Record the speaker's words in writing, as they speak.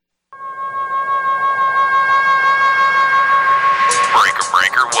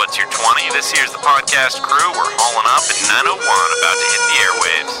it's your 20. This here's the podcast crew. We're hauling up at 9:01, about to hit the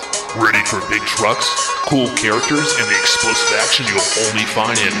airwaves. Ready for big trucks, cool characters, and the explosive action you'll only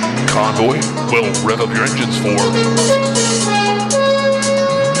find in Convoy? Well, rev up your engines for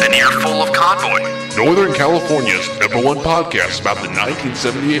An earful of Convoy. Northern California's #1 podcast about the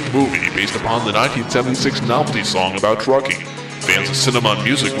 1978 movie based upon the 1976 novelty song about trucking. Fans of cinema and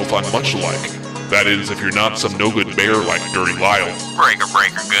music will find much alike. That is, if you're not some no-good bear like Dirty Lyle. Breaker,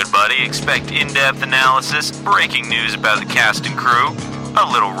 good buddy. Expect in-depth analysis, breaking news about the cast and crew,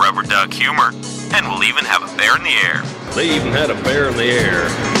 a little rubber duck humor, and we'll even have a bear in the air. They even had a bear in the air.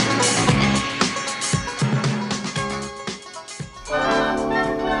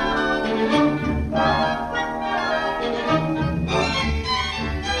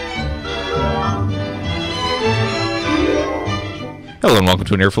 Hello and welcome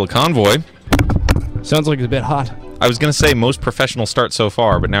to an earful of Convoy. Sounds like it's a bit hot. I was going to say most professional start so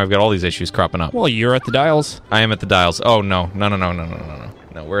far, but now we've got all these issues cropping up. Well, you're at the dials. I am at the dials. Oh, no,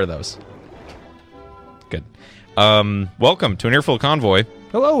 where are those? Good. Welcome to an earful of Convoy.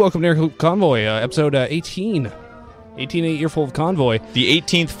 Hello, welcome to Earful of Convoy, episode 18. 18 Earful of Convoy. The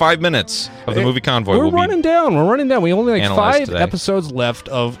 18th 5 minutes of the movie Convoy. We're running down. We only have analyzed 5 today. Episodes left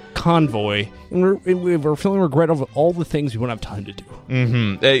of Convoy, and we're feeling regret over all the things we won't have time to do.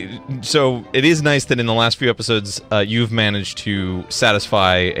 Mm-hmm. So it is nice that in the last few episodes, you've managed to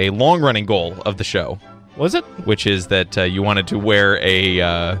satisfy a long-running goal of the show. Was it? Which is that you wanted to wear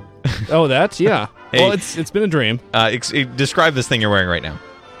a... Oh, that's, yeah. Hey. Well, it's been a dream. Describe this thing you're wearing right now.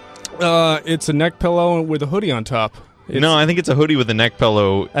 It's a neck pillow with a hoodie on top. No, I think it's a hoodie with a neck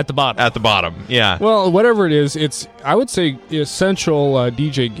pillow at the bottom. At the bottom, yeah. Well, whatever it is, it's, I would say, essential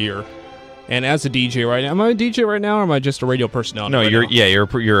DJ gear. And as a DJ right now, am I a DJ right now, or am I just a radio personality? No, right you're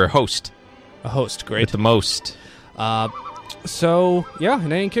now? you're a host. A host, great. With the most. So yeah,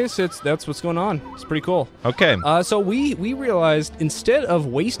 in any case, that's what's going on. It's pretty cool. Okay. So we realized instead of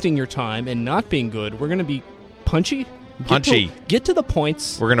wasting your time and not being good, we're gonna be punchy. Get to the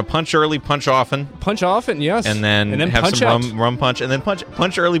points. We're gonna punch early, punch often. Punch often, yes. And then have punch some rum punch, and then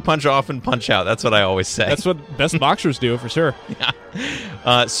punch early, punch often, punch out. That's what I always say. That's what best boxers do for sure.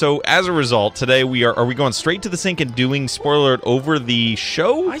 Yeah. So as a result, today are we going straight to the sink and doing spoiler alert over the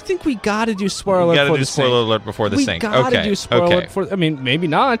show? I think we gotta do spoiler alert. We gotta do spoiler alert before the sink. We gotta do spoiler alert for. I mean, maybe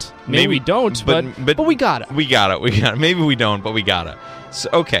not. Maybe we don't. But we gotta. We gotta. Maybe we don't, but we gotta. So,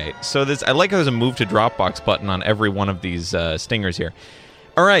 okay, so this I like how there's a move to Dropbox button on every one of these stingers here.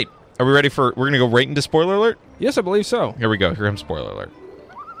 All right, are we ready for? We're gonna go right into spoiler alert. Yes, I believe so. Here we go. Here comes spoiler alert.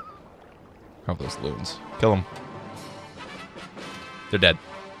 Oh, those loons! Kill them. They're dead.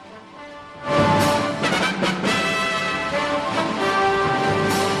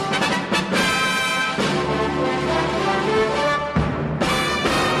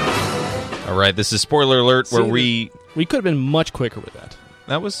 All right, this is spoiler alert where we could have been much quicker with that.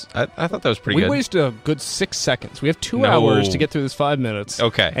 That was I thought that was pretty good. We wasted a good 6 seconds. We have 2 hours to get through this 5 minutes.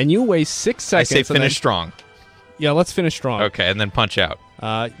 Okay. And you waste 6 seconds. I say finish strong. Yeah, let's finish strong. Okay, and then punch out.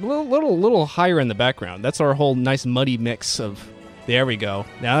 Little higher in the background. That's our whole nice muddy mix of. There we go.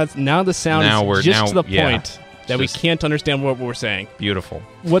 Now the sound is just to the point that we can't understand what we're saying. Beautiful.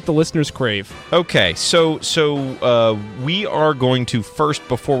 What the listeners crave. Okay, so we are going to first,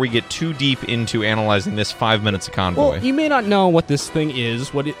 before we get too deep into analyzing this 5 minutes of Convoy. Well, you may not know what this thing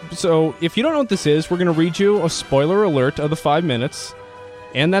is. So if you don't know what this is, we're going to read you a spoiler alert of the 5 minutes,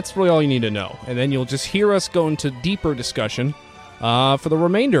 and that's really all you need to know. And then you'll just hear us go into deeper discussion for the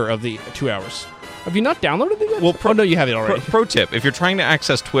remainder of the 2 hours. Have you not downloaded it yet? Well, no, you have it already. Pro tip, if you're trying to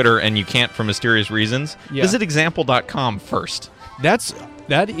access Twitter and you can't for mysterious reasons, visit example.com first.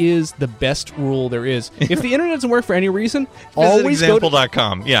 That is the best rule there is. If the internet doesn't work for any reason, visit always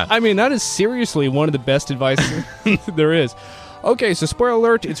example.com. Yeah. I mean, that is seriously one of the best advice there is. Okay, so spoiler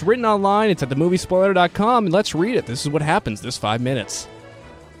alert, it's written online, it's at themoviespoiler.com, and let's read it. This is what happens this 5 minutes.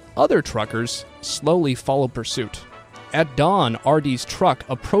 Other truckers slowly follow pursuit. At dawn, RD's truck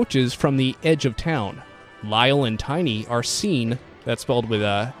approaches from the edge of town. Lyle and Tiny are seen, that's spelled with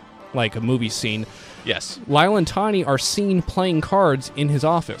like a movie scene. Yes. Lyle and Tiny are seen playing cards in his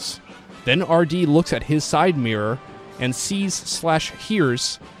office. Then RD looks at his side mirror and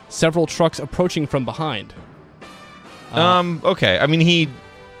sees/hears several trucks approaching from behind. Okay. I mean, he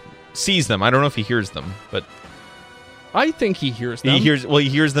sees them. I don't know if he hears them, but I think he hears them. He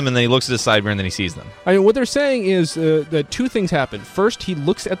hears them, and then he looks at his side mirror, and then he sees them. I mean, what they're saying is that two things happen. First, he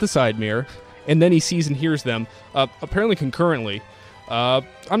looks at the side mirror, and then he sees and hears them, apparently concurrently.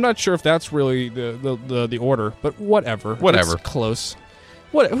 I'm not sure if that's really the order, but whatever. Whatever. It's close.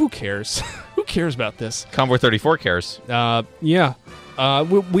 Who cares? Who cares about this? Convoy 34 cares. Yeah.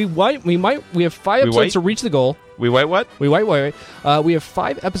 We have 5 episodes white? to reach the goal. We white what? We have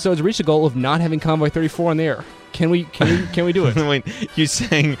 5 episodes to reach the goal of not having Convoy 34 on the air. Can we do it? Wait, you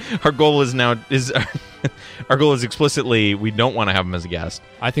saying our goal is our goal is explicitly we don't want to have him as a guest.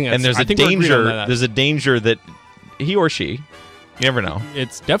 I think that's, And there's I a think we're agreed on danger. that. There's a danger that he or she, you never know.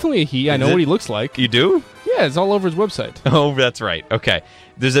 It's definitely a he. I Is know it? what he looks like. You do? Yeah, it's all over his website. Oh, that's right. Okay.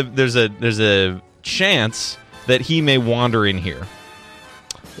 There's a chance that he may wander in here.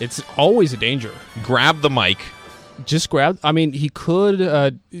 It's always a danger. Grab the mic. Just grab. I mean, he could.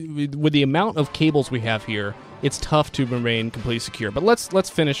 With the amount of cables we have here, it's tough to remain completely secure. But let's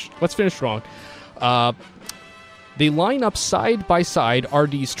finish. Let's finish strong. They line up side by side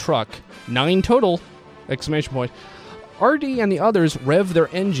RD's truck. 9 total! Exclamation point. RD and the others rev their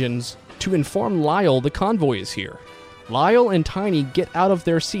engines to inform Lyle the convoy is here. Lyle and Tiny get out of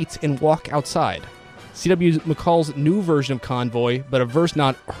their seats and walk outside. C.W. McCall's new version of Convoy, but a verse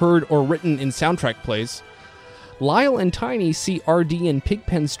not heard or written in soundtrack plays. Lyle and Tiny see RD and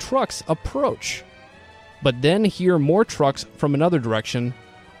Pigpen's trucks approach, but then hear more trucks from another direction.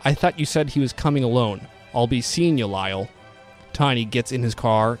 I thought you said he was coming alone. I'll be seeing you, Lyle. Tiny gets in his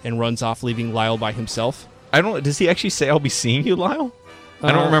car and runs off, leaving Lyle by himself. Does he actually say I'll be seeing you, Lyle?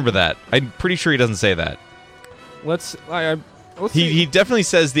 I don't remember that. I'm pretty sure he doesn't say that. Let's see. He definitely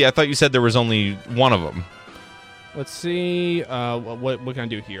says I thought you said there was only one of them. Let's see. What can I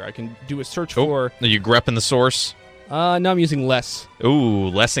do here? I can do a search for. Are you grepping the source? No, I'm using less. Ooh,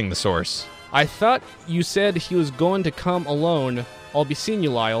 lessing the source. I thought you said he was going to come alone. I'll be seeing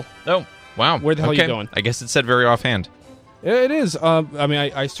you, Lyle. Oh, wow. Where the hell are you going? I guess it said very offhand. It is.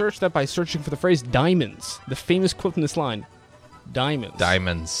 I searched that by searching for the phrase diamonds. The famous quote from this line. Diamonds.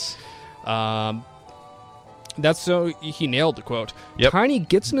 Diamonds. That's so he nailed the quote. Yep. Tiny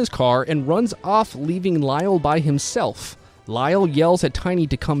gets in his car and runs off, leaving Lyle by himself. Lyle yells at Tiny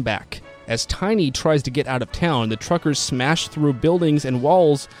to come back. As Tiny tries to get out of town, the truckers smash through buildings and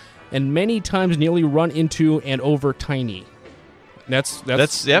walls and many times nearly run into and over Tiny. That's good.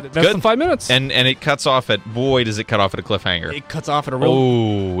 the 5 minutes. And it cuts off at, boy, does it cut off at a cliffhanger. It cuts off at a real...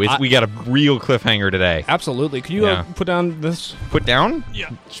 Oh, we got a real cliffhanger today. Absolutely. Could you put down this... Put down?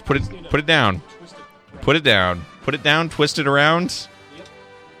 Yeah. Just put it down. Put it down. Put it down, twist it around. Yep.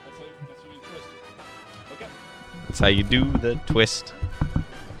 That's how you twist it. Okay. That's how you do the twist.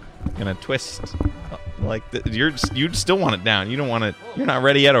 Gonna twist. You still want it down. You don't want it. You're not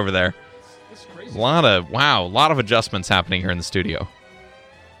ready yet over there. This is crazy. A lot of adjustments happening here in the studio.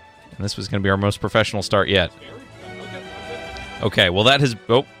 And this was going to be our most professional start yet. Okay, well that has...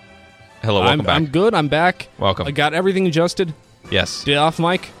 Oh, hello, welcome back. I'm good. I'm back. Welcome. I got everything adjusted. Yes. Did it off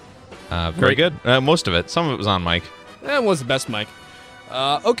mic. Very good. Most of it. Some of it was on mic. That was the best mic.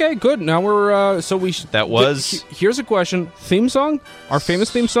 Okay, good. Now we're That was... Here's a question: theme song, our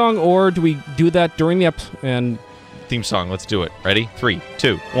famous theme song, or do we do that during the and Theme song. Let's do it. Ready? 3,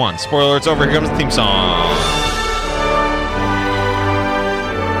 2, 1. Spoiler alert's over. Here comes the theme song.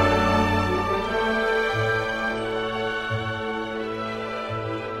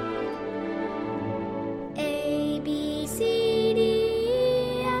 A, B, C, D,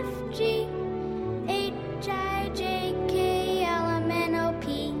 E, F, G, H, I, J, K, L, M, N, O,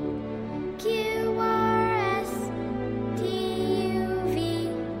 P, Q, R, S, T, U, V,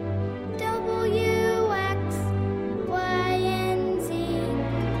 W, X, Y, and Z.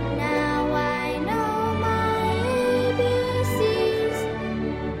 Now I know my ABCs.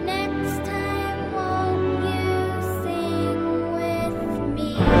 Next time, won't you sing with me?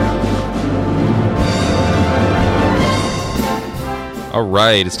 All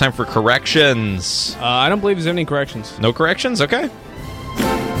right, it's time for corrections. I don't believe there's any corrections. No corrections? Okay.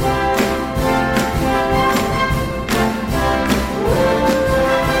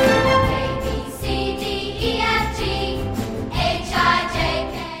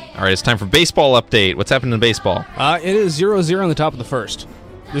 All right, it's time for baseball update. What's happening in baseball? It is 0-0 on the top of the first.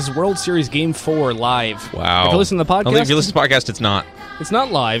 This is World Series Game 4 live. Wow. If you listen to the I don't think if you podcast, listen to the podcast, it's not. it's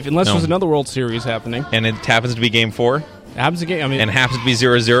not live unless No. there's another World Series happening. And it happens to be game 4, It happens again. I mean, and happens to be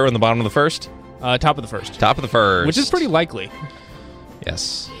 0-0 in the bottom of the first. top of the first, Top of the first. which is pretty likely.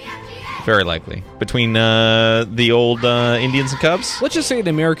 Yes. Very likely. Between the old Indians and Cubs. Let's just say the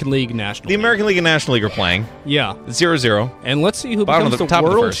American League National. The American League and National League are playing. Yeah, 0-0. and let's see who Bottom of becomes the- top the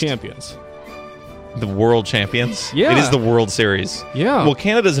of the world first. champions. The world champions. Yeah. It is the World Series. Yeah. Well,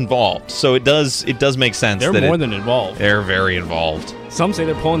 Canada's involved, so it does make sense. They're that more than involved. They're very involved. Some say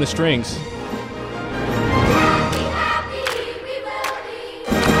they're pulling the strings.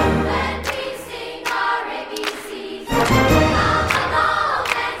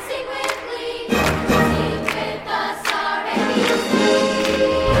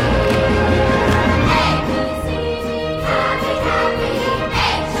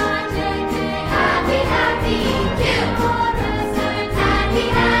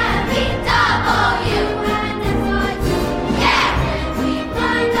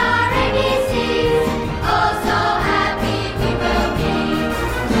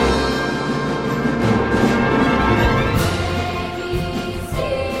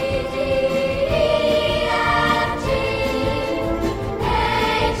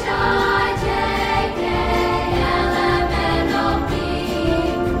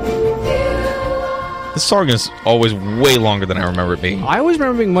 song is always way longer than I remember it being. I always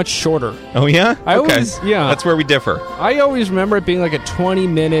remember it being much shorter. Oh yeah? I okay. always- yeah. That's where we differ. I always remember it being like a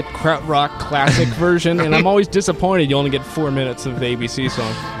 20-minute krautrock classic version, and I'm always disappointed you only get 4 minutes of the ABC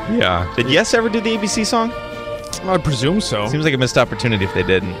song. Yeah. Did Yes ever do the ABC song? I presume so. Seems like a missed opportunity if they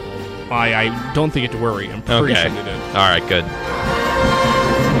didn't. I don't think you have to worry. I'm pretty Okay. sure they did. All right, good.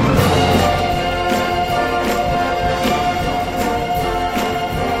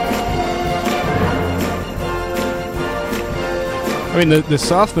 I mean, the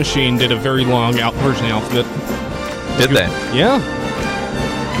Soft Machine did a very long version of the alphabet. Did they? Yeah.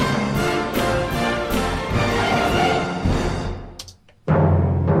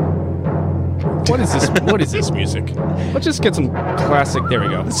 What is this? What is this music? Let's just get some classic. There we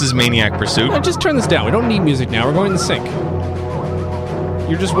go. This is Maniac Pursuit. No, just turn this down. We don't need music now. We're going to sync.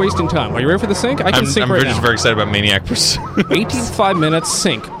 You're just wasting time. Are you ready for the sync? I can sync I'm right just now. very excited about Maniac Pursuit. 18th 5 minutes.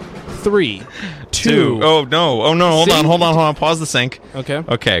 Sync. 3, 2. Oh no! Oh no! Hold Sync. on! Pause the sync. Okay.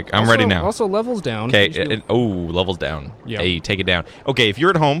 Okay, I'm ready now. Also, levels down. Okay. Just do- Levels down. Yeah. Hey, take it down. Okay, if you're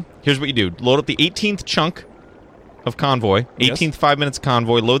at home, here's what you do: load up the 18th chunk of Convoy. Yes. 18th 5 minutes of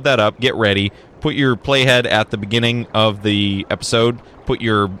Convoy. Load that up. Get ready. Put your playhead at the beginning of the episode. Put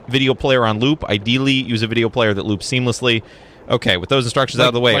your video player on loop. Ideally, use a video player that loops seamlessly. Okay, with those instructions out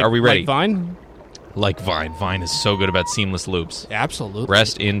of the way, are we ready? Like Vine? Like Vine. Vine is so good about seamless loops. Absolutely.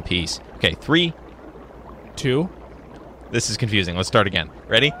 Rest in peace. Okay, 3. 2. This is confusing. Let's start again.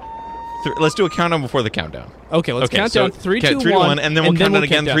 Ready? Let's do a countdown before the countdown. Okay, let's count down. 3, 2, 3, 2, 1, and then we'll count down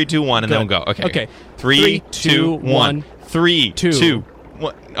again. down. 3, 2, 1, and then we'll go. Okay. Okay. 3, 2, 1. 3, 2,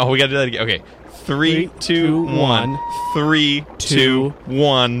 1. Oh, we got to do that again. Okay. 3, 2, 1. 3, 2,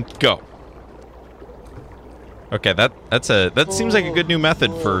 1. Go. Okay, that seems like a good new method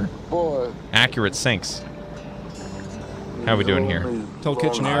for accurate syncs. How are we doing here? Tell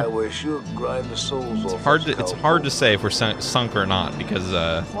Kitchener. It's hard to say if we're sunk or not because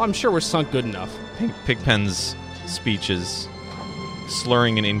Well, I'm sure we're sunk good enough. Pigpen's speech is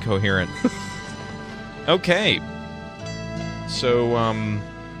slurring and incoherent. Okay. So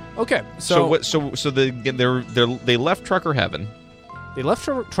Okay, so they left Trucker Heaven. They left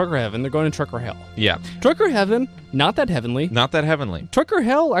Trucker Heaven. They're going to Trucker Hell. Yeah. Trucker Heaven, not that heavenly. Not that heavenly. Trucker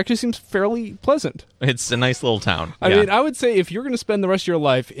Hell actually seems fairly pleasant. It's a nice little town. I mean, I would say if you're going to spend the rest of your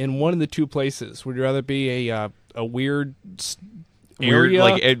life in one of the two places, would you rather be a weird weird area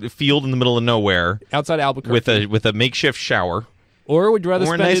like a field in the middle of nowhere outside Albuquerque, with a makeshift shower, or would you rather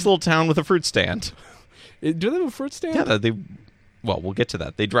or a spend nice it, little town with a fruit stand? Do they have a fruit stand? Yeah, well, we'll get to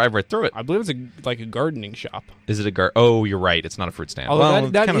that. They drive right through it. I believe it's like a gardening shop. Is it a Oh, you're right. It's not a fruit stand. Although Well,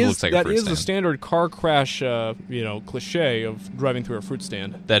 that it kind of is looks like a fruit the stand. standard car crash, cliche of driving through a fruit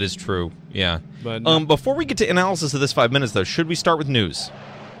stand. That is true. Yeah. But before we get to analysis of this 5 minutes, though, should we start with news?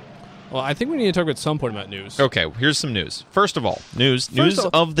 well, I think we need to talk at some point about news. Okay. Here's some news. First of all, news off,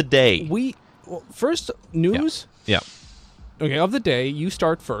 of the day. First news. Yeah. Okay, of the day. You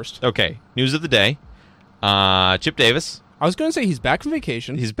start first. Okay. News of the day. Chip Davis. I was going to say he's back from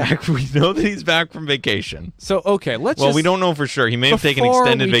vacation. He's back. We know that he's back from vacation. So okay, Well, we don't know for sure. He may have taken before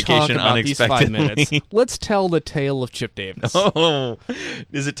extended we talk vacation about these 5 unexpectedly. minutes, let's tell the tale of Chip Davis. Oh,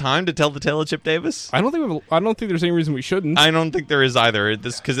 is it time to tell the tale of Chip Davis? I don't think there's any reason we shouldn't. I don't think there is either.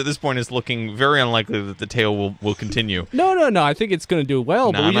 Because at this point, it's looking very unlikely that the tale will continue. No. I think it's going to do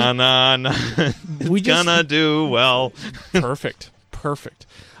well. But It's gonna do well. Perfect.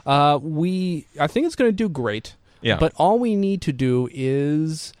 I think it's going to do great. Yeah. But all we need to do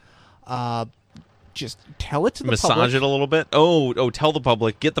is just tell it to the Massage public. it a little bit. Oh, tell the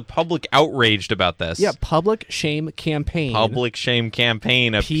public. Get the public outraged about this. Yeah, public shame campaign. Public shame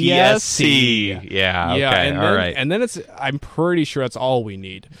campaign, a PSC. PSC. Yeah, okay, all right. And then I'm pretty sure that's all we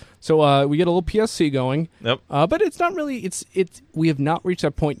need. So we get a little PSC going. Yep. But it's not really, we have not reached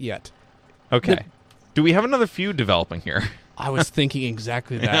that point yet. Okay. Do we have another feud developing here? I was thinking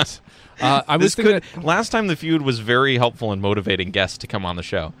exactly that. Last time the feud was very helpful in motivating guests to come on the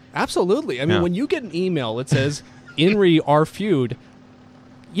show. Absolutely. I mean, Yeah. when you get an email that says, "Inri, our feud,"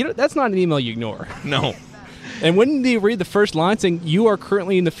 that's not an email you ignore. No. And when you read the first line saying, "You are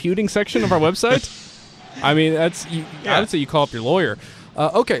currently in the feuding section of our website," I mean, I would say you call up your lawyer.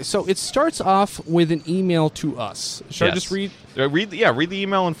 Okay, so it starts off with an email to us. Should I just read? Read the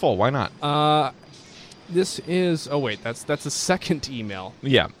email in full. Why not? This is. Oh wait, that's the second email.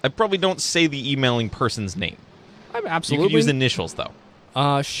 Yeah, I probably don't say the emailing person's name. I'm You absolutely. could use initials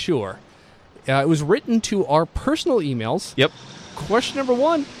though. Sure. It was written to our personal emails. Yep. Question number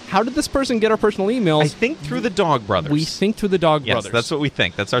 1: how did this person get our personal emails? I think through the Dog Brothers. We think through the Dog Yes, Brothers. that's what we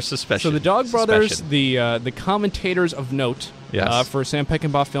think. That's our suspicion. So the Dog Brothers, Suspicion. the commentators of note Yes. for Sam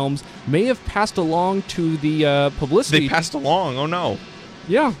Peckinpah Films may have passed along to the publicity. They passed along. Oh no.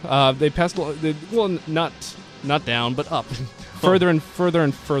 Yeah, they passed along. Well, not down, but up, further and further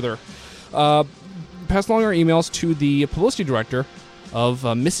and further. Passed along our emails to the publicity director of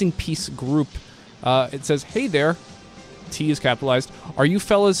Missing Piece Group. It says, "Hey there." T is capitalized. "Are you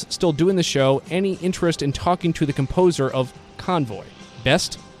fellas still doing the show? Any interest in talking to the composer of Convoy?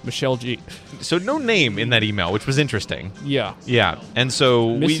 Best, Michelle G." So no name in that email, which was interesting. Yeah. Yeah, and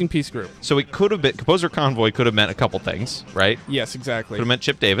so Missing Piece Group. So it could have been composer Convoy could have meant a couple things, right? Yes, exactly. Could have meant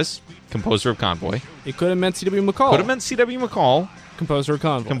Chip Davis, composer of Convoy. It could have meant C.W. McCall. Could have meant C.W. McCall, composer of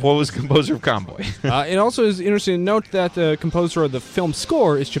Convoy. composer of Convoy. It also is interesting to note that the composer of the film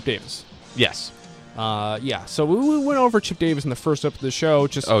score is Chip Davis. Yes. Yeah. So we went over Chip Davis in the first episode of the show.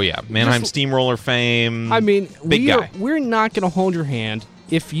 Oh yeah, Mannheim just- Steamroller fame. I mean, big guy. we're not going to hold your hand.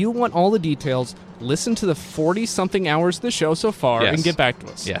 If you want all the details, listen to the 40-something hours of the show so far Yes. and get back to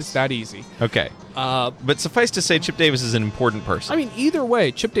us. Yes. It's that easy. Okay. But suffice to say, Chip Davis is an important person. I mean, either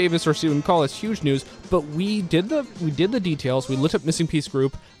way, Chip Davis or Stephen McCall is huge news. But we did the details. We looked up Missing Piece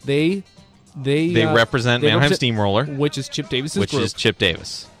Group. They represent Mannheim Steamroller, which is Chip Davis's which group. is Chip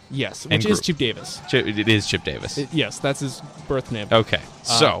Davis. Yes, and which is group. Chip Davis. It is Chip Davis. Yes, that's his birth name. Okay.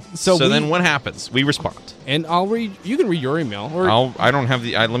 So then what happens? We respond. And I'll read. You can read your email. Or I don't have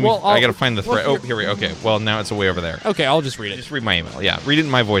the. Let me. Well, I gotta find the thread. well, Oh, here we. Okay. Well, now it's way over there. okay, I'll just read it. Just read my email. Yeah. Read it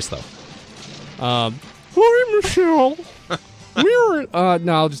in my voice though. Hi, Michelle. We're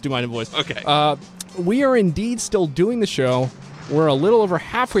no, I'll just do mine in voice. Okay. We are indeed still doing the show. We're a little over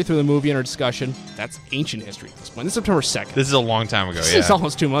halfway through the movie in our discussion. That's ancient history at this point. This is September 2nd. This is a long time ago. This Yeah. is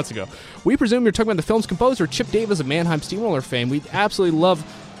almost 2 months ago. We presume you're talking about the film's composer, Chip Davis of Mannheim Steamroller fame. We'd absolutely love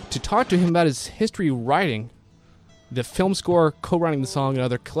to talk to him about his history writing the film score, co-writing the song, and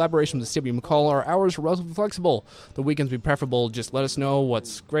other collaborations with C.W. McCall. Our hours are relatively flexible. The weekends be preferable. Just let us know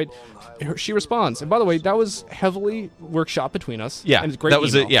what's great. She responds. And by the way, that was heavily workshopped between us. Yeah. And it's a great that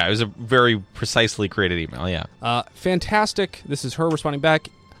was email. it. It was a very precisely created email. Yeah. Fantastic. This is her responding back.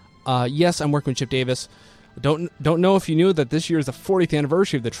 Yes, I'm working with Chip Davis. Don't know if you knew that this year is the 40th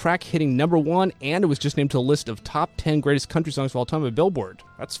anniversary of the track hitting #1, and it was just named to a list of top 10 greatest country songs of all time by Billboard.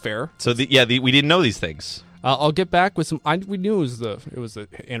 That's fair. So we didn't know these things. I'll get back with some. We knew it was the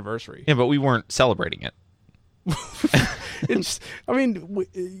anniversary. Yeah, but we weren't celebrating it.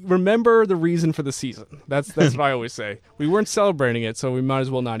 Remember the reason for the season. That's what I always say. We weren't celebrating it, so we might as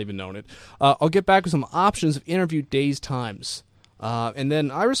well not even known it. I'll get back with some options of interview days, times. And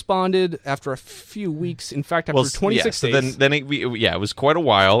then I responded after a few weeks. In fact, after 26 so days. Then it was quite a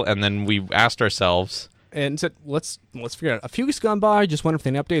while, and then we asked ourselves. And said, let's figure it out. A few weeks gone by, just wondering if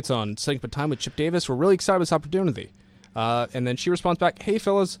any updates on setting up a time with Chip Davis. We're really excited about this opportunity. And then she responds back, "Hey,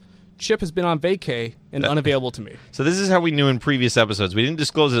 fellas, Chip has been on vacay and unavailable to me." So this is how we knew in previous episodes. We didn't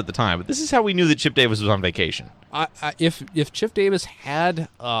disclose it at the time, but this is how we knew that Chip Davis was on vacation. If Chip Davis had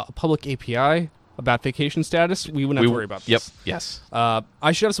a public API about vacation status, we wouldn't have to worry about this. Yep, yes.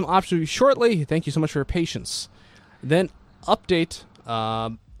 I should have some options for you shortly. Thank you so much for your patience. Then update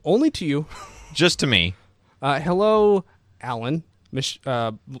only to you. Just to me. Hello, Alan.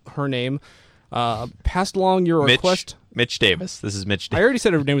 Her name. Passed along your request. Mitch Davis. This is Mitch Davis. I already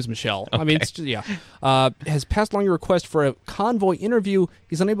said her name was Michelle. Okay. I mean, it's just, yeah. Has passed along your request for a Convoy interview.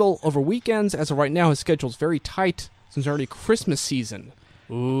 He's unable over weekends. As of right now, his schedule's very tight since it's already Christmas season.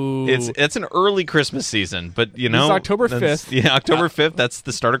 Ooh. It's an early Christmas season, but you know, It's October 5th. Yeah, October 5th. That's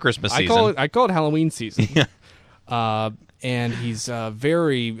the start of Christmas season. I call it Halloween season. Yeah. And he's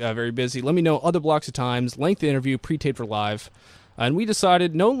very, very busy. Let me know other blocks of times, length of interview, pre-taped or live. And we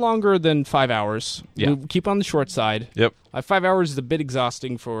decided no longer than 5 hours. Yeah. We'll keep on the short side. Yep. 5 hours is a bit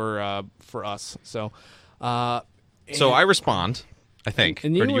exhausting for us. So I respond, I think.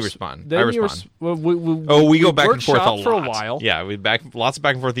 and Or do you respond? Then I respond. we go back and forth a lot. for a while. Yeah, lots of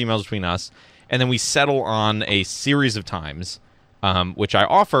back and forth emails between us. And then we settle on a series of times, which I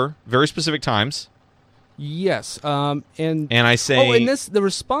offer, very specific times. Yes. And I say... Oh, and the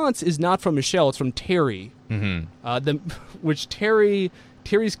response is not from Michelle. It's from Terry. Mm-hmm. Which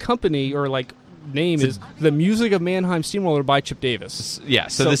Terry's company or name is The Music of Mannheim Steamroller by Chip Davis. Yeah,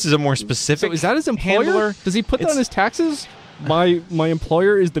 so this is a more specific So is that his employer? handler. Does he put that on his taxes? My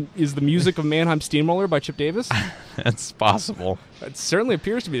employer is the Music of Mannheim Steamroller by Chip Davis? That's possible. It certainly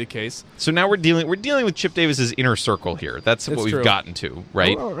appears to be the case. So now we're dealing with Chip Davis's inner circle here. That's what we've true. gotten to,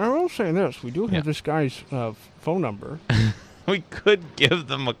 right? I will say this. We do have this guy's phone number. We could give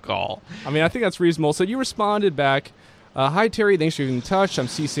them a call. I mean, I think that's reasonable. So you responded back Hi, Terry. Thanks for getting in touch. I'm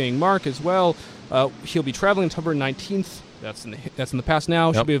CCing Mark as well. He'll be traveling October 19th. That's in the past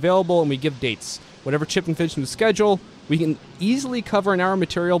now. She'll be available, and we give dates. Whatever Chip can finish in the schedule, we can easily cover an hour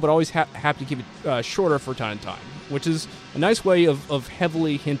material, but always happy to keep it shorter for time to time, which is a nice way of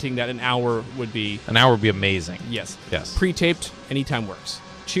heavily hinting that an hour would be... An hour would be amazing. Yes. Yes. Pre-taped, anytime works.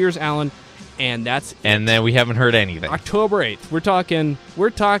 Cheers, Alan. And that's And then we haven't heard anything. October 8th. We're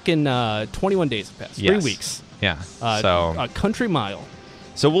talking 21 days have passed. 3 weeks. Yeah. A country mile.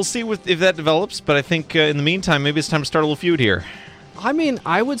 So we'll see if that develops, but I think in the meantime, maybe it's time to start a little feud here. I mean,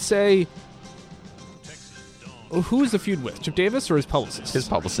 I would say... Who's the feud with? Chip Davis or his publicist? His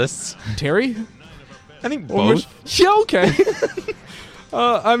publicists. Terry? I think both. Yeah, okay.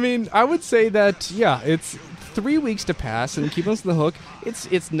 I mean, I would say that, it's 3 weeks to pass and keep us on the hook.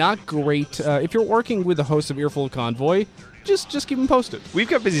 It's not great. If you're working with the host of Earful of Convoy, just keep them posted. We've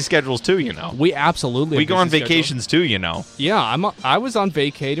got busy schedules too, you know. We absolutely We have go on busy vacations too, you know. schedules. Yeah, I was on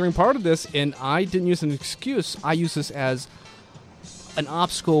vacay during part of this, and I didn't use an excuse. I used this as an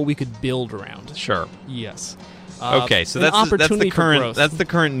obstacle we could build around. Sure. Yes. Okay, so an that's the opportunity for current growth. that's the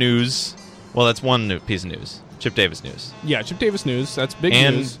current news. Well, that's one piece of news. Chip Davis news. Yeah, Chip Davis news. That's big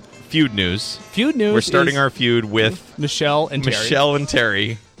And news. feud news. Feud news. We're starting is our feud with Michelle and Terry. Michelle and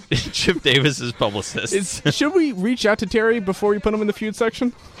Terry, Chip Davis's publicists. Should we reach out to Terry before we put him in the feud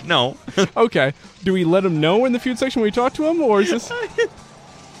section? No. Okay. Do we let him know in the feud section when we talk to him, or is this...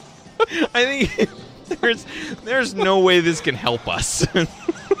 I think there's no way this can help us.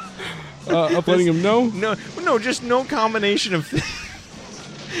 of letting him know? No, just no combination of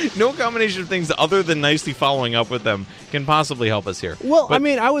things other than nicely following up with them can possibly help us here. Well, But- I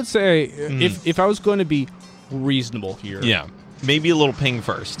mean, I would say if I was going to be reasonable here, Yeah, maybe a little ping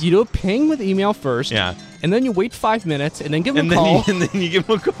first. you do a ping with email first, Yeah. and then you wait 5 minutes, and then give them And a call. then you give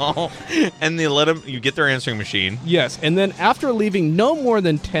them a call, and they let them. You get their answering machine. Yes, and then after leaving no more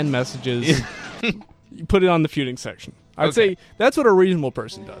than 10 messages, you put it on the feuding section. I'd Okay. say that's what a reasonable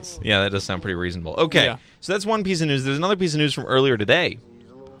person does. Yeah, that does sound pretty reasonable. Okay, Yeah. so that's one piece of news. There's another piece of news from earlier today.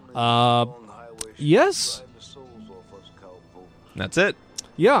 Yes. That's it.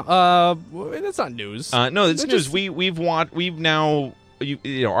 Yeah. That's not news. No, it's That news. just- We've now. You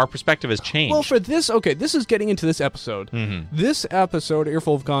know, our perspective has changed. Well, for this, okay, this is getting into this episode. Mm-hmm. This episode,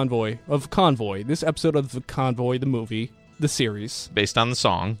 Earful of Convoy, this episode of the Convoy, the movie, the series, based on the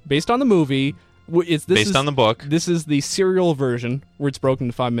song, based on the movie, based on the book. This is the serial version where it's broken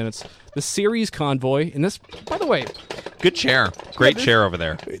into 5 minutes. The series Convoy, and this, by the way, Good chair. Great this- chair over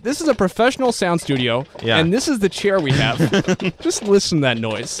there. this is a professional sound studio, Yeah. and this is the chair we have. Just listen to that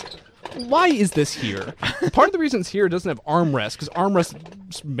noise. Why is this here? Part of the reason it's here doesn't have armrests, because armrests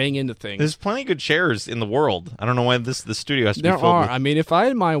just bang into things. There's plenty of good chairs in the world. I don't know why the studio has to There be filled are. with. I mean, if I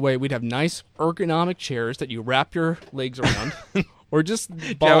had my way, we'd have nice ergonomic chairs that you wrap your legs around, or just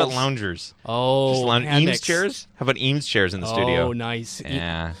How balls. about loungers? Oh, Just lounge. hammocks. Eames chairs? How about Eames chairs in the studio? Oh, nice.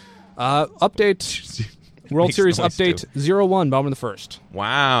 Yeah. Update. World Makes Series noise, update too. 0-1, bottom of the first.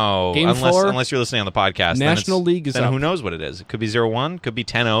 Wow. Game unless 4, unless you're listening on the podcast. National then League is then up. who knows what it is? It could be 0-1, could be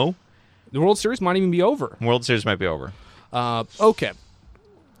 10-0. The World Series might even be over. World Series might be over. Okay.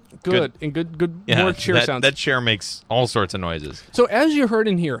 Good. And good Yeah, more cheer sounds. that chair makes all sorts of noises. So as you heard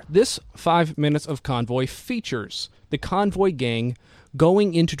in here, this 5 minutes of Convoy features the Convoy gang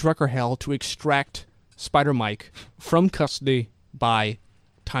going into Trucker Hell to extract Spider Mike from custody by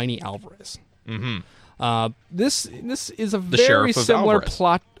Tiny Alvarez. Mm-hmm. This is a very Sheriff of similar Alvarez.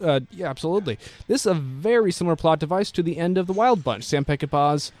 plot. Yeah, absolutely. This is a very similar plot device to the end of The Wild Bunch, Sam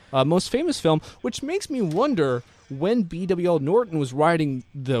Peckinpah's most famous film, which makes me wonder when B.W.L. Norton was writing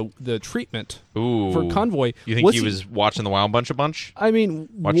the treatment Ooh. for Convoy. You think he was watching the Wild Bunch a bunch? I mean,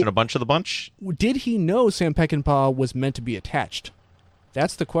 Watching a bunch of the bunch? did he know Sam Peckinpah was meant to be attached?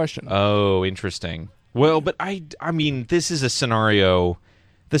 That's the question. Oh, interesting. Well, but I mean, this is a scenario.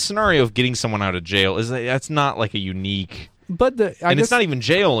 The scenario of getting someone out of jail that's not like a unique. but And it's not even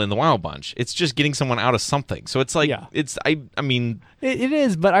jail in the Wild Bunch. It's just getting someone out of something. So it's like Yeah. I mean, it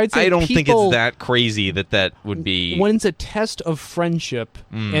is. But I'd say I don't think people- it's that crazy that would be when it's a test of friendship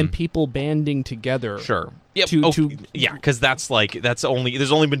and people banding together. sure. Yeah, to- yeah, because there's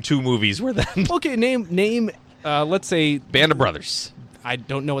only been 2 movies where that Okay, name. Let's say Band of Brothers, I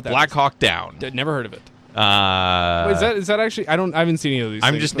don't know what that. Black is. Hawk Down. Never heard of it. Wait, Is that actually? I haven't seen any of these.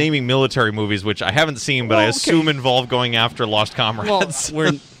 I'm things, just but- naming military movies, which I haven't seen, but I Well, assume okay. involve going after lost Well, comrades.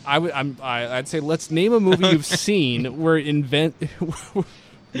 I'd say let's name a movie you've seen where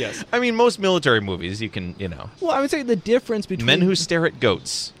Yes. I mean, most military movies, you can, Well, I would say the difference between Men Who Stare at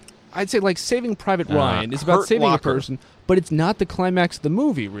Goats. I'd say like Saving Private Ryan is about Hurt saving Locker. a person, but it's not the climax of the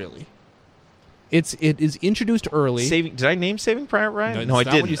movie, really. It is introduced early. Did I name Saving Private Ryan? No, I that's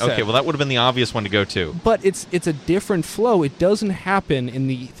not what didn't. you said. Okay, well, that would have been the obvious one to go to. But it's a different flow. It doesn't happen in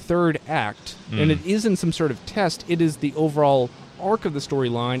the third act, and it isn't some sort of test. It is the overall arc of the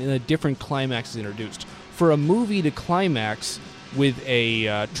storyline, and a different climax is introduced. For a movie to climax with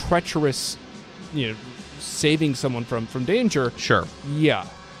a treacherous, saving someone from danger. Sure. Yeah,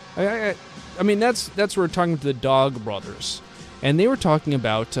 I mean that's where we're talking to the Dog Brothers, and they were talking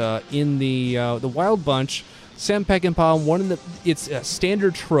about in the Wild Bunch, Sam Peckinpah it's a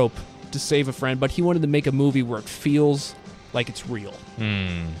standard trope to save a friend, but he wanted to make a movie where it feels like it's real.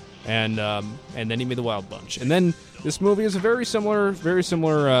 And then he made the Wild Bunch, and then this movie is a very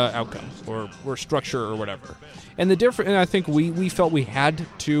similar outcome or structure or whatever. And and I think we felt we had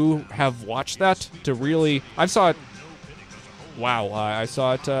to have watched that to really. I saw it. Wow, I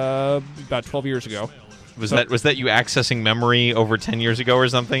saw it about 12 years ago. Was that you accessing memory over 10 years ago or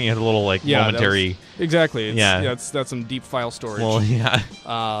something? You had a little momentary. Exactly. Yeah. That's some deep file storage. Well, yeah.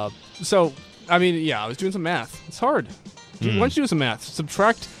 So I mean, I was doing some math. It's hard. Why don't you do some math?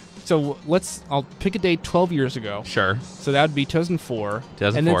 Subtract. So I'll pick a date 12 years ago. Sure. So that would be 2004.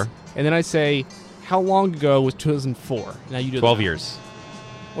 2004. And then I say, how long ago was 2004? Now you do 12 years.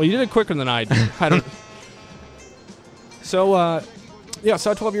 Well, you did it quicker than I did. I don't. So,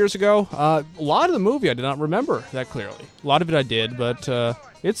 saw it 12 years ago. A lot of the movie I did not remember that clearly. A lot of it I did, but I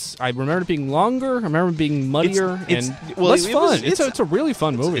remember it being longer. I remember it being muddier and less fun. It's a really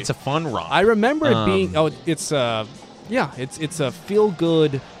fun movie. It's a fun romp. I remember it being. It's a feel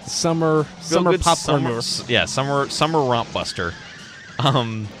good summer popcorn movie. Yeah, summer romp buster.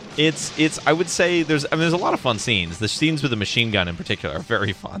 It's I would say there's a lot of fun scenes. The scenes with the machine gun in particular are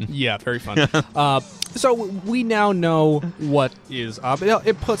very fun. Yeah, very fun. So we now know what is up.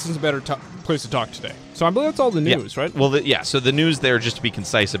 It puts us in a better place to talk today. So I believe that's all the news, right? Well, so the news there, just to be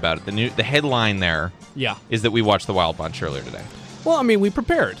concise about it, the headline there is that we watched The Wild Bunch earlier today. Well, I mean, we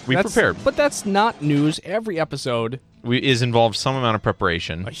prepared. Prepared. But that's not news. Every episode is involved some amount of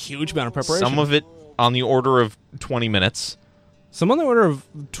preparation. A huge amount of preparation. Some of it on the order of 20 minutes. Some on the order of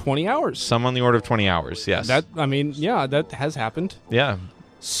 20 hours. Some on the order of 20 hours, yes. That has happened. Yeah.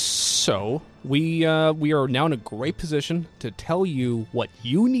 So we are now in a great position to tell you what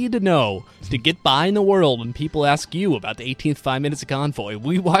you need to know to get by in the world when people ask you about the 18th 5 minutes of Convoy.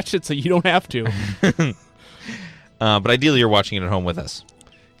 We watched it so you don't have to. But ideally you're watching it at home with us.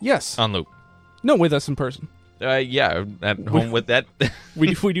 Yes. On loop. No, with us in person. Yeah, at home with that.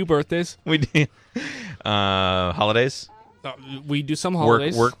 we do birthdays. We do holidays. We do some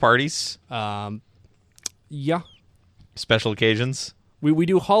holidays. Work parties. Yeah. Special occasions. We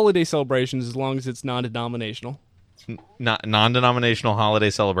do holiday celebrations as long as it's non-denominational. Non-denominational holiday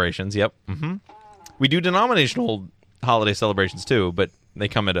celebrations. Yep. Mm-hmm. We do denominational holiday celebrations too, but they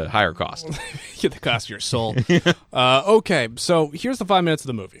come at a higher cost. The cost of your soul. Okay, so here's the 5 minutes of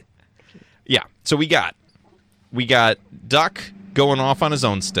the movie. Yeah. So we got Duck going off on his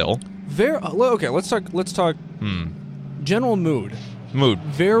own still. Okay. Let's talk. General mood.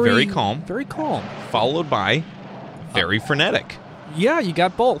 Very calm. Very calm. Followed by very frenetic. Yeah, you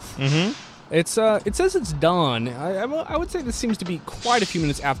got both. Mm-hmm. It says it's dawn. I would say this seems to be quite a few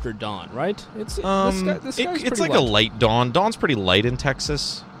minutes after dawn, right? This guy's it's like light. a light dawn. Dawn's pretty light in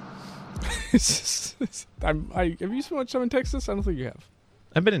Texas. Have you spent much time in Texas? I don't think you have.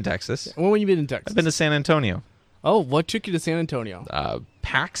 I've been in Texas. When have you been in Texas? I've been to San Antonio. Oh, what took you to San Antonio?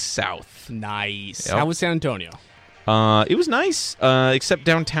 PAX South. Nice. Yep. How was San Antonio? It was nice, except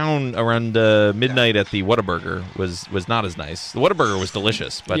downtown around midnight at the Whataburger was not as nice. The Whataburger was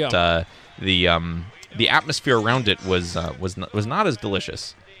delicious, but the atmosphere around it was not as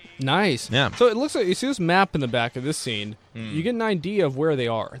delicious. Nice. Yeah. So it looks like you see this map in the back of this scene. You get an idea of where they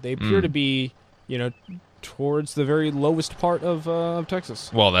are. They appear to be, towards the very lowest part of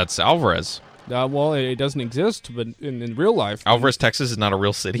Texas. Well, that's Alvarez. Well, it doesn't exist, but in real life, Alvarez, Texas, is not a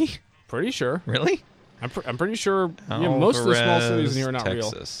real city. Pretty sure. Really? I'm pretty sure most of the small cities in here are not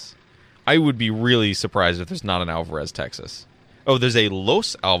Texas. Real. I would be really surprised if there's not an Alvarez, Texas. Oh, there's a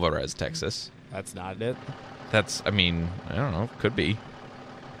Los Alvarez, Texas. That's not it. I don't know. Could be.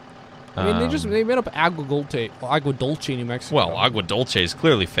 I mean, they made up Agua Dulce, New Mexico. Well, Agua Dulce is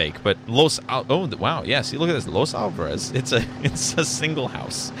clearly fake, but wow, yeah. See, look at this, Los Alvarez. It's a single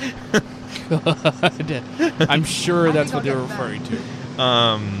house. I'm sure that's what they were referring to.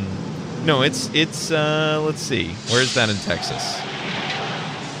 No, it's let's see. Where's that in Texas?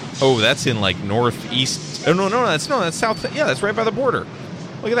 Oh, that's in like northeast. Oh no, that's south. Yeah, that's right by the border.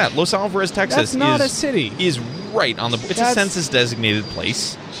 Look at that. Los Alvarez, Texas. That's not a city. Is right on the. It's a census designated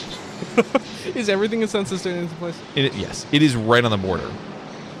place. Is everything a census designated place? Yes, it is right on the border.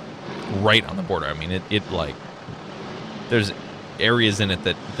 right on the border. I mean, it like there's areas in it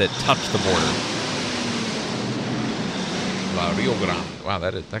that touch the border. Wow,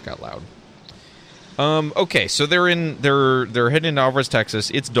 that got loud. Okay, so they're heading into Alvarez, Texas.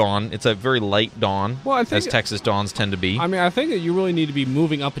 It's dawn. It's a very light dawn, Well, I think as Texas dawns tend to be. I mean, I think that you really need to be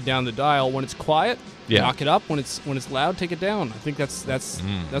moving up and down the dial. When it's quiet, Yeah. knock it up. When it's loud, take it down. I think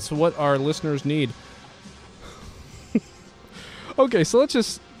that's what our listeners need. Okay, so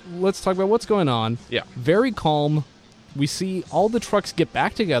let's talk about what's going on. Yeah. Very calm. We see all the trucks get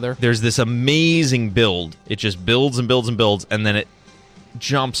back together. There's this amazing build. It just builds and builds and builds, and then it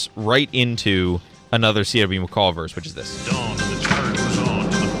jumps right into another C.W. McCall verse, which is this. Dawn and the charge was on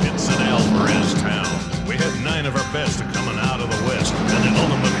to the pits in Alvarez town. We had 9 of our best coming out of the west, and the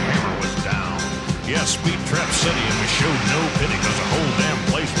ultimate hammer was down. Yeah, Speed Trap City, and we showed no pity, cause the whole damn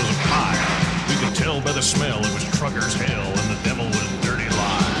place was a fire. We could tell by the smell it was trucker's hell, and the devil was dirty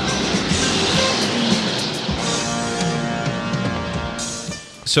liar.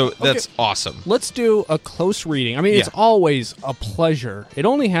 So that's awesome. Let's do a close reading. I mean, it's Yeah. always a pleasure. It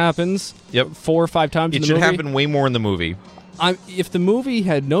only happens 4 or 5 times in It the should movie. happen way more in the movie. If the movie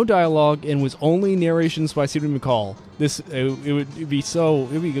had no dialogue and was only narrations by C.W. McCall, it would be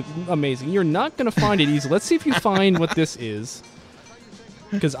amazing. You're not going to find it easy. Let's see if you find what this is,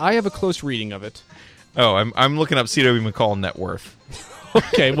 because I have a close reading of it. Oh, I'm looking up C.W. McCall net worth.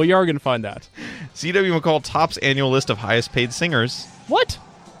 Okay, well, you are going to find that. C.W. McCall tops annual list of highest paid singers. What?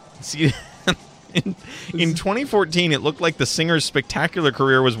 See, in 2014, it looked like the singer's spectacular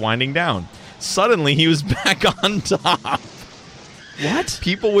career was winding down. Suddenly, he was back on top. What?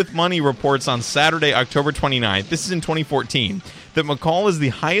 People with Money reports on Saturday, October 29th, this is in 2014, that McCall is the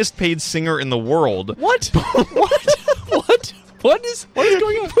highest paid singer in the world. What? What is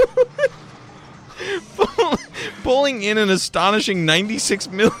going on? Pulling in an astonishing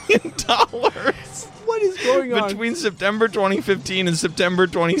 $96 million. What is going on? Between September 2015 and September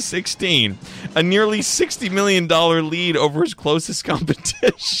 2016, a nearly $60 million lead over his closest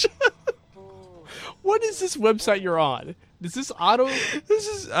competition. What is this website you're on? Is this Auto? This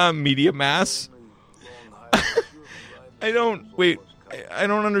is Media Mass. I don't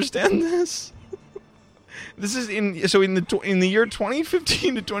understand this. This is in the year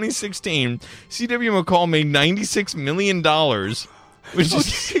 2015 to 2016, C.W. McCall made $96 million, which is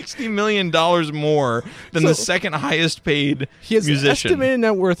 $60 million more than the second highest paid He has musician. an estimated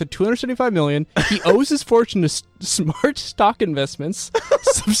net worth of $275 million. He owes his fortune to smart stock investments,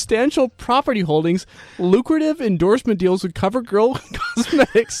 substantial property holdings, lucrative endorsement deals with CoverGirl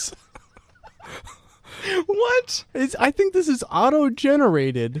Cosmetics. What? I think this is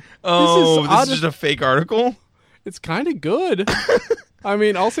auto-generated. Oh, this is just a fake article? It's kind of good. I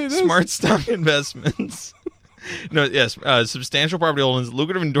mean, I'll say this. Smart stock investments. No, yes, substantial property holdings,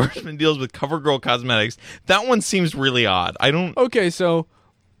 lucrative endorsement deals with CoverGirl Cosmetics. That one seems really odd. Okay, so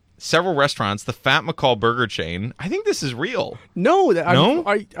Several restaurants, the Fat McCall burger chain. I think this is real. no, No?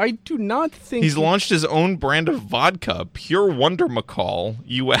 I do not think He's launched his own brand of vodka, Pure Wonder McCall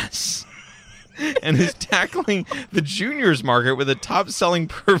US, and is tackling the juniors market with a top-selling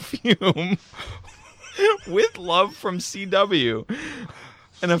perfume with love from CW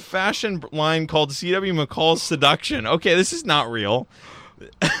and a fashion line called CW McCall Seduction. Okay, this is not real.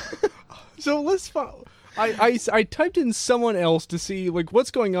 So let's follow. I typed in someone else to see like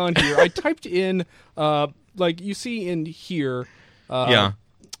what's going on here. I typed in like you see in here. Yeah.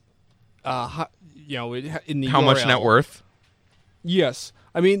 In the How much URL. net worth? Yes.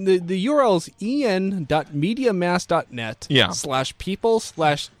 I mean, the URL is en.mediamass.net Yeah.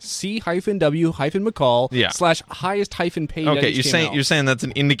 /people/c-w-McCall Yeah. /highest-paid Okay, HTML. you're saying that's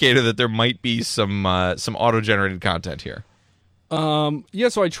an indicator that there might be some auto-generated content here. Yeah,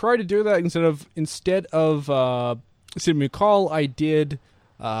 so I tried to do that instead of Sid McCall, I did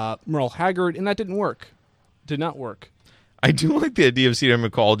Merle Haggard, and that didn't work. Did not work. I do like the idea of C.W.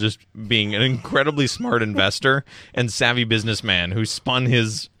 McCall just being an incredibly smart investor and savvy businessman who spun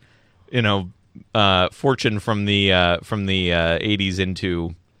his, fortune from the 80s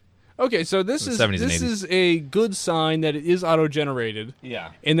into. Okay, so this The is 70s and this 80s. is a good sign that it is auto-generated.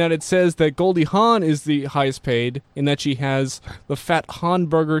 Yeah. In that it says that Goldie Hawn is the highest paid, in that she has the Fat Hawn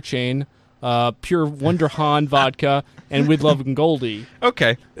burger chain, Pure Wonder Hawn vodka, and With Love and Goldie.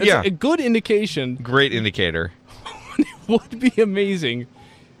 Okay. It's yeah. a good indication. Great indicator. Would be amazing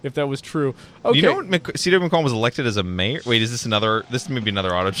if that was true. Okay. You know what? C.W. McCall was elected as a mayor. Wait, is this another? This may be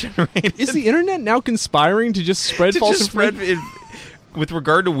another auto-generated. Is the internet now conspiring to just spread to false just spread information? with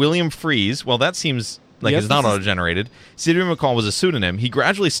regard to William Fries? Well, that seems Like, Yes, it's not this is- auto-generated. C.W. McCall was a pseudonym. He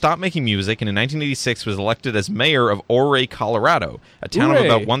gradually stopped making music, and in 1986 was elected as mayor of Ouray, Colorado, a town of Hooray.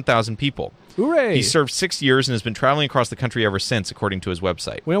 about 1,000 people. Hooray! He served 6 years and has been traveling across the country ever since, according to his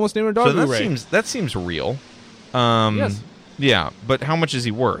website. We almost named our dog So that Hooray. seems real. Yes. Yeah, but how much is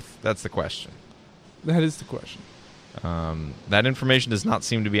he worth? That's the question. That is the question. That information does not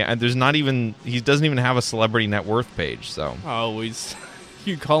seem to be. And there's not even. He doesn't even have a celebrity net worth page. So Always.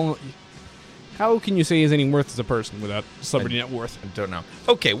 You call him. How can you say he's any worth as a person without celebrity net worth? I don't know.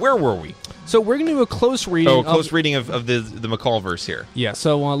 Okay, where were we? So we're going to do a close reading. Oh, close reading of the McCall verse here. Yeah,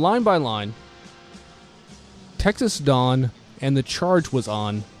 so line by line, Texas Dawn and the charge was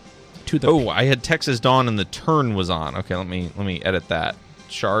on to the... Oh, I had Texas Dawn and the turn was on. Okay, let me edit that.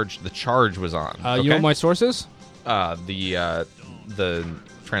 The charge was on. Okay? You want my sources? The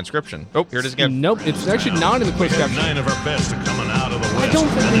transcription. Oh, here it is again. Nope, it's actually not in the We closed had caption. 9 of our best coming out of the I West. don't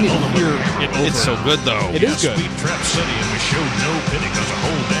think we need to hear it over. It's so good though. It is good. Speed Trap City, and we showed no pity because the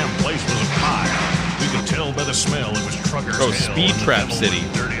whole damn place was a pile. We could tell by the smell it was truckers' Oh, hell Speed and the Trap devil's City.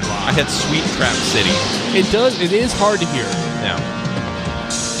 dirty lie. I had Sweet Trap City. It is hard to hear. Yeah.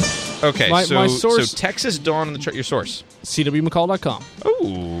 Okay, My so source- Texas Dawn and your source. CWMcCall.com.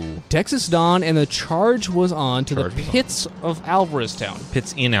 Oh, Texas Dawn and the charge was on to Charge the was on. pits of Alvareztown.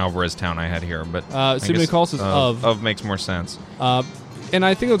 Pits in Alvareztown I had here, but I Stephen guess McCall says of. makes more sense. And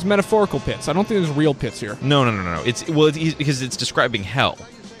I think it was metaphorical pits. I don't think there's real pits here. No. It's because it's describing hell.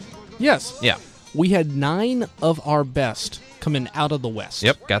 Yes. Yeah. We had 9 of our best coming out of the West.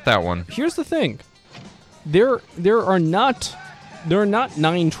 Yep, got that one. Here's the thing. There are not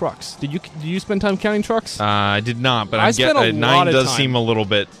 9 trucks. Did you spend time counting trucks? I did not, but I I spent get a 9 lot of does time. seem a little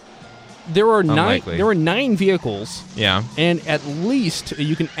bit. There are unlikely. There were 9 vehicles, Yeah. and at least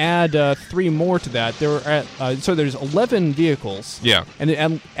you can add 3 more to that. There were so there's 11 vehicles. Yeah. And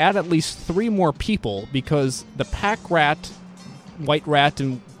then add at least 3 more people because the pack rat, white rat,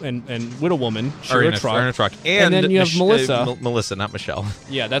 and widow woman share Are a in a truck. And then you have Melissa. Melissa, not Michelle.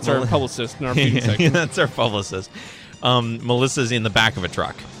 Yeah, that's our publicist in our feeding Yeah, section. that's our publicist. Melissa's in the back of a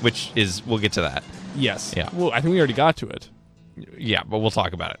truck, which is we'll get to that. Yes. Yeah. Well, I think we already got to it. Yeah, but we'll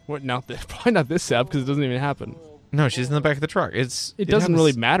talk about it. What? Probably not this Seb because it doesn't even happen. No, she's in the back of the truck. It doesn't happens-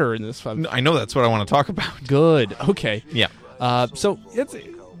 really matter in this. I know that's what I want to talk about. Good. Okay. Yeah. So it's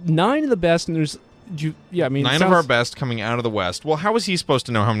 9 of the best, and there's I mean, 9 of our best coming out of the West. Well, how was he supposed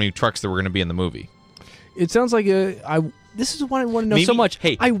to know how many trucks there were going to be in the movie? It sounds like this is what I want to know so Maybe- much.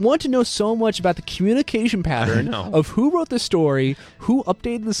 hey. I want to know so much about the communication pattern know. of who wrote the story, who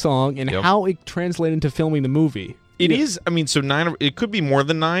updated the song, and Yep. how it translated into filming the movie. It is. I mean, so 9. It could be more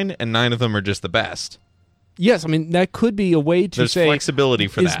than 9, and 9 of them are just the best. Yes, I mean that could be a way to There's say flexibility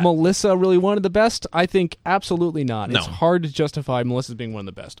for is that. Melissa really one of the best? I think absolutely not. No. It's hard to justify Melissa being one of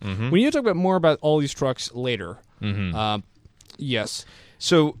the best. Mm-hmm. We need to talk about more about all these trucks later. Yes.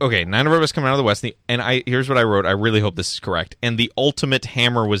 So, okay, 9 of our best coming out of the West, and here's what I wrote. I really hope this is correct. And the ultimate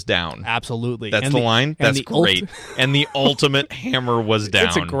hammer was down. Absolutely. That's And the line? and That's the great. And the ultimate hammer was down.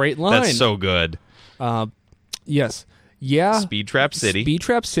 It's a great line. That's so good. Yes. Yeah. Speed Trap City. Speed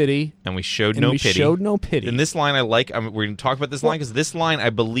Trap City. And we showed And no we pity. showed no pity. And this line I like. We're going to talk about this line because this line, I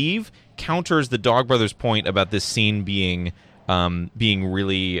believe, counters the Dog Brothers' point about this scene being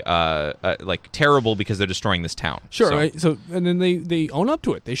really like terrible because they're destroying this town. Sure. So, Right? So and then they own up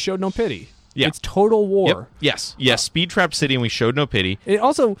to it. They showed no pity. Yeah. It's total war. Yep. Yes. Speed Trap City, and we showed no pity. It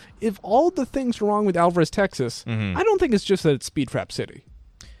also, if all the things are wrong with Alvarez, Texas, I don't think it's just that it's Speed Trap City.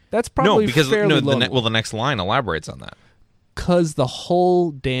 That's probably No, because fairly low. the next line elaborates on that. Because the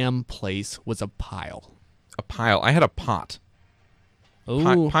whole damn place was a pile. A pile. I had a pot.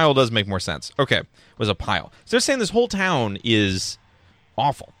 Ooh. Pile does make more sense. Okay, was a pile. So they're saying this whole town is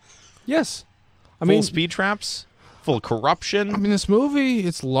awful. Yes. I Full mean, of speed traps, full of corruption. I mean, this movie,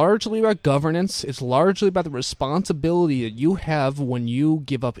 it's largely about governance. It's largely about the responsibility that you have when you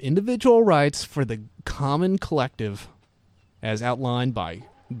give up individual rights for the common collective, as outlined by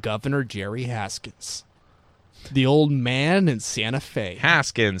Governor Jerry Haskins. The old man in Santa Fe.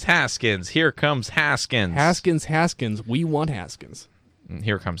 Haskins, here comes Haskins. Haskins, we want Haskins.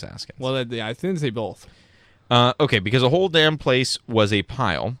 Here comes Haskins. Well, I think they both. Okay, because the whole damn place was a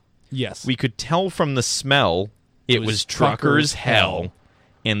pile. Yes. We could tell from the smell it was truckers' hell,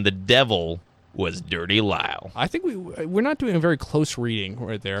 and the devil was Dirty Lyle. I think we're not doing a very close reading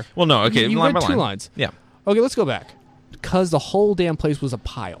right there. Well, no, okay, You line read by 2 line. lines. Yeah, Okay, let's go back. Because the whole damn place was a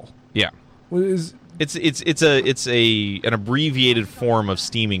pile. yeah. It's an abbreviated form of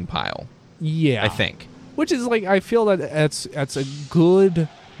steaming pile. Yeah. I think. Which is like, I feel that that's a good,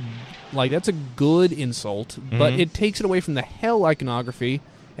 like, that's a good insult, but it takes it away from the hell iconography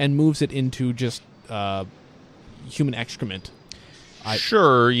and moves it into just human excrement.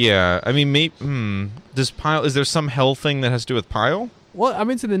 Sure, yeah. I mean, does Pyle? Is there some hell thing that has to do with Pyle? Well, I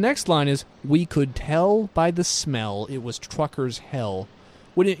mean, so the next line is, we could tell by the smell it was truckers' hell.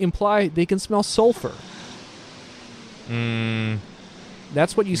 Would it imply they can smell sulfur?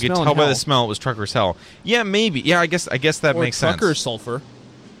 That's what you You smell could in tell by hell. the smell it was truckers' hell. Yeah, maybe. Yeah, I guess that Or makes sense. truckers' sulfur.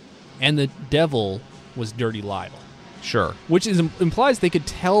 And the devil was Dirty Lyle. Sure. Which implies they could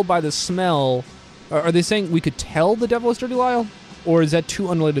tell by the smell. Are they saying we could tell the devil was Dirty Lyle? Or is that two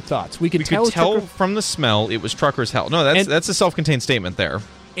unrelated thoughts? We could tell, from the smell it was truckers' hell. No, that's a self-contained statement there.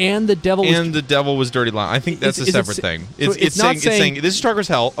 And the devil was... And the devil was Dirty Lyle. I think that's a Is it separate sa- thing. so it's not saying this is truckers'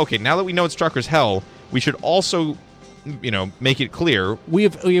 hell. Okay, now that we know it's truckers' hell, we should also, make it clear. We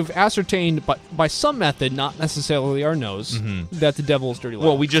have ascertained by some method, not necessarily our nose, that the devil is Dirty Lyle.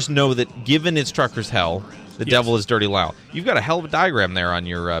 Well, we just know that given it's truckers' hell, the devil is Dirty Lyle. You've got a hell of a diagram there on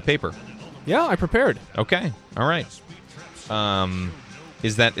your paper. Yeah, I prepared. Okay, all right.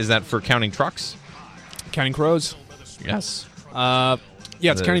 Is that for counting trucks? Counting crows. Yes. Yeah,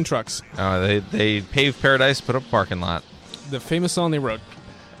 it's counting trucks. They paved paradise, put up a parking lot. The famous song they wrote.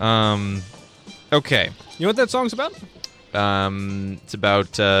 Okay. You know what that song's about? It's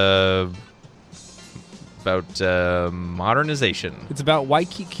about modernization. It's about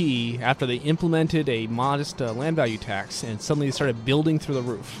Waikiki after they implemented a modest land value tax, and suddenly they started building through the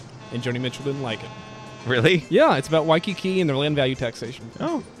roof. And Joni Mitchell didn't like it. Really? Yeah, it's about Waikiki and their land value taxation.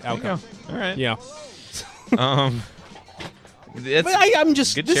 Oh, there you go. Outcome. All right. Yeah. It's, But I'm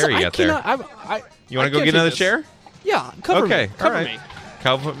just... good this, chair you I got there. cannot, You want to go get another chair? Yeah, cover Okay, me. Cover all right. me.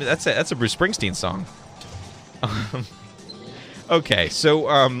 Cover me. That's a Bruce Springsteen song. Okay, so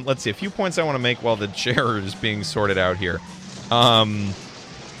let's see. A few points I want to make while the chair is being sorted out here. One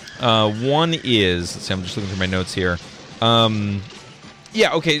is... Let's see, I'm just looking through my notes here.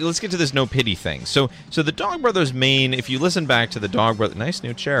 Yeah, okay, let's get to this no pity thing. So the Dog Brothers main, if you listen back to the Dog Brothers... Nice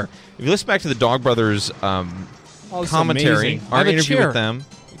new chair. If you listen back to the Dog Brothers Oh, this is commentary, amazing. I our have a interview chair. with them...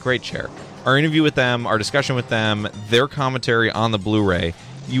 Great chair. Our interview with them, our discussion with them, their commentary on the Blu-ray,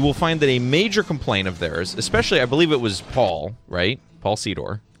 you will find that a major complaint of theirs, especially, I believe it was Paul, right? Paul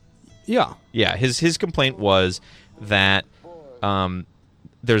Sedor. Yeah. Yeah, his complaint was that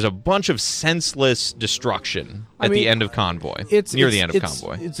there's a bunch of senseless destruction at the end of Convoy. Near the end of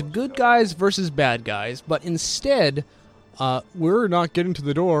Convoy. It's good guys versus bad guys, but instead, we're not getting to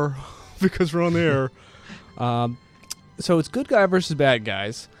the door because we're on the air. So it's good guy versus bad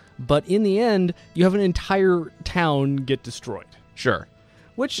guys, but in the end, you have an entire town get destroyed. Sure.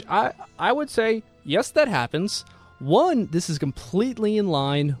 Which I would say, yes, that happens. One, this is completely in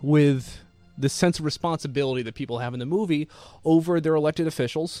line with the sense of responsibility that people have in the movie over their elected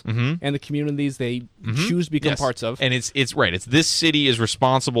officials and the communities they choose to become Yes. parts of. And it's right. It's this city is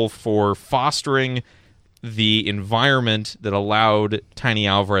responsible for fostering the environment that allowed Tiny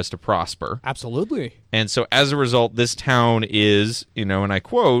Alvarez to prosper. Absolutely. And so as a result, this town is, and I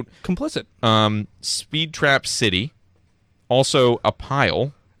quote, Complicit. Speed Trap City, also a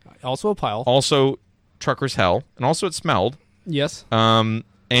pile, Also a pile. also Trucker's Hell, and also it smelled. Yes. And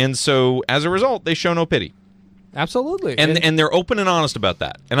so as a result, they show no pity. Absolutely. And they're open and honest about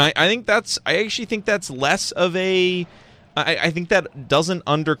that. And I actually think that's less of a... I think that doesn't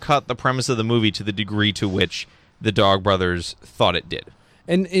undercut the premise of the movie to the degree to which the Dog Brothers thought it did.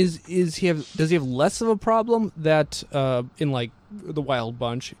 And does he have less of a problem that in like the Wild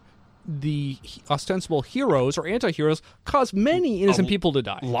Bunch, the ostensible heroes or anti-heroes cause many innocent people to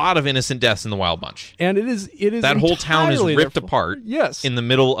die? A lot of innocent deaths in the Wild Bunch. And it is That whole town is entirely ripped their fault. apart. Yes. In the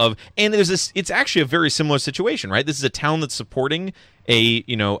middle of, and there's this. It's actually a very similar situation, right? This is a town that's supporting a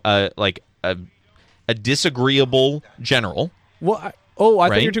disagreeable general. Well, I thought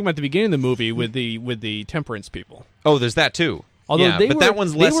Right? you were talking about the beginning of the movie with the temperance people. Oh, there's that too. Although yeah, but that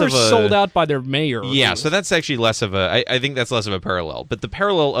one's less they were of a sold out by their mayor. Yeah, so that's actually less of a. I think that's less of a parallel. But the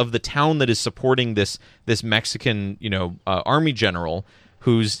parallel of the town that is supporting this Mexican army general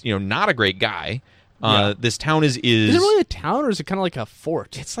who's not a great guy. Yeah. This town is Is it really a town or is it kind of like a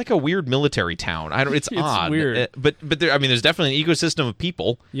fort? It's like a weird military town. It's It's odd. weird. But there's definitely an ecosystem of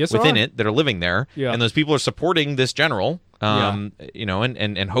people Yes, there within are. it that are living there, Yeah. and those people are supporting this general. And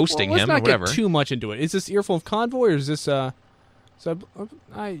hosting Let's him not or whatever. get too much into it. Is this Earful of Convoy or is this I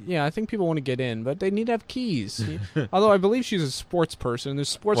think people want to get in, but they need to have keys. Although I believe she's a sports person. There's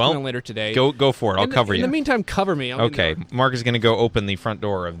sports Well, going on later today. Go for it. I'll cover in you. In the meantime, cover me. Okay, Mark is going to go open the front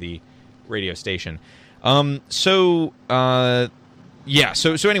door of the radio station. So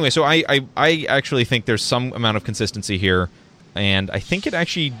anyway, I actually think there's some amount of consistency here, and I think it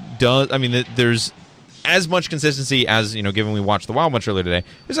actually does. I mean, there's as much consistency as, given we watched the Wild Bunch earlier today,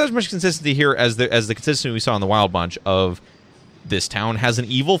 there's as much consistency here as the consistency we saw in the Wild Bunch of this town has an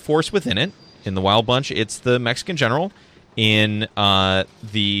evil force within it. In the Wild Bunch, it's the Mexican general. In Convoy,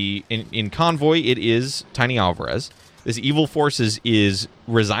 it is Tiny Alvarez. This evil force is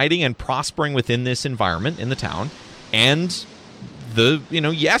residing and prospering within this environment in the town. And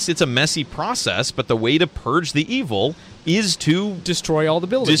yes, it's a messy process, but the way to purge the evil is to destroy all the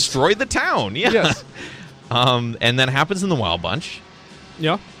buildings. Destroy the town, yeah. Yes. And that happens in the Wild Bunch.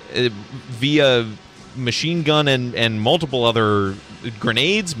 Yeah. Via machine gun and multiple other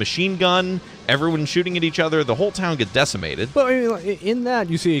grenades, machine gun, everyone shooting at each other. The whole town gets decimated. But I mean, in that,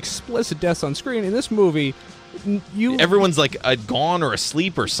 you see explicit deaths on screen. In this movie, everyone's like gone or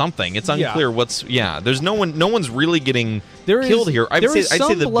asleep or something. It's unclear what's. Yeah, there's no one's really getting killed here. I'd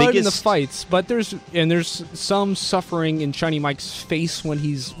say the blood biggest in the fights, but there's some suffering in Shiny Mike's face when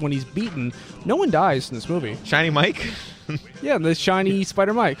he's beaten. No one dies in this movie. Shiny Mike. Yeah, the shiny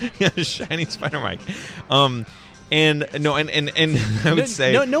Spider Mike. Yeah, shiny Spider Mike. And I would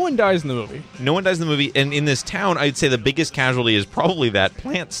say no one dies in the movie. No one dies in the movie, and in this town, I'd say the biggest casualty is probably that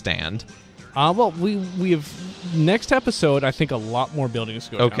plant stand. Well, we have next episode. I think a lot more buildings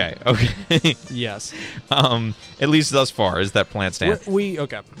go down. Okay. Yes. At least thus far is that plant stand.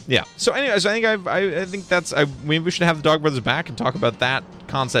 Okay. Yeah. So, anyways, I think that's. Maybe we should have the Dog Brothers back and talk about that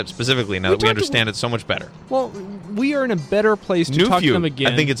concept specifically now that we understand it so much better. Well, we are in a better place to talk to them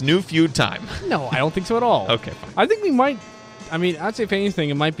again. I think it's new feud time. No, I don't think so at all. Okay. Fine. I think we might. I mean, I'd say if anything,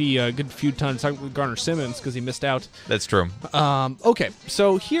 it might be a good feud time to talk with Garner Simmons because he missed out. That's true. Okay,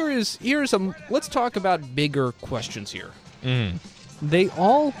 so here's some. Let's talk about bigger questions here. They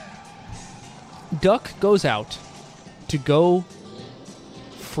all. Duck goes out to go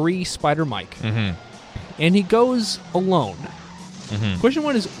free Spider Mike, and he goes alone. Question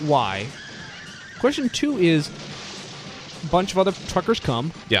 1 is why. Question 2 is a bunch of other truckers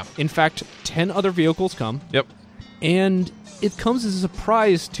come. Yeah. In fact, 10 other vehicles come. Yep. And it comes as a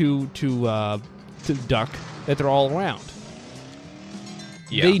surprise to Duck that they're all around.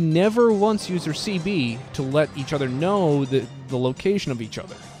 Yeah. They never once use their CB to let each other know the location of each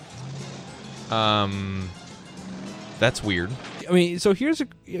other. That's weird. I mean, so here's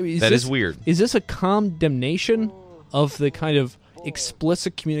That is weird. Is this a condemnation of the kind of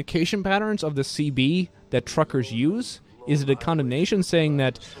explicit communication patterns of the CB that truckers use? Is it a condemnation saying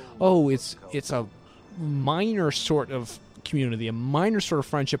that, it's a minor sort of community, a minor sort of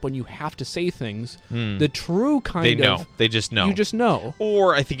friendship when you have to say things? The true kind They know. They just know. You just know.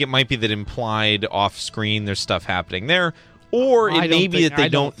 Or I think it might be that implied off screen there's stuff happening there. Or it may be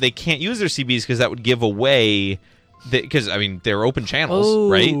that they can't use their CBs because that would give away. Because, they're open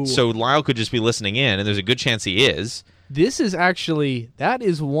channels, right? So Lyle could just be listening in, and there's a good chance he is. That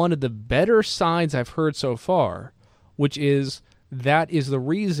is one of the better signs I've heard so far, which is that is the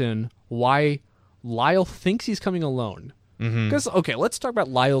reason why Lyle thinks he's coming alone. Because, let's talk about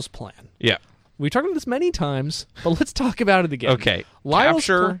Lyle's plan. Yeah. We've talked about this many times, but let's talk about it again. Okay.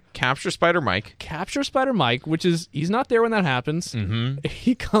 Capture Spider Mike. Capture Spider Mike, which is, he's not there when that happens.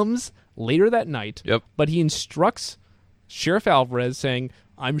 He comes later that night. Yep. But he instructs Sheriff Alvarez saying,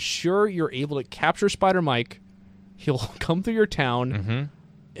 I'm sure you're able to capture Spider Mike. He'll come through your town.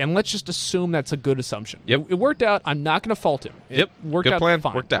 And let's just assume that's a good assumption. Yep. It worked out. I'm not going to fault him. Worked good out plan.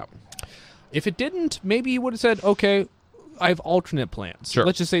 fine. Worked out. If it didn't, maybe he would have said, okay, I have alternate plans. Sure.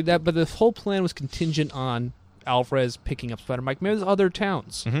 Let's just say that. But the whole plan was contingent on Alvarez picking up Spider Mike. Maybe there's other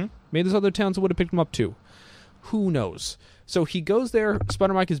towns. Maybe there's other towns that would have picked him up too. Who knows? So he goes there.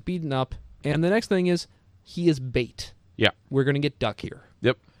 Spider Mike is beaten up. And the next thing is he is bait. Yeah. We're going to get Duck here.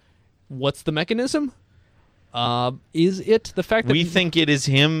 Yep. What's the mechanism? Is it the fact that... We think it is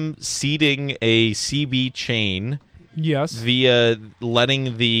him seeding a CB chain... Yes. Via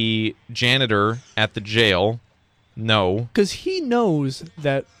letting the janitor at the jail know. Because he knows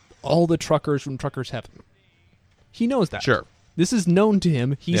that all the truckers from Truckers Heaven. He knows that. Sure. This is known to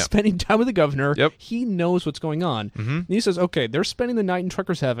him. He's spending time with the governor. Yep. He knows what's going on. And he says, okay, they're spending the night in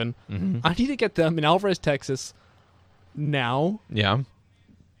Truckers Heaven. I need to get them in Alvarez, Texas now. Yeah.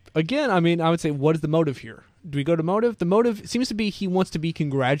 Again, I would say, what is the motive here? Do we go to motive? The motive seems to be he wants to be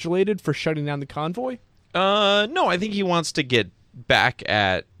congratulated for shutting down the convoy. No, I think he wants to get back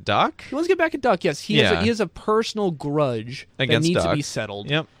at Duck. He wants to get back at Duck, yes. He has a personal grudge against that needs Duck. to be settled.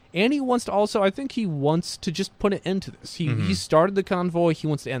 Yep. And he wants to also, I think he wants to just put an end to this. He started the convoy, he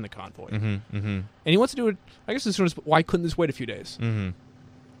wants to end the convoy. And he wants to do it, I guess as soon as, why couldn't this wait a few days?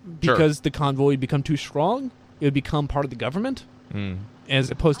 Because the convoy would become too strong? It would become part of the government?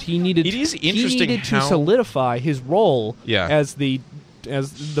 As opposed, he needed It is interesting to solidify his role as the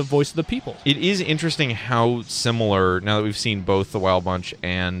as the voice of the people. It is interesting how similar, now that we've seen both the Wild Bunch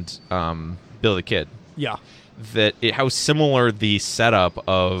and Billy the Kid, Yeah. how similar the setup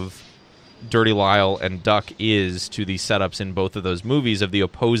of Dirty Lyle and Duck is to the setups in both of those movies of the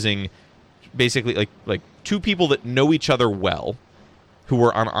opposing, basically like two people that know each other well, who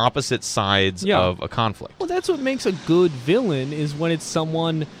are on opposite sides of a conflict. Well, that's what makes a good villain is when it's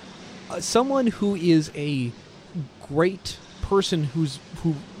someone who is a great person who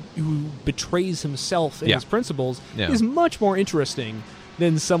betrays himself and his principles is much more interesting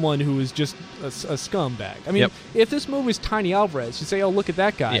than someone who is just a scumbag. I mean, if this movie was Tiny Alvarez, you'd say, "Oh, look at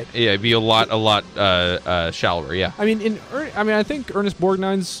that guy." Yeah, it'd be a lot shallower. Yeah. I mean, I think Ernest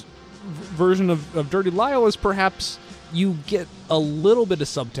Borgnine's version of Dirty Lyle is perhaps you get a little bit of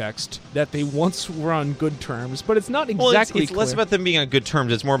subtext that they once were on good terms, but it's not exactly. It's less about them being on good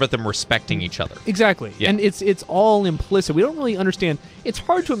terms. It's more about them respecting each other. Exactly, yeah. And it's all implicit. We don't really understand. It's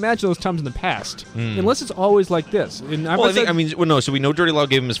hard to imagine those times in the past, unless it's always like this. And so we know Dirty Lyle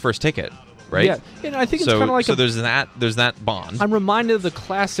gave him his first ticket, right? Yeah, and I think it's kind of like there's that bond. I'm reminded of the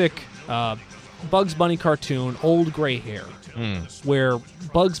classic Bugs Bunny cartoon, Old Gray Hair, where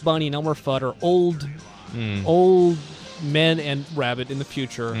Bugs Bunny and Elmer Fudd are old men and Rabbit in the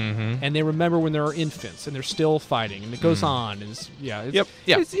future, and they remember when they were infants, and they're still fighting, and it goes on. And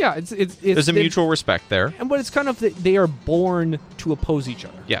There's a mutual respect there, but it's kind of they are born to oppose each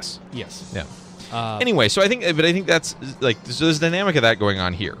other. Yes. Yeah. Anyway, so I think that's like so there's a dynamic of that going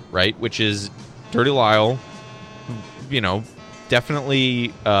on here, right? Which is Dirty Lyle,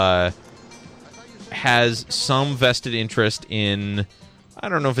 definitely has some vested interest in. I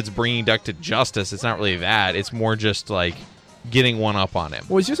don't know if it's bringing Duck to justice. It's not really that. It's more just like getting one up on him.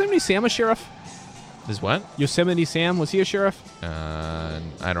 Was Yosemite Sam a sheriff? Is what? Yosemite Sam, was he a sheriff? I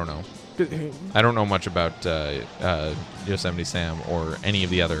don't know. I don't know much about Yosemite Sam or any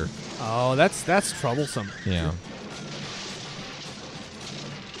of the other. Oh, that's troublesome. Yeah.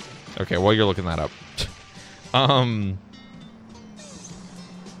 Okay, while you're looking that up.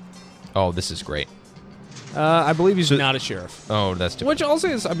 Oh, this is great. I believe he's not a sheriff. Oh, that's too Which also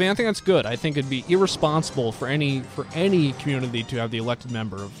is, I think that's good. I think it'd be irresponsible for any community to have the elected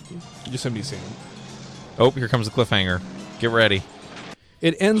member of Yosemite Sam. Oh, here comes the cliffhanger. Get ready.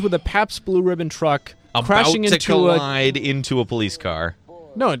 It ends with a Pabst Blue Ribbon truck crashing into a police car.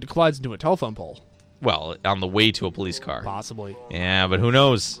 No, it collides into a telephone pole. Well, on the way to a police car. Possibly. Yeah, but who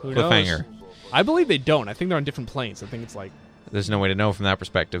knows? Cliffhanger. I believe they don't. I think they're on different planes. I think it's like... There's no way to know from that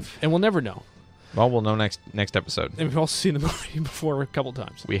perspective. And we'll never know. Well, we'll know next episode. And we've also seen the movie before a couple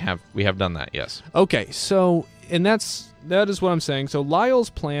times. We have done that, yes. Okay, so that is what I'm saying. So Lyle's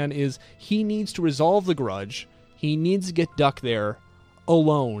plan is he needs to resolve the grudge. He needs to get Duck there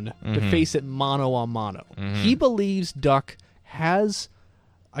alone to face it mano a mano. He believes Duck has,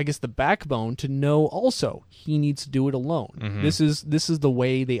 I guess, the backbone to know also he needs to do it alone. This is the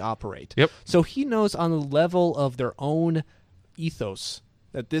way they operate. Yep. So he knows on the level of their own ethos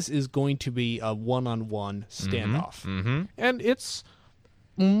that this is going to be a one-on-one standoff. And it's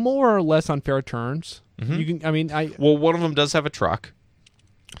more or less on fair terms. Well, one of them does have a truck.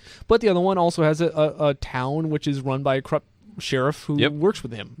 But the other one also has a town which is run by a corrupt sheriff who works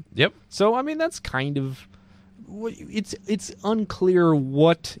with him. Yep. So, that's kind of... It's unclear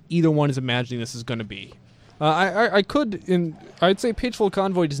what either one is imagining this is going to be. I'd say Pageful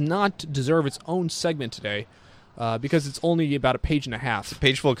Convoy does not deserve its own segment today. Because it's only about a page and a half.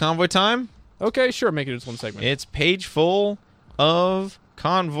 Pageful Convoy time? Okay, sure, make it its one segment. It's Pageful of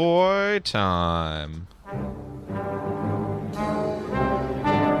Convoy time.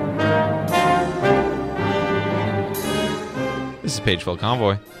 This is Pageful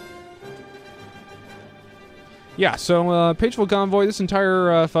Convoy. Yeah, so Pageful Convoy, this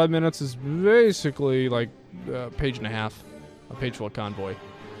entire 5 minutes is basically like a page and a half of Pageful Convoy.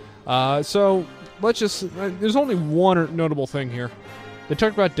 So... let's just... there's only one notable thing here. They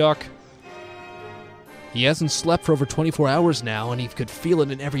talk about Duck. He hasn't slept for over 24 hours now, and he could feel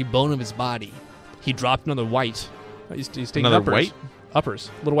it in every bone of his body. He dropped another white. He's taking another uppers. White? Uppers.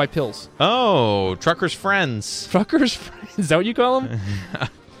 Little white pills. Oh, Trucker's Friends. Trucker's Friends? Is that what you call them?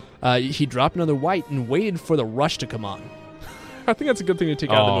 He dropped another white and waited for the rush to come on. I think that's a good thing to take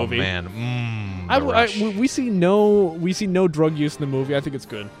out of the movie. Oh, man. We see no drug use in the movie. I think it's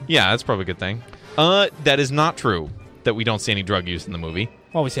good. Yeah, that's probably a good thing. That is not true that we don't see any drug use in the movie.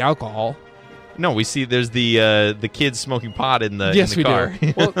 Well, we see alcohol. No, we see there's the kids smoking pot in the Yes, in the car.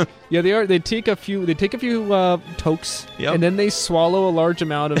 we do. Well, yeah, they are. They take a few tokes, Yep. and then they swallow a large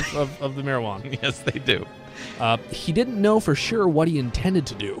amount of the marijuana. Yes, they do. He didn't know for sure what he intended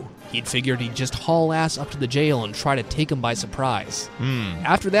to do. He'd figured he'd just haul ass up to the jail and try to take him by surprise.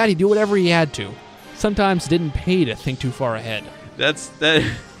 After that, he'd do whatever he had to. Sometimes it didn't pay to think too far ahead. That's.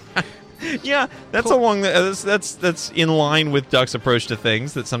 Yeah, that's along that's in line with Duck's approach to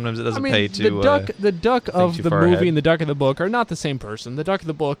things. That sometimes it doesn't pay to. The Duck of too the far movie ahead. and the Duck of the book are not the same person. The Duck of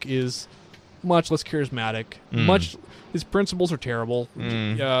the book is much less charismatic. Much his principles are terrible.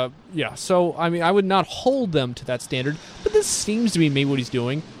 Yeah. So I mean, I would not hold them to that standard. But this seems to be maybe what he's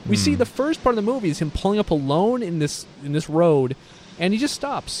doing. We see the first part of the movie is him pulling up alone in this road, and he just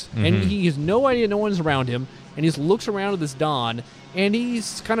stops, and he has no idea no one's around him, and he just looks around at this dawn. And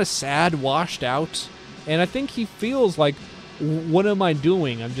he's kind of sad, washed out. And I think he feels like, what am I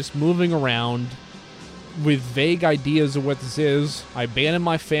doing? I'm just moving around with vague ideas of what this is. I abandoned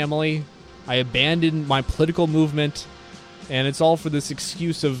my family. I abandoned my political movement. And it's all for this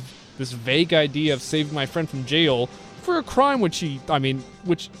excuse of this vague idea of saving my friend from jail for a crime which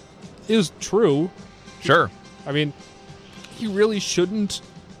is true. Sure. I mean, he really shouldn't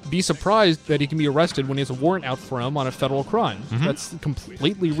be surprised that he can be arrested when he has a warrant out for him on a federal crime. That's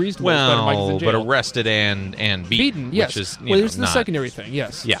completely reasonable. Well, but arrested and beaten. Yes. Which is, well, there's the not, secondary thing.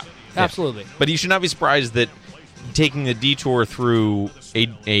 Yes. Yeah. Absolutely. But you should not be surprised that taking the detour through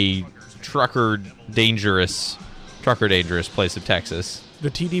a trucker dangerous place of Texas. The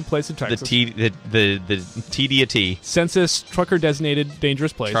TD place of Texas. The TD-a-T. Census trucker designated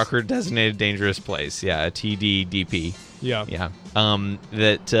dangerous place. Trucker designated dangerous place. Yeah, a TDDP. Yeah. Yeah.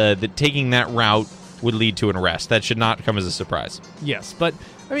 That taking that route would lead to an arrest. That should not come as a surprise. Yes, but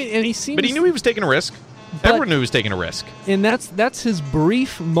I mean, and he seems. But he knew he was taking a risk. Everyone knew he was taking a risk. And that's his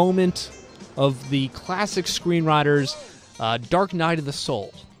brief moment of the classic screenwriters, Dark Night of the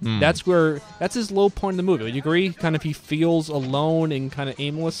Soul. That's his low point in the movie. Would you agree? Kind of he feels alone and kind of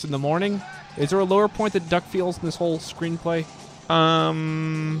aimless in the morning. Is there a lower point that Duck feels in this whole screenplay? I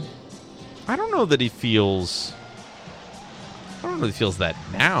don't know that he feels. I don't know if he feels that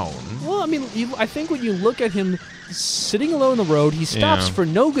down. Well, I mean, I think when you look at him sitting alone on the road, he stops Yeah. for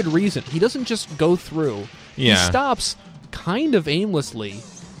no good reason. He doesn't just go through. Yeah. He stops kind of aimlessly.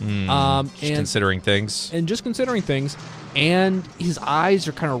 Just considering things. And just considering things. And his eyes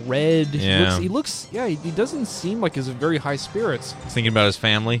are kind of red. Yeah. He doesn't seem like he's in very high spirits. Thinking about his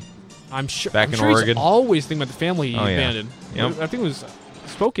family. I'm sure. Back I'm in sure Oregon. He's always thinking about the family he Oh, yeah. abandoned. Yep. I think it was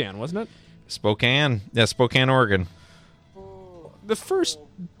Spokane, wasn't it? Spokane. Yeah, Spokane, Oregon. The first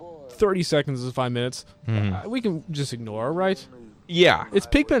 30 seconds is 5 minutes. We can just ignore, right? Yeah. It's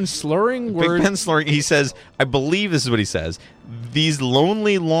Pigpen slurring Big words. Ben slurring. He says, I believe this is what he says. These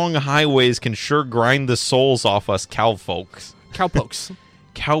lonely, long highways can sure grind the souls off us cowfolks. Cowpokes.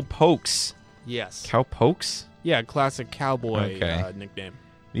 Cowpokes. Yes. Cowpokes? Yeah, classic cowboy Okay. nickname.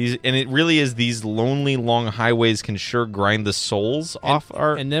 And it really is these lonely, long highways can sure grind the souls off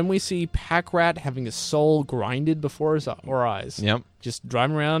our... And then we see Pack Rat having his soul grinded before our eyes. Yep. Just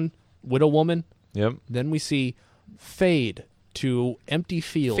driving around, widow woman. Yep. Then we see fade to empty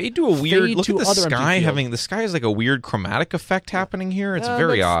field. Fade to a weird... Fade Look to at the other empty sky field. having... The sky has like a weird chromatic effect happening here. It's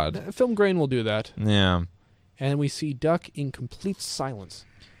very odd. Film grain will do that. Yeah. And we see Duck in complete silence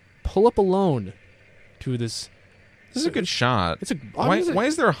pull up alone to this. This is a good shot. It's a why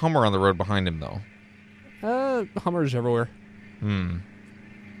is there a Hummer on the road behind him, though? Hummers everywhere.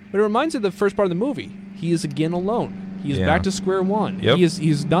 But it reminds me of the first part of the movie. He is again alone. He is Yeah. back to square one. Yep.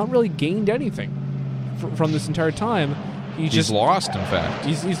 He's not really gained anything from this entire time. He's lost, in fact.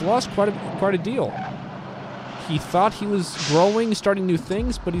 He's lost quite a deal. He thought he was growing, starting new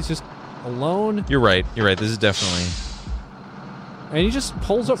things, but he's just alone. You're right. This is definitely... And he just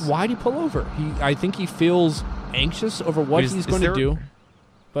pulls up. Why'd he pull over? I think he feels anxious over what Wait, he's is going to there- do.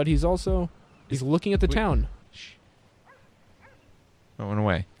 But he's looking at the town. It went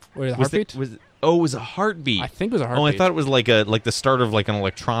away. Wait, the Was it- heartbeat? it was a heartbeat. I think it was a Oh, heartbeat. I thought it was like the start of like an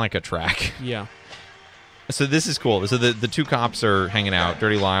electronica track. Yeah. So this is cool. So the two cops are hanging out,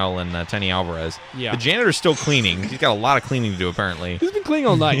 Dirty Lyle and Tenny Alvarez. Yeah. The janitor's still cleaning. He's got a lot of cleaning to do, apparently. He's been cleaning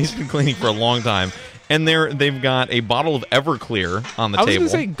all night. He's been cleaning for a long time. And they've got a bottle of Everclear on the I was table.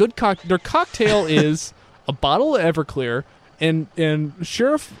 going to say their cocktail is a bottle of Everclear, and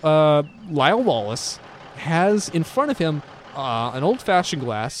Sheriff Lyle Wallace has in front of him an old-fashioned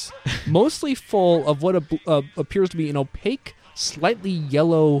glass, mostly full of what appears to be an opaque, slightly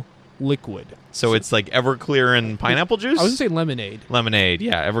yellow liquid. So it's like Everclear and pineapple juice? I was going to say lemonade. Lemonade,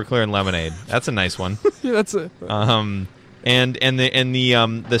 yeah. Everclear and lemonade. That's a nice one. Yeah, that's a... And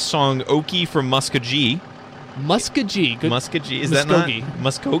the song Okie from Muskogee. Muskogee. Good. Muskogee. Is that not Muskogee.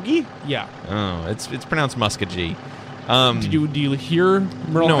 Muskogee? Yeah. Oh, it's pronounced Muskogee. Do you hear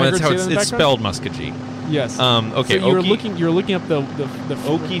Merle No, Haggard that's how say it's, that in the it's background? spelled Muskogee. Yes. Okay. So you're Okie, looking up the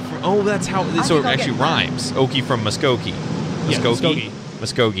Okie from. Oh, that's how. So it actually rhymes. Okie from Muskogee. Yeah, Muskogee.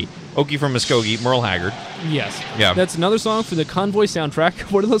 Muskogee. Okie from Muskogee. Merle Haggard. Yes. Yeah. That's another song from the Convoy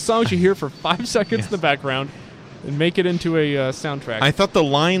soundtrack. One of those songs you hear for 5 seconds in the background and make it into a soundtrack. I thought the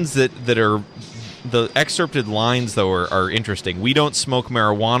lines that are the excerpted lines though are interesting. We don't smoke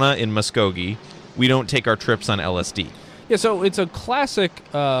marijuana in Muskogee. We don't take our trips on LSD. Yeah. So it's a classic.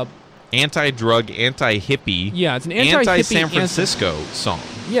 Anti-drug, anti-hippie. Yeah, it's an anti-hippie, anti-San Francisco song.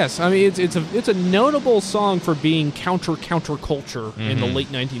 Yes, I mean it's a notable song for being counterculture in the late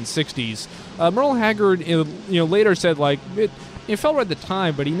 1960s. Merle Haggard, later said like it felt right at the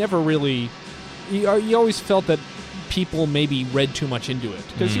time, but he never really. He always felt that people maybe read too much into it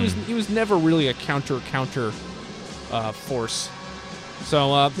because he was never really a counter force.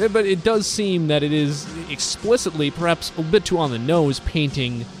 So, but it does seem that it is explicitly, perhaps a bit too on the nose,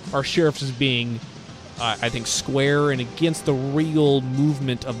 painting our sheriffs as being, I think, square and against the real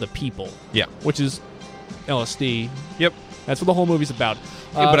movement of the people. Yeah. Which is LSD. Yep. That's what the whole movie's about.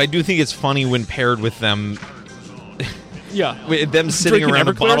 But I do think it's funny when paired with them. Yeah. With them sitting Drinking around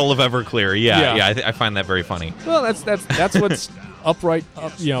Everclear? a bottle of Everclear. Yeah. Yeah. I find that very funny. Well, that's what's upright,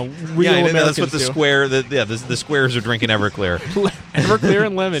 real Yeah, Americans that's what the do. square. The squares are drinking Everclear. Everclear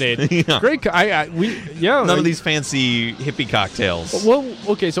and lemonade. Yeah. Great. None of these fancy hippie cocktails. Well,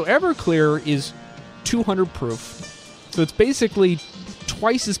 okay, so Everclear is 200 proof, so it's basically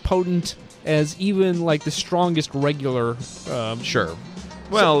twice as potent as even like the strongest regular. Sure.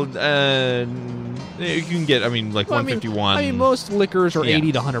 Well, you can get. I mean, like 151. I mean, most liquors are Yeah.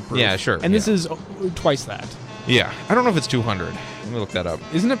 80 to 100 proof. Yeah, sure, And this yeah. is twice that. Yeah, I don't know if it's 200. Let me look that up.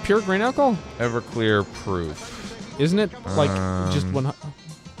 Isn't it pure grain alcohol? Everclear proof Isn't it like just 100?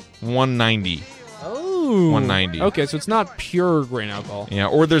 190. Oh, 190. Okay, so it's not pure grain alcohol. Yeah,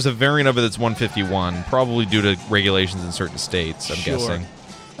 or there's a variant of it that's 151, probably due to regulations in certain states. I'm Sure. guessing.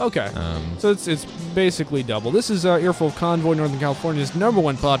 Okay, so it's basically double. This is Earful of Convoy, Northern California's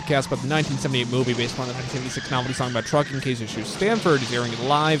 #1 podcast about the 1978 movie based upon the 1976 novelty song about trucking. Case Issue Stanford is airing it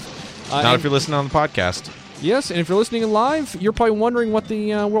live. Not and- if you're listening on the podcast. Yes, and if you're listening live, you're probably wondering what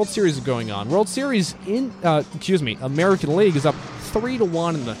the World Series is going on. World Series American League is up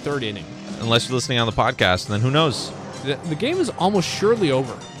 3-1 in the third inning. Unless you're listening on the podcast, then who knows? The game is almost surely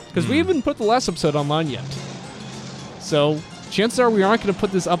over because we haven't put the last episode online yet. So chances are we aren't going to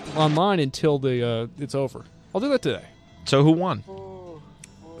put this up online until it's over. I'll do that today. So who won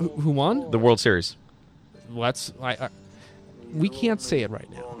Who won? the World Series? We can't say it right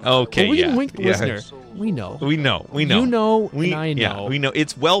now. Okay, But we yeah. can wink the yeah. listener. We know. We know. You know, We, and I Yeah, know. we know.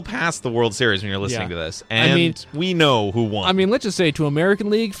 It's well past the World Series when you're listening Yeah. to this. I And mean- we know who won. I mean, let's just say to American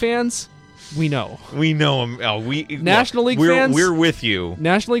League fans, we know. we know him. National League fans? We're with you.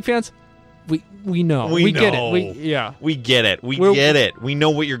 National League fans, we know. We get know. it. Yeah. We get it. We We're- get it. We know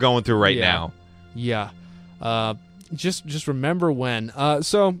what you're going through right Yeah. now. Yeah. Just remember when.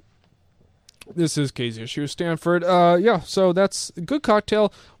 So this is Casey Issue Stanford. So that's a good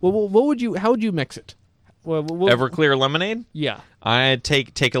cocktail. Well, how would you mix it? Well, Everclear lemonade. Yeah. I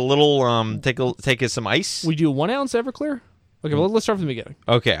take a little take some ice. Would you do 1 ounce Everclear? Okay, well, let's start from the beginning.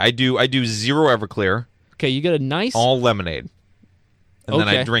 Okay, I do 0 Everclear, Okay, you get a nice all lemonade, and then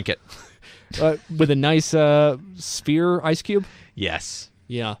I Okay. drink it. with a nice sphere ice cube. Yes.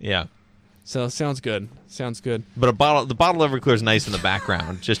 Yeah. Yeah. So sounds good. Sounds good. But the bottle of Everclear is nice in the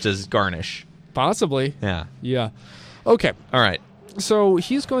background, just as garnish. Possibly. Yeah. Yeah. Okay. All right. So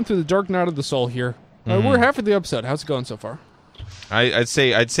he's going through the dark night of the soul here. We're half of the episode. How's it going so far? I'd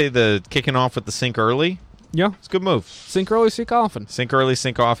say the kicking off with the sink early. Yeah. It's a good move. Sink early, sink often. Sink early,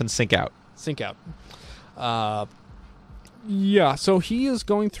 sink off, and sink out. Sink out. Yeah, so he is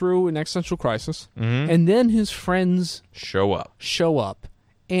going through an existential crisis, and then his friends Show up. show up,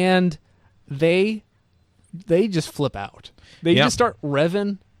 and they just flip out. They Yep. just start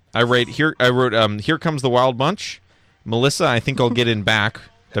revving. I wrote Here Comes the Wild Bunch. Melissa, I think I'll get in back.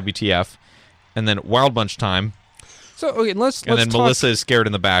 WTF. And then Wild Bunch time. So okay, let's And then talk. Melissa is scared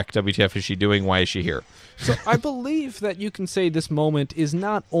in the back. WTF is she doing? Why is she here? So I believe that you can say this moment is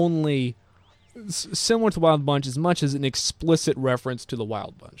not only similar to Wild Bunch as much as an explicit reference to the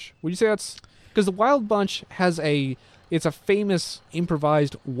Wild Bunch. Would you say that's because the Wild Bunch has it's a famous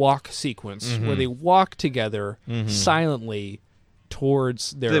improvised walk sequence where they walk together silently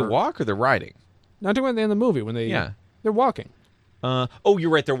towards their. Do they walk or they're riding? Not talking about the end of the movie when they're walking. Oh, you're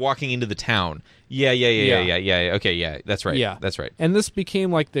right. They're walking into the town. Yeah. Okay, yeah, that's right. Yeah, that's right. And this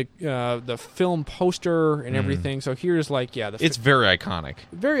became like the film poster and everything. So here's like It's very iconic.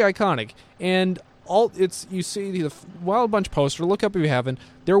 very iconic. And you see the Wild Bunch poster. Look up if you haven't.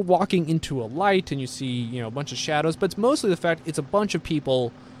 They're walking into a light, and you see a bunch of shadows. But it's mostly the fact it's a bunch of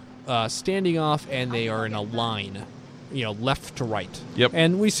people standing off, and they are in a line, left to right. Yep.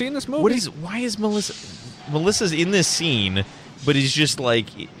 And we see in this movie. Why is Melissa's in this scene, but he's just like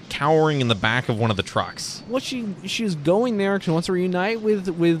cowering in the back of one of the trucks? Well, she's going there because she wants to reunite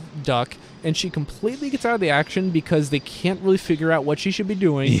with Duck, and she completely gets out of the action because they can't really figure out what she should be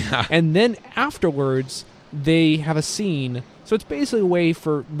doing. Yeah. And then afterwards, they have a scene. So it's basically a way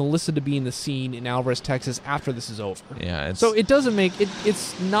for Melissa to be in the scene in Alvarez, Texas after this is over. Yeah. So it doesn't make it.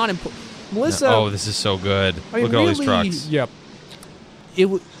 It's not important. Melissa. Oh, this is so good. Look at all these trucks. Yep. It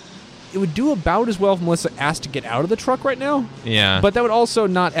would do about as well if Melissa asked to get out of the truck right now. Yeah. But that would also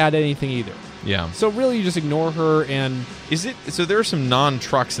not add anything either. Yeah. So really, you just ignore her and. So there are some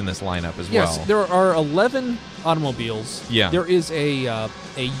non-trucks in this lineup as well. Yes, there are 11 automobiles. Yeah. There is a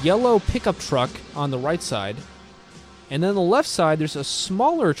yellow pickup truck on the right side, and then on the left side there's a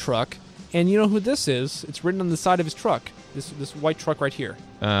smaller truck. And you know who this is? It's written on the side of his truck. This white truck right here.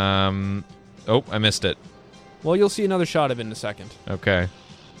 Oh, I missed it. Well, you'll see another shot of it in a second. Okay.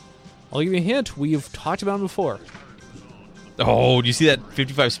 I'll give you a hint. We've talked about him before. Oh, do you see that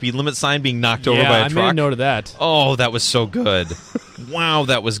 55 speed limit sign being knocked over by a truck? Yeah, I made a note of that. Oh, that was so good. Wow,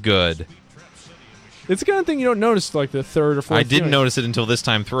 that was good. It's the kind of thing you don't notice like the third or fourth. I didn't notice it until this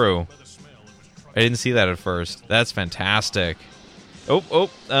time through. I didn't see that at first. That's fantastic.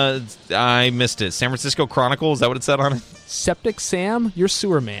 I missed it. San Francisco Chronicle, is that what it said on it? Septic Sam, you're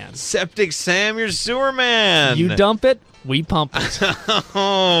sewer man. Septic Sam, you're sewer man. You dump it, we pump it.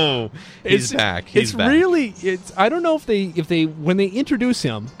 Oh, he's back. He's back. I don't know if they when they introduce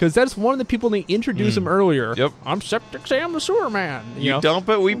him, because that's one of the people they introduce him earlier. Yep. I'm Septic Sam the sewer man. You dump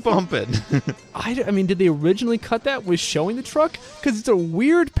it, we pump it. I mean, did they originally cut that with showing the truck? Because it's a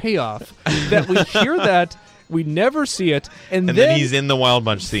weird payoff that we hear that. We never see it, and then he's in the Wild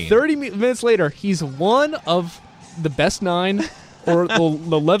Bunch scene. 30 minutes later, he's one of the best 9 or the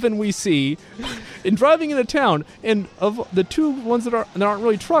 11 we see in driving into town. And of the 2 ones that aren't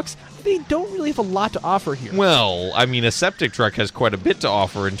really trucks, they don't really have a lot to offer here. Well, I mean, a septic truck has quite a bit to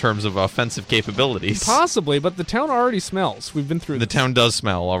offer in terms of offensive capabilities. Possibly, but the town already smells. We've been through the this. town does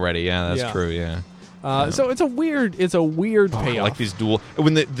smell already. Yeah, that's true. Yeah. So it's a weird payoff. I like these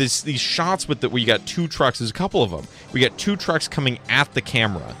when these shots with where you got 2 trucks. There's a couple of them. We got 2 trucks coming at the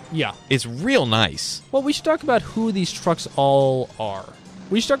camera. Yeah, it's real nice. Well, we should talk about who these trucks all are.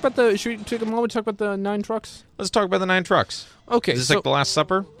 Should we take a moment to talk about the 9 trucks? Let's talk about the 9 trucks. Okay, is this like the Last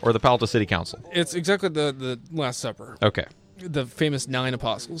Supper or the Palo City Council? It's exactly the Last Supper. Okay. The famous 9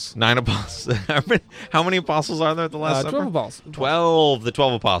 apostles. 9 apostles. How many apostles are there at the Last Supper? 12 apostles. 12. The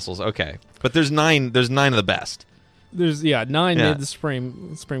 12 apostles. Okay, but there's 9. There's 9 of the best. There's 9 made the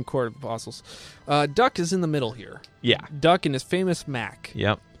Supreme Court of Apostles. Duck is in the middle here. Yeah. Duck and his famous Mac.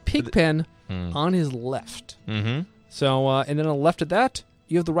 Yep. Pigpen on his left. Mm-hmm. So and then on the left of that,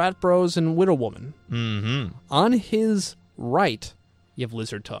 you have the Rat Bros and Widow Woman. Mm-hmm. On his right, you have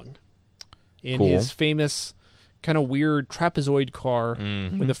Lizard Tongue. In his famous kind of weird trapezoid car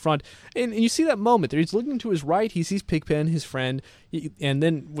in the front. And you see that moment there. He's looking to his right. He sees Pigpen, his friend. And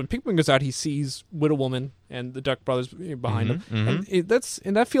then when Pigpen goes out, he sees Widow Woman and the Duck Brothers behind him. Mm-hmm.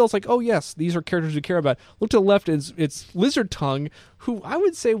 And that feels like, oh, yes, these are characters we care about. Look to the left, it's Lizard Tongue, who I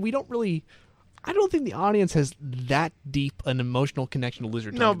would say we don't really... I don't think the audience has that deep an emotional connection to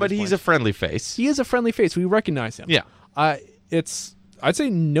Lizard Tongue. No, but he's a friendly face. He is a friendly face. We recognize him. Yeah. I'd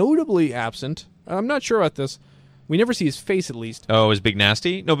say notably absent. I'm not sure about this. We never see his face, at least. Oh, is Big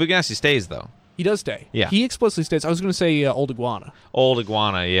Nasty? No, Big Nasty stays, though. He does stay. Yeah. He explicitly stays. I was going to say Old Iguana. Old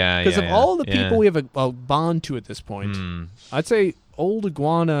Iguana, yeah. Because of all the people we have a bond to at this point, I'd say Old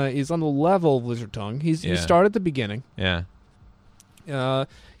Iguana is on the level of Lizard Tongue. He started at the beginning. Yeah. And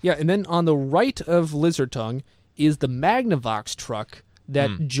then on the right of Lizard Tongue is the Magnavox truck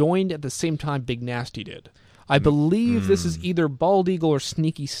that joined at the same time Big Nasty did. I believe this is either Bald Eagle or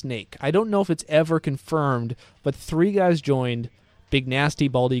Sneaky Snake. I don't know if it's ever confirmed, but 3 guys joined: Big Nasty,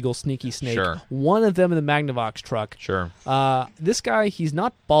 Bald Eagle, Sneaky Snake. Sure. One of them in the Magnavox truck. Sure. This guy, he's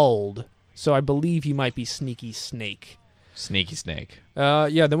not bald, so I believe he might be Sneaky Snake. Sneaky Snake.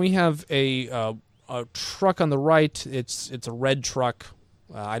 Then we have a truck on the right. It's a red truck.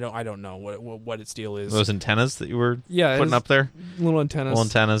 I don't know what its deal is. Those antennas that you were putting up there? Little antennas. Little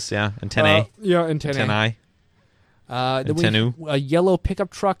antennas, yeah. Antennae. Antennae. Antennae. Then we have a yellow pickup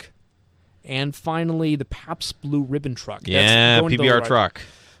truck. and finally the Pabst Blue Ribbon truck. That's Yeah, going to the PBR right. truck.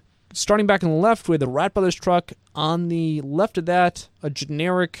 Starting back on the left with the Rat Brothers truck. On the left of that, a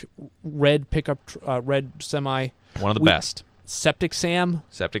generic red pickup, red semi. One of the We- best. Septic Sam.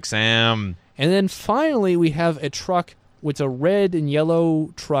 Septic Sam. And then finally we have a truck with a red and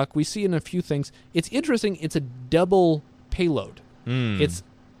yellow truck. We see in a few things. It's interesting. It's a double payload. It's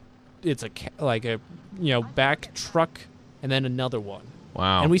like a back truck and then another one.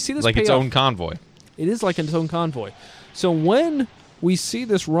 Wow. And we see this like its payoff. own convoy. It is like its own convoy. So when we see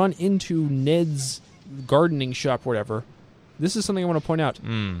this run into Ned's gardening shop, or whatever, this is something I want to point out.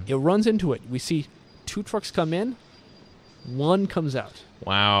 It runs into it. We see 2 trucks come in, 1 comes out.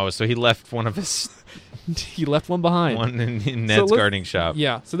 Wow. So he left one of his He left one behind. one in Ned's look- gardening shop.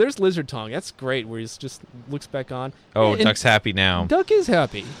 Yeah. So there's Lizard Tongue. That's great. Where he just looks back on. Oh, And Duck's happy now. Duck is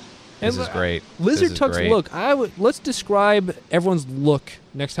happy. This And, is great. Lizard This is Tuck's great. look. Let's describe everyone's look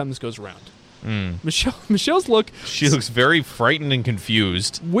next time this goes around. Michelle's look. She looks very frightened and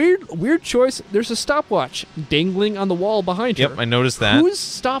confused. Weird choice. There's a stopwatch dangling on the wall behind her. Yep, I noticed that. Whose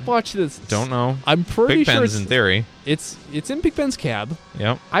stopwatch is this? Don't know. I'm pretty sure Pigpen's it's in theory. it's in Pigpen's cab.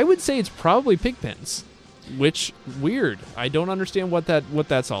 Yep. I would say it's probably Pigpen's. Which weird. I don't understand what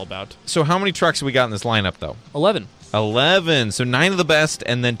that's all about. So how many trucks have we got in this lineup, though? 11. 11. So 9 of the best,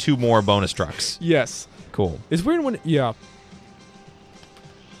 and then 2 more bonus trucks. Yes. Cool. It's weird when yeah.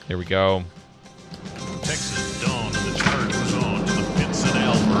 Here we go. Texas dawned and the charge was on to the pits in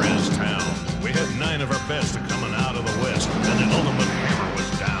Alvarez town. We had 9 of our best coming out of the west, and the ultimate hammer was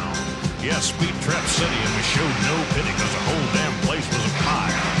down. Yeah, Speed Trap City, and we showed no pity because the whole damn place was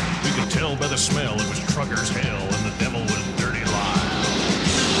afire. We could tell by the smell it was trucker's hell, and the devil was dirty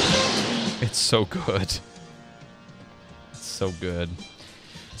Lyle. It's so good. It's so good.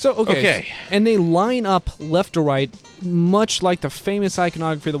 So Okay. and they line up left to right, much like the famous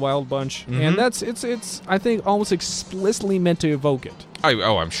iconography of the Wild Bunch, and that's it's I think almost explicitly meant to evoke it.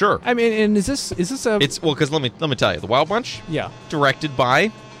 I'm sure. I mean, and is this a It's because let me tell you, the Wild Bunch, yeah directed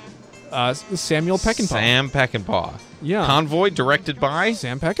by Samuel Peckinpah. Sam Peckinpah. Yeah. Convoy directed by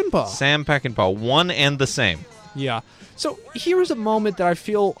Sam Peckinpah. Sam Peckinpah. One and the same. Yeah. So here's a moment that I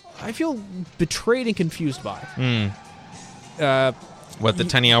feel betrayed and confused by. What the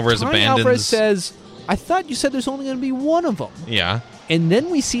Tiny Alvarez Tiny abandons. Alvarez says, "I thought you said there's only going to be one of them." Yeah. And then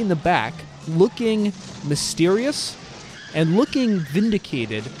we see in the back, looking mysterious and looking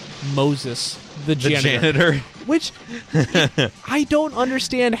vindicated, Moses, the The janitor. janitor. Which I don't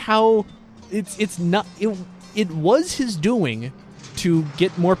understand how it's not. It was his doing to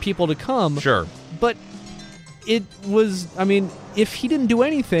get more people to come. Sure. But it was. I mean, if he didn't do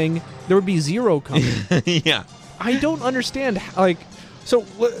anything, there would be 0 coming. Yeah. I don't understand. So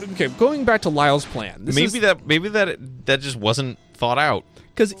okay, going back to Lyle's plan. Maybe that just wasn't thought out.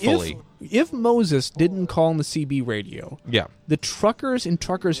 because fully. if Moses didn't call on the CB radio, Yeah. the truckers in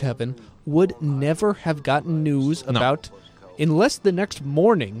Truckers Heaven would never have gotten news about, unless the next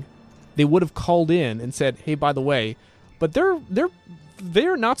morning they would have called in and said, "Hey, by the way," but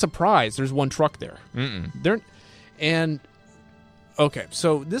they're not surprised. There's one truck there. Okay,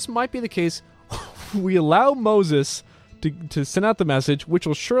 so this might be the case. We allow Moses to send out the message, which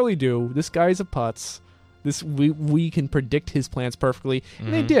will surely do. This guy's a putz. We can predict his plans perfectly,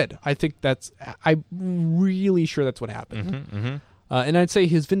 and they did. I think I'm really sure that's what happened. And I'd say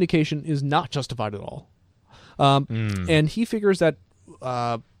his vindication is not justified at all. And he figures that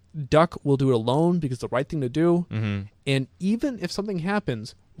Duck will do it alone because it's the right thing to do. And even if something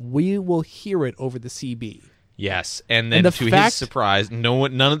happens, we will hear it over the CB. Yes, and then the to his fact- surprise,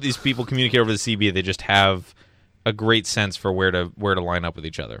 none of these people communicate over the CB. They just have a great sense for where to line up with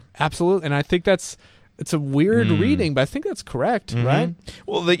each other. Absolutely, and I think it's a weird reading, but I think that's correct, right?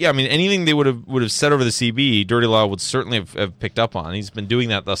 Well, I mean, anything they would have said over the CB, Dirty Lyle would certainly have picked up on. He's been doing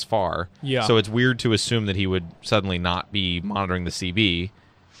that thus far. Yeah. So it's weird to assume that he would suddenly not be monitoring the CB.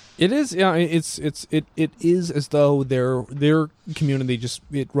 It is, yeah. It is as though their community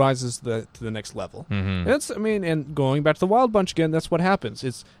it rises to the next level. And going back to the Wild Bunch again, that's what happens.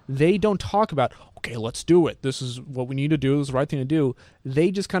 It's they don't talk about, okay, let's do it. This is what we need to do. This is the right thing to do. They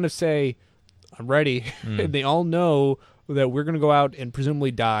just kind of say, I'm ready. And they all know that we're going to go out and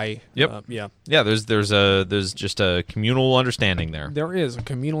presumably die. Yep. Yeah. Yeah. There's just a communal understanding there. There is a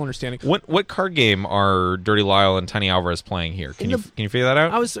communal understanding. What card game are Dirty Lyle and Tiny Alvarez playing here? Can you figure that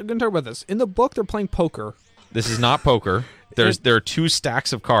out? I was going to talk about this. In the book, they're playing poker. This is not poker. There are 2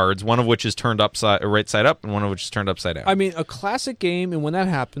 stacks of cards, one of which is turned right side up, and one of which is turned upside down. I mean, a classic game, and when that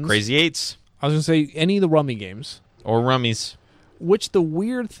happens, Crazy Eights I was going to say any of the rummy games. or rummies. Which the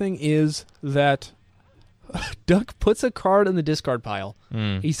weird thing is that Duck puts a card in the discard pile.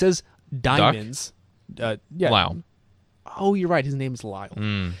 He says, diamonds. Yeah. Lyle. Oh, you're right. His name's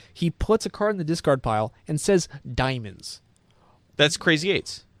Lyle. He puts a card in the discard pile and says diamonds. That's Crazy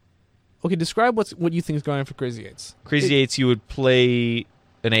Eights. Okay, describe what you think is going on for Crazy Eights. Crazy Eights, you would play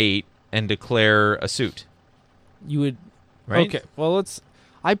an 8 and declare a suit. You would... Right? Okay, well,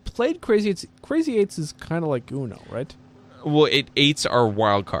 I played Crazy Eights. Crazy Eights is kind of like Uno, right? Well, 8s are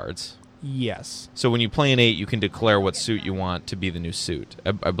wild cards. Yes. So when you play an 8, you can declare what suit you want to be the new suit,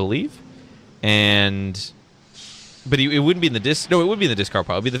 I believe. But it wouldn't be in the No, it would be in the discard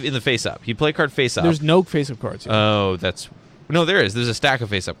pile. It would be in the face-up. He'd play a card face-up. There's no face-up cards here. Oh, that's... No, there is. There's a stack of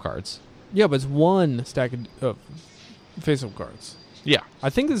face-up cards. Yeah, but it's one stack of face-up cards. Yeah. I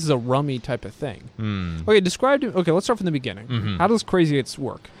think this is a rummy type of thing. Okay, Okay, let's start from the beginning. How does Crazy Eights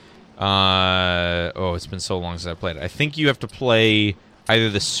work? It's been so long since I played it. I think you have to play either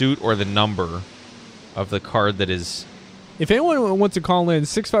the suit or the number of the card that is... If anyone wants to call in,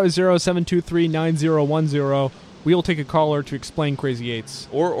 650-723-9010, we'll take a caller to explain Crazy Eights.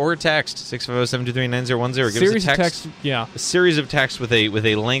 Or a text, 650-723-9010. Give Series us a of text, yeah. A series of texts with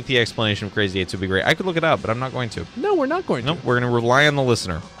a lengthy explanation of Crazy Eights would be great. I could look it up, but I'm not going to. No, we're not going to. No, we're going to rely on the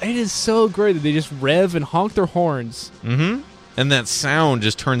listener. It is so great that they just rev and honk their horns. Mm-hmm. And that sound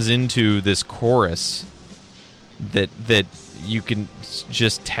just turns into this chorus that you can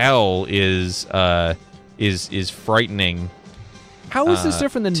just tell is frightening. How is this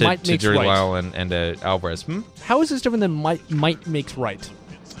different than Might to Makes Dirty Right? Lyle and Alvarez? How is this different than Might Makes Right?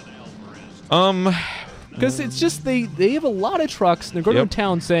 Because it's just they have a lot of trucks and they're going to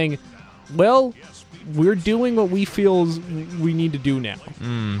town saying, well, we're doing what we feel we need to do now.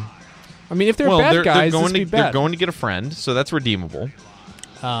 I mean, if they're bad guys, this would be bad. They're going to get a friend, so that's redeemable.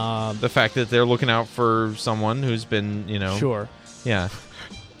 The fact that they're looking out for someone who's been, Sure. Yeah.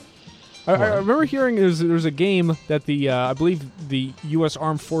 I remember hearing there was a game that I believe the U.S.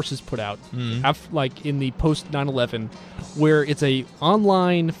 Armed Forces put out, like in the post 9/11, where it's a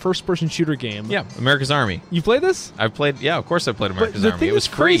online first-person shooter game. Yeah, America's Army. You played this? I've played. Yeah, of course I played America's But the Army. thing It was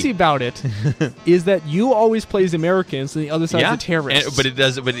that's crazy free. about it is that you always play as Americans and the other side's the terrorists.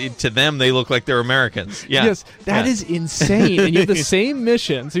 To them they look like they're Americans. Yeah. Yes, that is insane. And you have the same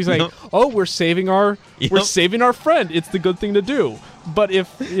mission. So he's like, "Oh, we're saving our friend. It's the good thing to do." But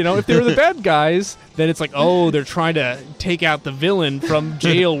if they were the bad guys, then it's like, "Oh, they're trying to take out the villain from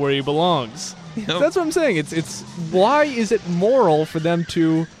jail where he belongs." That's what I'm saying. It's why is it moral for them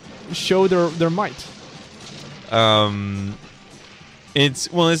to show their might?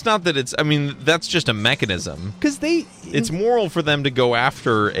 It's not that it's. I mean, that's just a mechanism. Because it's moral for them to go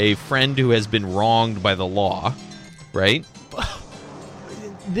after a friend who has been wronged by the law, right?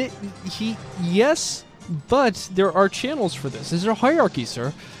 Yes, but there are channels for this. There's a hierarchy,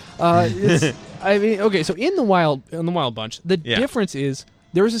 sir. I mean, okay. So in the Wild Bunch, the difference is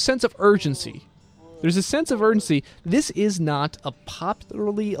there is a sense of urgency. There's a sense of urgency. This is not a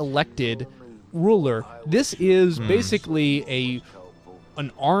popularly elected ruler. This is basically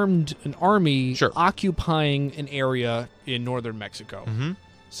an army occupying an area in northern Mexico. Mm-hmm.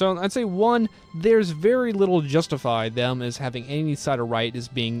 So I'd say one, there's very little to justify them as having any side of right as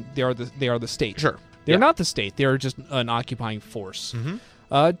being they are the state. Sure, they're not the state. They're just an occupying force.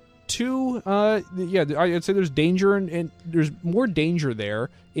 Mm-hmm. Two, I'd say there's danger and there's more danger there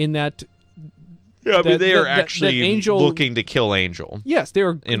in that. Yeah, I mean, they are actually looking to kill Angel. Yes,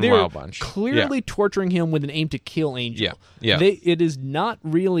 they're Wild Bunch. Clearly torturing him with an aim to kill Angel. Yeah. It is not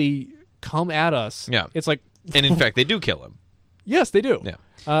really come at us. Yeah. It's like, and in fact, they do kill him. Yes, they do.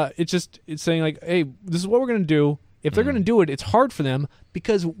 Yeah. It's saying like, hey, this is what we're going to do. If they're going to do it, it's hard for them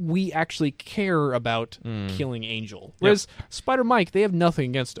because we actually care about killing Angel. Whereas Spider Mike, they have nothing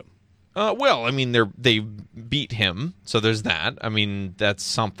against him. Well, I mean, they beat him, so there's that. I mean, that's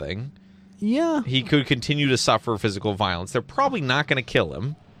something. Yeah. He could continue to suffer physical violence. They're probably not going to kill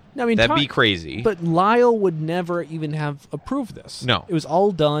him. I mean, that'd be crazy. But Lyle would never even have approved this. No. It was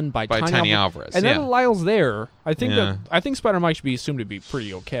all done by Tiny Alvarez. And then Lyle's there. I think Spider Mike should be assumed to be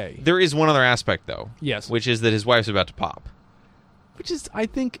pretty okay. There is one other aspect, though. Yes. Which is that his wife's about to pop. Which is, I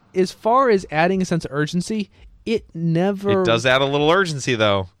think, as far as adding a sense of urgency, it does add a little urgency,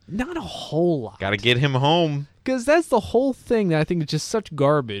 though. Not a whole lot. Got to get him home. Because that's the whole thing that I think is just such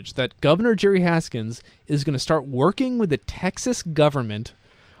garbage, that Governor Jerry Haskins is going to start working with the Texas government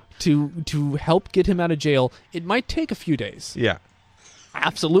to help get him out of jail. It might take a few days. Yeah.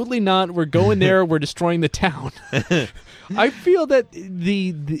 Absolutely not. We're going there. We're destroying the town. I feel that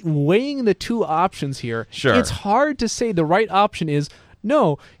the weighing the two options here, it's hard to say the right option is,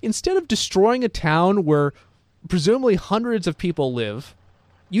 no, instead of destroying a town where presumably hundreds of people live,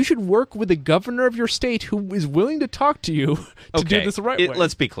 you should work with the governor of your state who is willing to talk to you to do this the right way.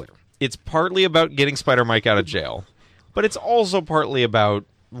 Let's be clear. it's partly about getting Spider Mike out of jail, but it's also partly about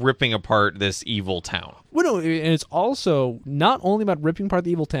ripping apart this evil town. Well, no, and it's also not only about ripping apart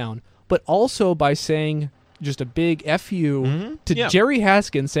the evil town, but also by saying just a big F you to Yeah. Jerry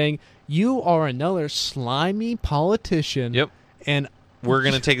Haskins, saying, you are another slimy politician. Yep. And We're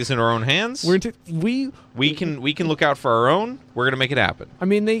going to take this into our own hands. We can look out for our own. We're going to make it happen. I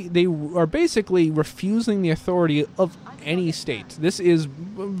mean, they are basically refusing the authority of any state. This is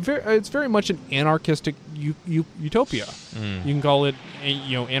it's very much an anarchistic utopia. You can call it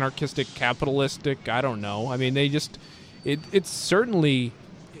anarchistic, capitalistic. I don't know. I mean, they just it's certainly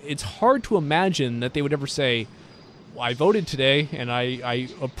it's hard to imagine that they would ever say, well, "I voted today and I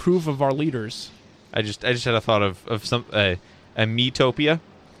approve of our leaders." I just had a thought of some a metopia,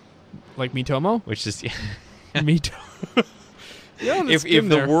 Like Mitomo? which is Mito. Yeah, if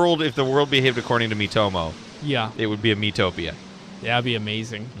the world behaved according to Mitomo, yeah, it would be a metopia. that'd be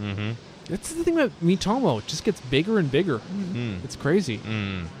amazing. Mm-hmm. That's the thing about Mitomo; it just gets bigger and bigger. It's crazy.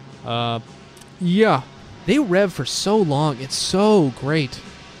 Yeah, they rev for so long. It's so great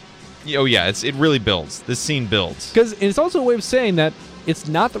Oh yeah, it really builds. This scene builds. because it's also a way of saying that it's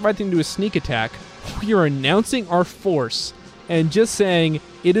not the right thing to do a sneak attack. We are announcing our force and just saying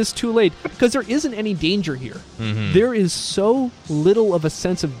it is too late because there isn't any danger here. There is so little of a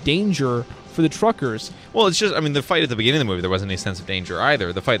sense of danger for the truckers. Well, it's just, I mean, the fight at the beginning of the movie, there wasn't any sense of danger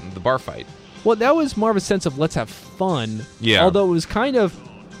either. The fight, the bar fight. Well, that was more of a sense of let's have fun. Yeah. Although it was kind of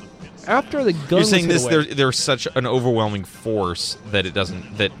after the gun. You're was saying hit this? away- There's such an overwhelming force that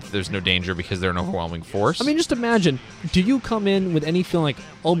that there's no danger because they're an overwhelming force. I mean, just imagine. Do you come in with any feeling like,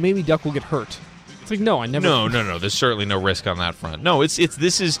 oh, maybe Duck will get hurt? It's like, no, I never. no. There's certainly no risk on that front. No, this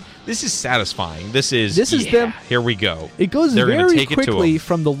is satisfying. This is them. Here we go. It goes They're gonna very take it to quickly 'em.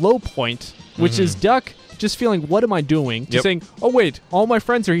 from the low point, which is Duck just feeling, what am I doing? To Yep. saying, oh, wait, all my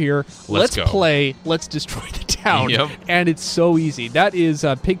friends are here. Let's go. Play. Let's destroy the town. Yep. And it's so easy. That is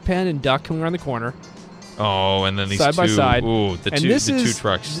Pigpen and Duck coming around the corner. Oh, and then these Side two, by side. Ooh, the And two this two is-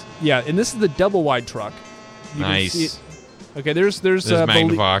 trucks. Yeah, and this is the double wide truck. You can Nice. see it. Okay, there's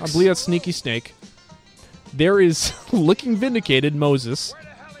Magnavox. I believe that's Sneaky Snake. There is looking vindicated Moses.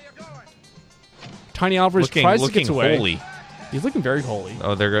 Tiny Alvarez tries to looking get away. holy. He's looking very holy.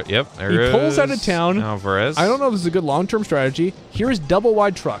 Oh, there go. Yep, there He goes pulls out of town. Alvarez. I don't know if this is a good long-term strategy. Here's double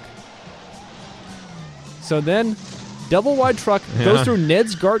wide truck. So then, double wide truck goes Yeah. through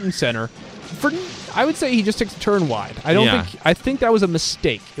Ned's Garden Center. I would say he just takes a turn wide. I think that was a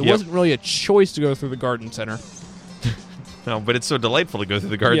mistake. It Yep. wasn't really a choice to go through the Garden Center. No, but it's so delightful to go through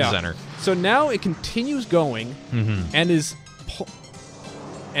the garden center. So now it continues going, and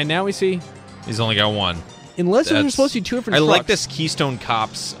and now we see, He's only got one. unless there's That's- supposed to be two different I trucks. like this Keystone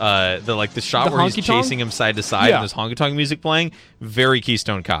Cops, the shot The where he's honky-tonk? chasing him side to side Yeah. and there's honky tonk music playing. Very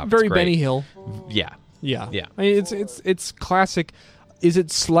Keystone Cops. Very Great. Benny Hill. Yeah. Yeah, Yeah. I mean, it's classic. Is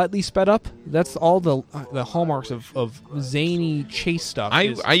it slightly sped up? That's all the hallmarks of zany chase stuff.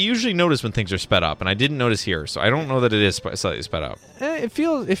 I usually notice when things are sped up, and I didn't notice here, so I don't know that it is slightly sped up. It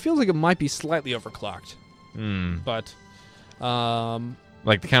feels like it might be slightly overclocked. But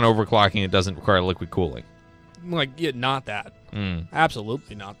Like the kind of overclocking that doesn't require liquid cooling. not that.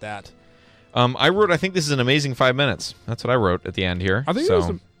 Absolutely not that. I wrote, I think this is an amazing 5 minutes. That's what I wrote at the end here. I think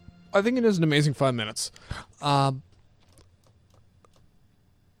so. it is an amazing 5 minutes.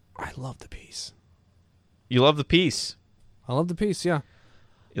 I love the piece. You love the piece. I love the piece. Yeah,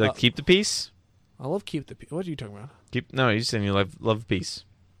 You like keep the peace? I love keep the piece. What are you talking about? No, you're saying you love the peace.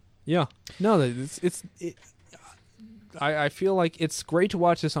 Yeah, no, I feel like it's great to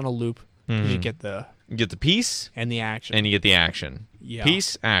watch this on a loop. 'Cause you get the You get the peace, and the action and you get the action. Yeah.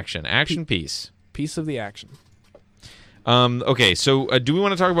 Peace, action. Action, peace. piece of the action. Okay, so do we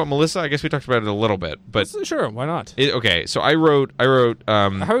want to talk about Melissa? I guess we talked about it a little bit, but Sure, why not? okay. So I wrote. How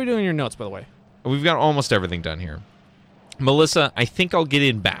are you doing your notes, by the way? We've got almost everything done here. Melissa, I think I'll get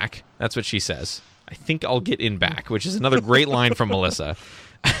in back. That's what she says. I think I'll get in back, which is another great line from Melissa.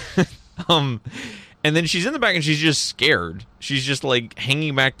 And then she's in the back and she's just scared. She's just like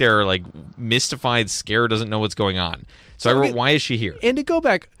hanging back there, like mystified, scared, doesn't know what's going on. So I wrote, why is she here? And to go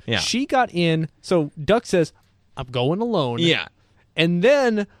back, Yeah. she got in. So Duck says, "I'm going alone." Yeah. And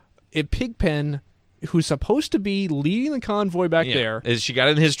then Pigpen, who's supposed to be leading the convoy back there, She got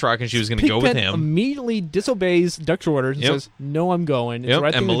in his truck and she was going to go with Pigpen him. immediately disobeys Duck's orders and Yep. says, "No, I'm going." It's Yep. the right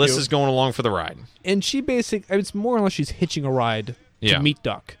And thing to do. Melissa's going along for the ride. And she it's more or less she's hitching a ride Yeah. to meet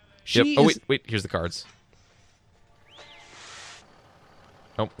Duck. She Yep. Oh, is, wait. Here's the cards.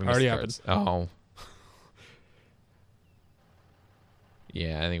 Oh, we missed Already the cards. Oh.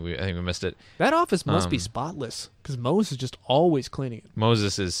 Yeah, I think we missed it. That office must be spotless because Mose is just always cleaning it.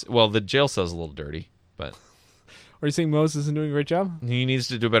 Moses is the jail cell's a little dirty, but Are you saying Mose isn't doing a great job? he needs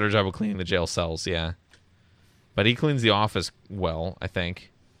to do a better job of cleaning the jail cells. Yeah, but he cleans the office well, I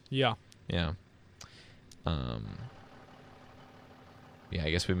think. Yeah. Yeah. Yeah,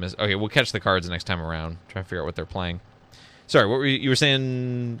 I guess we missed. Okay, we'll catch the cards next time around. Try to figure out what they're playing. Sorry, what were you were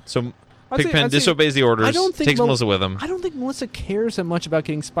saying? So Pigpen disobeys the orders. I don't think takes Melissa with him. I don't think Melissa cares that much about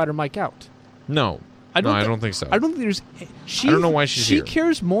getting Spider Mike out. No, I don't think so. I don't think there's. I don't know why she's here. here. She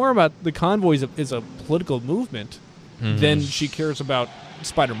cares more about the convoys as a political movement than she cares about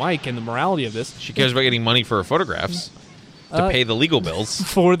Spider Mike and the morality of this. She cares about getting money for her photographs to pay the legal bills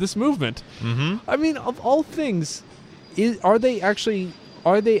for this movement. Mm-hmm. I mean, of all things, are they actually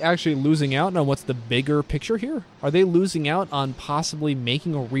losing out on what's the bigger picture here? Are they losing out on possibly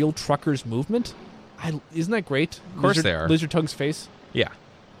making a real truckers movement? Isn't that great? Of course they are. Lizard Tongue's face. Yeah.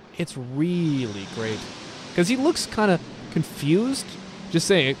 It's really great. Because he looks kind of confused. Just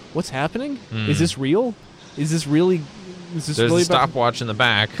saying, what's happening? Is this real? Is this really... There's really a stopwatch in the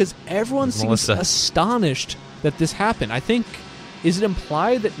back. Because everyone seems Melissa. astonished that this happened. I think... Is it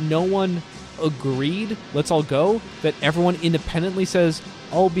implied that no one agreed, let's all go, that everyone independently says,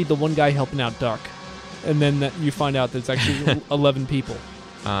 I'll be the one guy helping out Duck? And then that you find out that it's actually 11 people.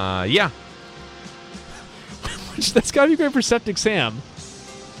 Yeah. Which, that's got to be great for Septic Sam.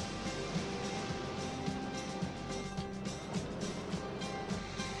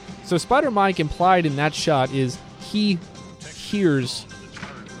 So Spider Mike implied in that shot is he hears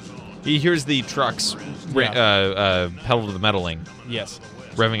the trucks pedal to the metaling. Yes.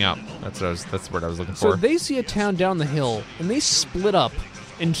 Revving up. That's the word I was looking So for. they see a town down the hill, and they split up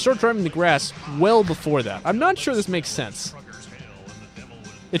and start driving the grass well before that. I'm not sure this makes sense.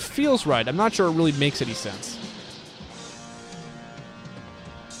 It feels right. I'm not sure it really makes any sense.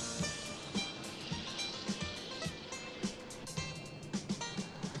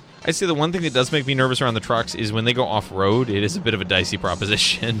 I see the one thing that does make me nervous around the trucks is when they go off-road, it is a bit of a dicey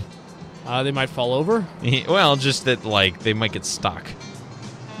proposition. They might fall over. Well, just that, they might get stuck.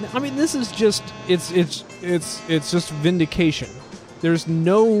 I mean, this is just it's just vindication. There's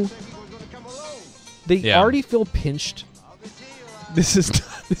no. They already feel pinched. This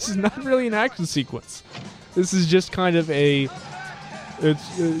is not really an action sequence. This is just kind of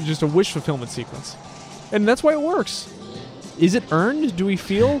it's just a wish fulfillment sequence, and that's why it works. Is it earned? Do we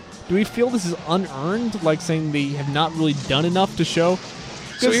feel this is unearned? Like saying they have not really done enough to show.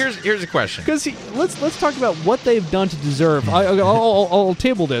 So here's a question. Because let's talk about what they've done to deserve. I'll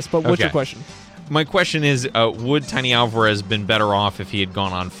table this, but what's your question? My question is, would Tiny Alvarez been better off if he had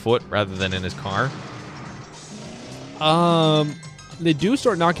gone on foot rather than in his car? They do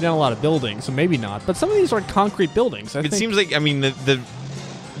start knocking down a lot of buildings, so maybe not. But some of these are concrete buildings. It seems like,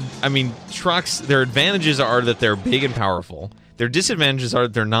 trucks, their advantages are that they're big and powerful. Their disadvantages are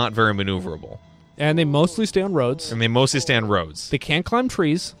that they're not very maneuverable. And they mostly stay on roads. They can't climb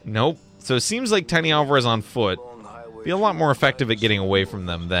trees. Nope. So it seems like Tiny Alvarez on foot be a lot more effective at getting away from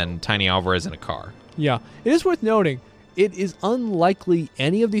them than Tiny Alvarez in a car. Yeah. It is worth noting, it is unlikely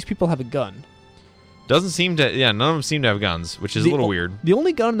any of these people have a gun. None of them seem to have guns, which is a little weird. The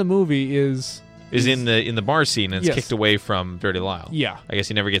only gun in the movie is in the bar scene, and it's kicked away from Dirty Lyle. Yeah. I guess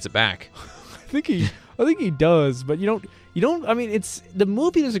he never gets it back. I think he does, but you don't. I mean, the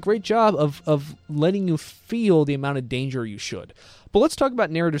movie does a great job of letting you feel the amount of danger you should. But let's talk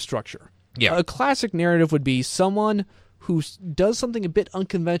about narrative structure. Yeah. A classic narrative would be someone who does something a bit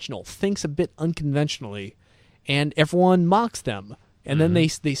unconventional, thinks a bit unconventionally, and everyone mocks them. And then they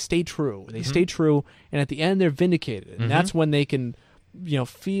stay true. They stay true, and at the end they're vindicated. And that's when they can,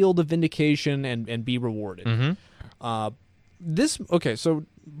 feel the vindication and be rewarded. So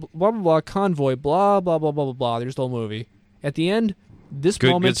blah, blah, blah, convoy, blah, blah, blah, blah, blah, blah. There's the whole movie. At the end, this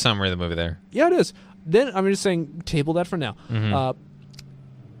moment... Good summary of the movie there. Yeah, it is. Then, I'm just saying, table that for now.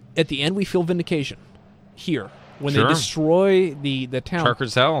 At the end, we feel vindication. Here. When they destroy the town.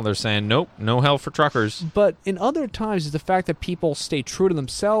 Truckers' hell. They're saying, nope, no hell for truckers. But in other times, it's the fact that people stay true to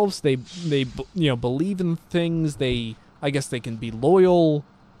themselves. They believe in things. I guess they can be loyal.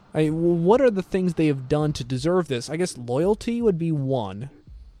 What are the things they have done to deserve this? I guess loyalty would be one.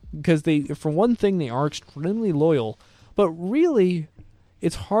 Because for one thing, they are extremely loyal. But really,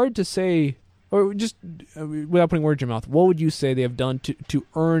 it's hard to say, or just without putting words in your mouth, what would you say they have done to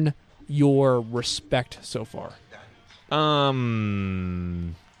earn your respect so far?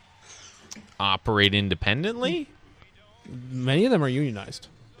 Operate independently? Many of them are unionized.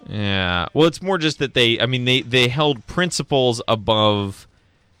 Yeah. Well, it's more just that they held principles above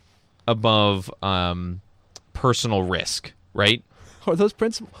personal risk, right? Are those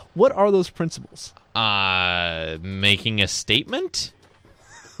principles? What are those principles? Making a statement?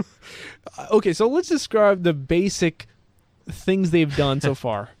 Okay, so let's describe the basic things they've done so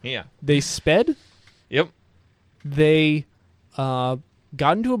far. Yeah. They sped. Yep. They got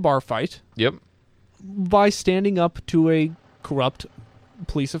into a bar fight Yep. by standing up to a corrupt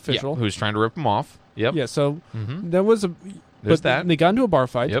police official. Yeah, who's trying to rip them off. Yep. Yeah, so Mhm. there was a... There's but that. They got into a bar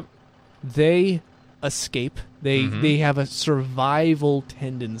fight. Yep. They escape. They have a survival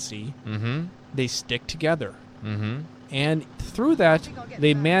tendency. Mm-hmm. They stick together. Mm-hmm. And through that,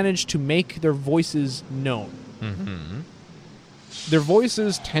 they manage to make their voices known. Mm-hmm. Their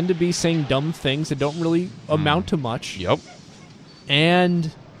voices tend to be saying dumb things that don't really amount to much. Yep.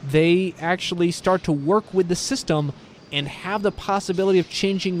 And they actually start to work with the system and have the possibility of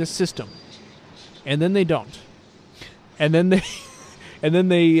changing the system. And then they don't. And then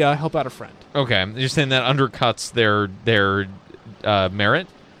they help out a friend. Okay. You're saying that undercuts their merit?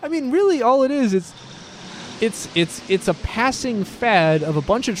 I mean, really, all it is it's a passing fad of a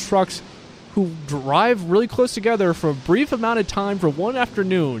bunch of trucks who drive really close together for a brief amount of time for one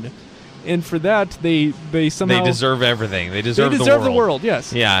afternoon, and for that they somehow They deserve everything. They deserve the world.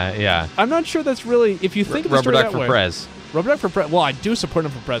 Yes. Yeah, yeah. I'm not sure that's really, if you think of the Rubber story duck that for way. Prez. Rubber duck for president. Well, I do support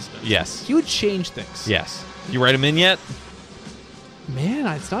him for president. Yes. He would change things. Yes. You write him in yet? Man,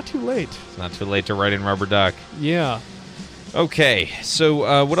 it's not too late. It's not too late to write in Rubber Duck. Yeah. Okay,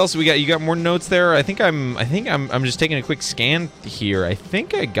 so what else do we got? You got more notes there? I think I'm just taking a quick scan here. I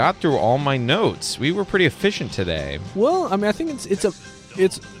think I got through all my notes. We were pretty efficient today. Well, I mean, I think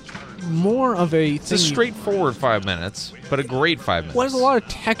it's more of a It's a straightforward 5 minutes, but a great 5 minutes. Well, there's a lot of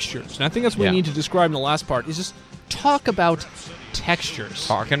textures, and I think that's what we need to describe in the last part. Is just talk about textures.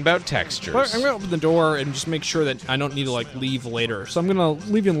 Talking about textures. Well, I'm gonna open the door and just make sure that I don't need to leave later. So I'm gonna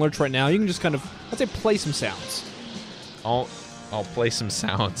leave you an alert right now. You can just kind of, I'd say, play some sounds. I'll play some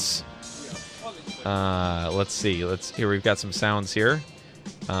sounds. Let's see. Here we've got some sounds here.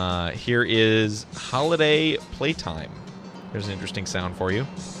 Here is holiday playtime. There's an interesting sound for you.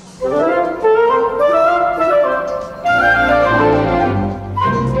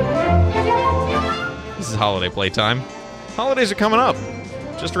 This is holiday playtime. Holidays are coming up.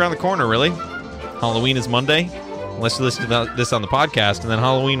 Just around the corner, really. Halloween is Monday. Unless you listen to this on the podcast, and then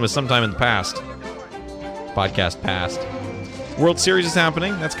Halloween was sometime in the past. Podcast past. World Series is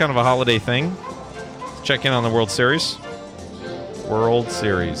happening. That's kind of a holiday thing. Let's check in on the World Series. World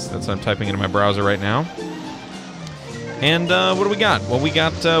Series. That's what I'm typing into my browser right now. And what do we got? Well, we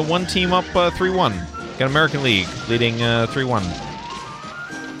got one team up 3-1. Got American League leading 3-1.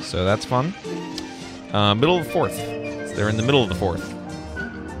 So that's fun. Middle of the fourth. They're in the middle of the fourth.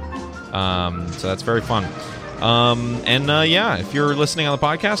 So that's very fun. Yeah, if you're listening on the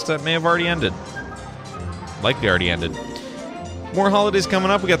podcast, that may have already ended. Likely already ended. More holidays coming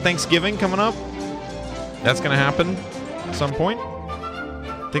up. We got Thanksgiving coming up. That's going to happen at some point.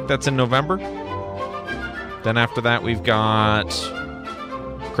 I think that's in November. Then after that, we've got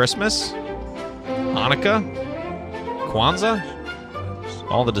Christmas, Hanukkah, Kwanzaa,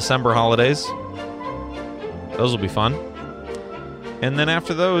 all the December holidays. Those will be fun. And then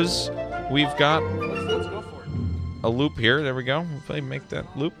after those, we've got a loop here. There we go. Hopefully make that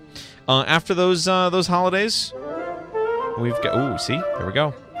loop. After those holidays, we've got... Ooh, see? There we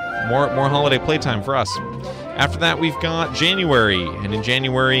go. More holiday playtime for us. After that, we've got January. And in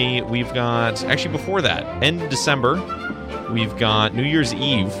January, we've got... Actually, before that, end of December, we've got New Year's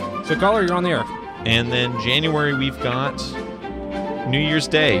Eve. So, caller, you're on the air. And then January, we've got New Year's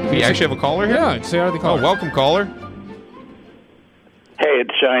Day. Do we actually have a caller here? Yeah, say out the caller. Oh, welcome, caller. Hey,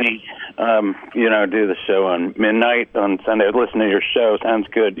 it's Shiny. Do the show on midnight on Sunday. Listen to your show. Sounds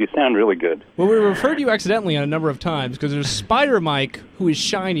good. You sound really good. Well, we referred to you accidentally on a number of times because there's Spider Mike, who is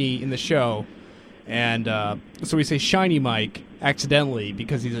Shiny in the show. And so we say Shiny Mike accidentally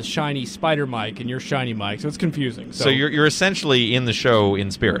because he's a shiny Spider Mike and you're Shiny Mike. So it's confusing. So you're essentially in the show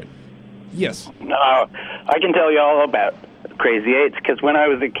in spirit. Yes. No, I can tell you all about Crazy Eights because when I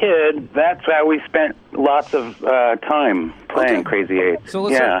was a kid, that's how we spent lots of time playing Crazy Eights. So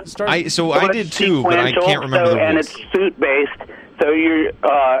let's start. I did too, but I can't remember the rules. And it's suit based. So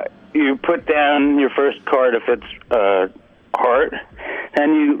you put down your first card if it's heart,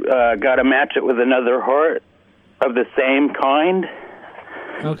 and you got to match it with another heart of the same kind.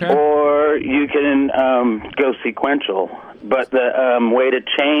 Okay. Or you can go sequential, but the way to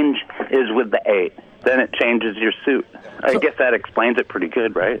change is with the 8. Then it changes your suit. I guess that explains it pretty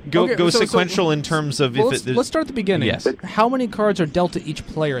good, right? Go sequential in terms of let's start at the beginning. Yes. How many cards are dealt to each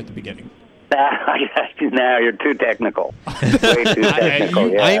player at the beginning? Now you're too technical. Way too technical.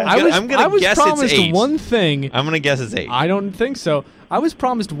 Yeah. I'm I gonna was guess promised it's 8. one thing. I'm gonna guess it's 8. I don't think so. I was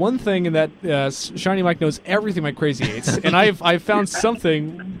promised one thing, and that Shiny Mike knows everything about Crazy Eights, and I've found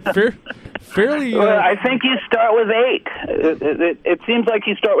something fairly. Well, I think you start with 8. It seems like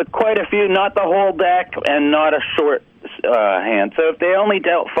you start with quite a few, not the whole deck, and not a short hand. So if they only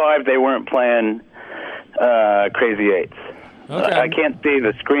dealt 5, they weren't playing Crazy Eights. Okay. I can't see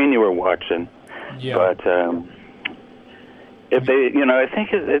the screen you were watching. Yeah. But if they, I think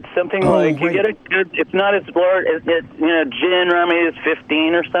it's something like you get a good. It's not as large. Gin rummy is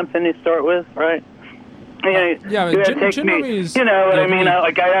 15 or something. You start with, right? Gin rummy is. You know what I mean?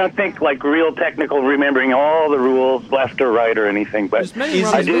 I don't think like real technical remembering all the rules left or right or anything. But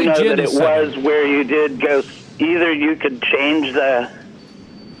I do know that it was where you did go. Either you could change the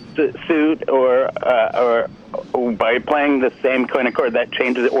suit or by playing the same kind of card that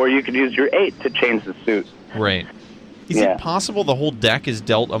changes it, or you could use your 8 to change the suit. Right. Is it possible the whole deck is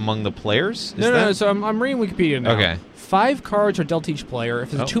dealt among the players? No. So I'm reading Wikipedia now. Okay. 5 cards are dealt to each player.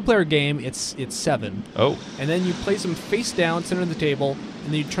 If it's a 2-player game, it's 7. Oh. And then you place them face down, center of the table,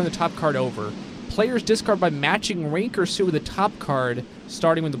 and then you turn the top card over. Players discard by matching rank or suit with the top card,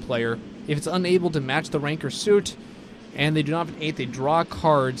 starting with the player. If it's unable to match the rank or suit, and they do not have an 8, they draw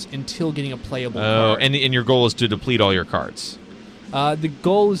cards until getting a playable card. Oh, and your goal is to deplete all your cards. The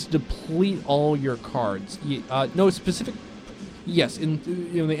goal is to deplete all your cards. No specific. Yes, they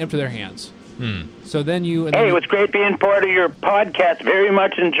empty their hands. So then you. Hey, it was great being part of your podcast. Very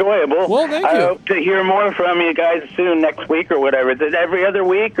much enjoyable. Well, thank I you. hope to hear more from you guys soon, next week or whatever. Is it every other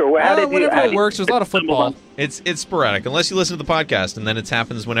week or whenever it works? There's a lot of football. It's sporadic, unless you listen to the podcast, and then it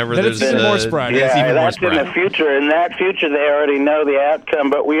happens whenever then there's it's even more sporadic. Yeah, it's even that's more sporadic. in the future. In that future, they already know the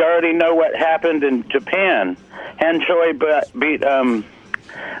outcome, but we already know what happened in Japan. Han Choi beat.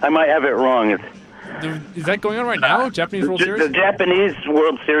 I might have it wrong. Is that going on right now? Japanese World Series? The Japanese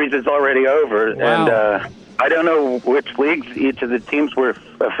World Series is already over, wow. And I don't know which leagues each of the teams were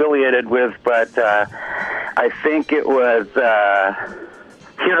affiliated with, but I think it was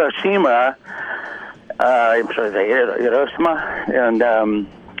Hiroshima. I'm sorry, Hiroshima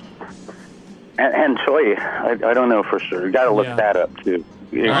and Choi. I don't know for sure. You got to look that up too.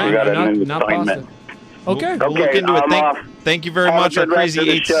 You got a new assignment. Okay. We'll look into it. Thank you very much, our Crazy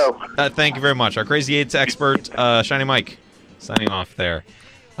Eights. Thank you very much, our Crazy Eights expert, Shiny Mike, signing off there.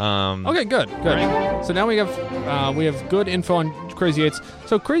 Okay, good. Right. So now we have good info on Crazy Eights.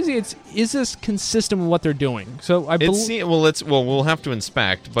 So Crazy Eights, is this consistent with what they're doing? So I believe. We'll have to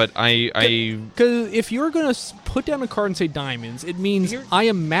inspect, but because if you're going to put down a card and say diamonds, it means I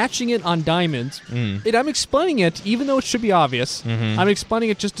am matching it on diamonds, and I'm explaining it, even though it should be obvious. I'm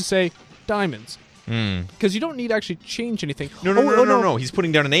explaining it just to say diamonds. Because you don't need to actually change anything. No. He's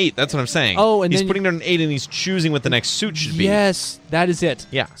putting down an 8. That's what I'm saying. Oh, and he's putting down an 8, and he's choosing what the next suit should be. Yes, that is it.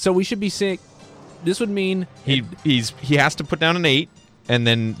 Yeah. So we should be saying this would mean he has to put down an 8, and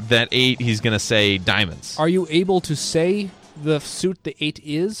then that 8 he's going to say diamonds. Are you able to say the suit the 8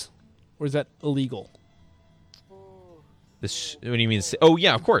 is, or is that illegal? What do you mean? Oh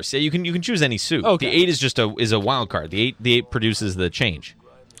yeah, of course. Yeah, you can choose any suit. Okay. The 8 is just a wild card. The 8 produces the change.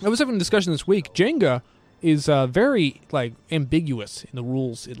 I was having a discussion this week. Jenga is very ambiguous in the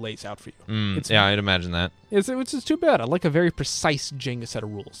rules it lays out for you. Yeah, I'd imagine that. It's just too bad. I like a very precise Jenga set of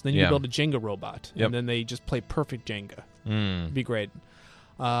rules. Then you build a Jenga robot, and then they just play perfect Jenga. It'd be great.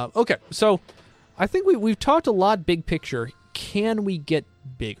 Okay, so I think we've talked a lot big picture. Can we get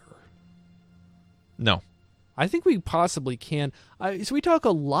bigger? No. I think we possibly can. So we talk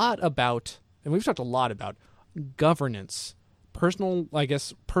a lot about, and we've talked a lot about governance. Personal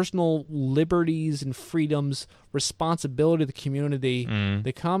liberties and freedoms, responsibility to the community,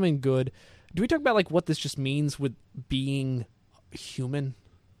 the common good. Do we talk about what this just means with being human?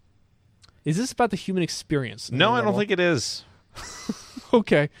 Is this about the human experience? No, I don't think it is.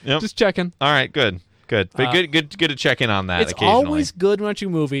 Okay, just checking. All right, good. But good to check in on that. It's occasionally. always good when watching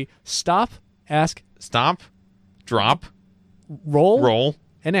a movie. Stop, ask, drop, roll,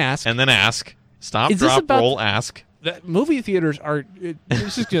 and ask, and then ask. Stop, drop, roll, ask. Movie theaters are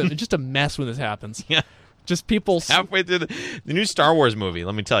it's just a mess when this happens. Yeah, just people halfway through the new Star Wars movie.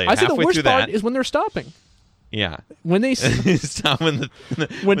 Let me tell you, I say the worst part that is when they're stopping. Yeah, when they stop when the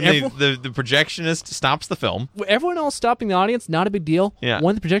projectionist stops the film. Everyone else stopping the audience, not a big deal. Yeah,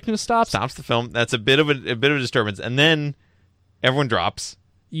 when the projectionist stops the film, that's a bit of a disturbance, and then everyone drops.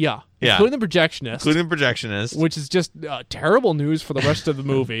 Yeah, including the projectionist, which is just terrible news for the rest of the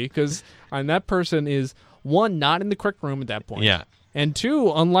movie because that person is. 1, not in the correct room at that point. Yeah. And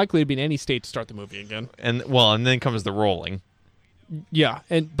 2, unlikely to be in any state to start the movie again. And then comes the rolling. Yeah,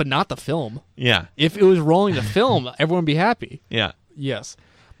 but not the film. Yeah. If it was rolling the film, everyone would be happy. Yeah. Yes,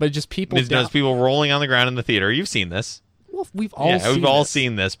 but just people. There's people rolling on the ground in the theater. You've seen this. Well, we've all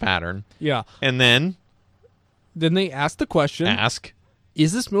seen this pattern. Yeah. And then they ask the question: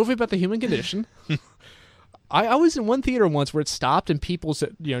 is this movie about the human condition? I was in one theater once where it stopped and people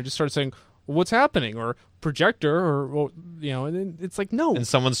said, just started saying, "What's happening?" or projector, or and then it's like, no. And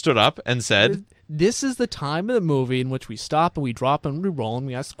someone stood up and said, "This is the time of the movie in which we stop and we drop and we roll and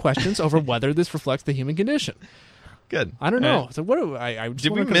we ask questions over whether this reflects the human condition." Good. I don't know. So what do I just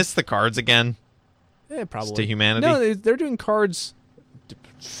did we miss the cards again? Yeah, probably. To humanity? No, they're doing cards.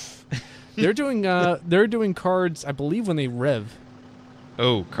 They're doing cards, I believe, when they rev.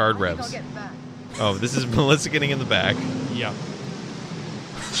 Oh, card revs. Oh, this is Melissa getting in the back. Yeah.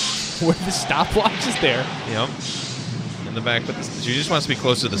 Where the stopwatch is there. Yep. In the back, but she just wants to be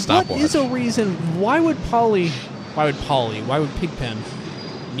close to the stopwatch. What is a reason? Why would Pigpen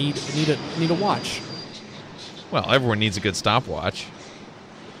need a watch? Well, everyone needs a good stopwatch.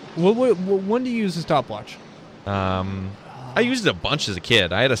 When do you use a stopwatch? I used it a bunch as a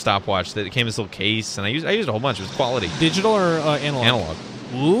kid. I had a stopwatch that came in this little case, and I used it a whole bunch. It was quality. Digital or analog? Analog.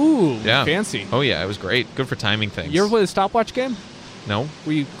 Ooh, yeah. Fancy. Oh yeah, it was great. Good for timing things. You ever play the stopwatch game? No.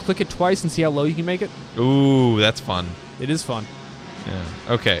 Where you click it twice and see how low you can make it? Ooh, that's fun. It is fun. Yeah.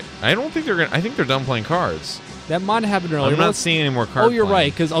 Okay. I don't think they're gonna. I think they're done playing cards. That might happen earlier. I'm not seeing any more cards. Oh, you're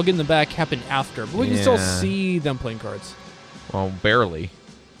right, because I'll get in the back happened after, but we can still Yeah. see them playing cards. Well, barely.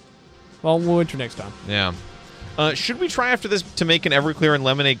 Well, we'll enter next time. Yeah. Should we try after this to make an Everclear and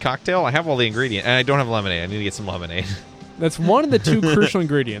lemonade cocktail? I have all the ingredients, and I don't have lemonade. I need to get some lemonade. That's one of the two crucial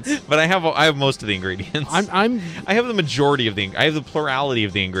ingredients. But I have most of the ingredients. I have the majority of I have the plurality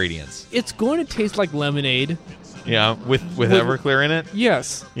of the ingredients. It's going to taste like lemonade. Yeah, with Everclear in it?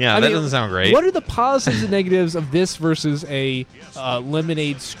 Yes. Yeah, that doesn't sound great. What are the positives and negatives of this versus a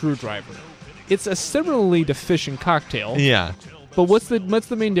lemonade screwdriver? It's a similarly deficient cocktail. Yeah. But what's the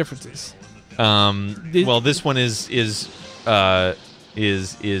main differences? Well, this one is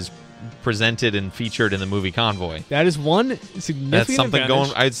presented and featured in the movie Convoy. That is one significant That's something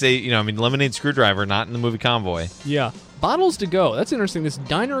advantage. I'd say, lemonade screwdriver, not in the movie Convoy. Yeah. Bottles to go. That's interesting. This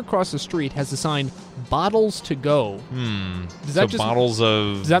diner across the street has the sign "Bottles to go." Does that bottles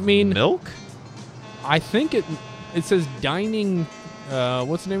of does that mean milk? I think it says dining.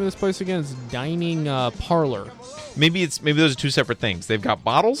 What's the name of this place again? It's Dining Parlor. Maybe those are two separate things. They've got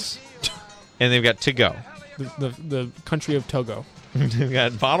bottles, and they've got to go. The country of Togo. They've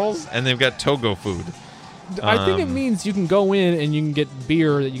got bottles, and they've got Togo food. I think it means you can go in and you can get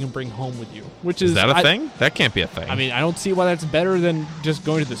beer that you can bring home with you. Which is that a thing? That can't be a thing. I mean, I don't see why that's better than just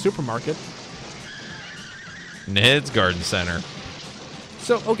going to the supermarket. Ned's Garden Center.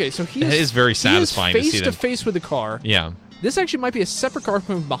 So he is very satisfying to see face them. to face with the car. Yeah. This actually might be a separate car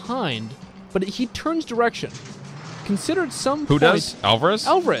from behind, but he turns direction. Consider at some Who point... does? Alvarez?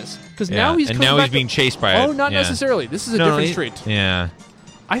 Alvarez. Because Yeah, now he's and coming now back he's being chased by it. Oh, not Yeah. necessarily. This is a No, different he- street. Yeah.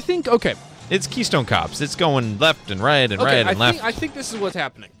 I think, okay. It's Keystone Cops. It's going left and right and Okay, right and left. I think this is what's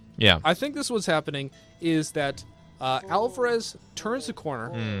happening. Yeah. I think this is what's happening is that Alvarez turns the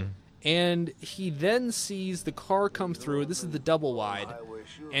corner, and he then sees the car come through. This is the double wide,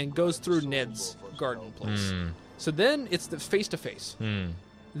 and goes through Ned's garden place. So then it's the face-to-face.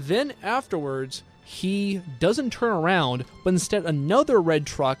 Then afterwards, he doesn't turn around, but instead another red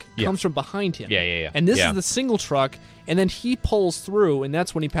truck comes from behind him. Yeah. And this Yeah. is the single truck, and then he pulls through, and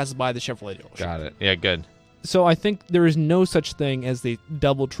that's when he passes by the Chevrolet dealership. Got it. Yeah, good. So I think there is no such thing as the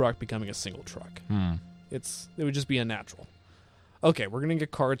double truck becoming a single truck. It would just be unnatural. Okay, we're gonna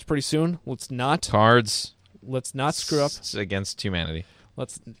get cards pretty soon. Let's not screw up. It's against humanity.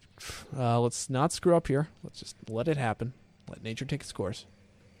 Let's not screw up here. Let's just let it happen. Let nature take its course.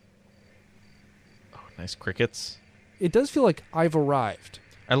 Oh, nice crickets. It does feel like I've arrived.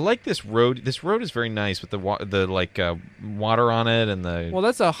 I like this road. This road is very nice with the water on it and the Well,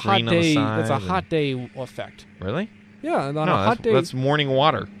 that's a hot green on the day. side That's a and- hot day effect. Really? Yeah, on No, a hot day. that's morning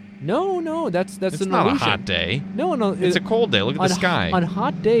water. No, that's It's an not illusion. a hot day. No, It's a cold day. Look at on the sky. On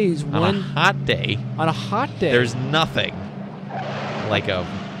hot days, On a when hot day, on a hot day, there's nothing like a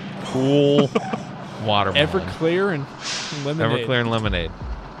cool watermelon. Everclear and lemonade. Everclear and lemonade.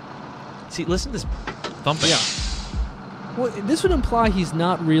 See, listen to this thumping. Yeah. Well, this would imply he's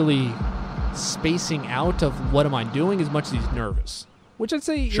not really spacing out of what am I doing as much as he's nervous, which I'd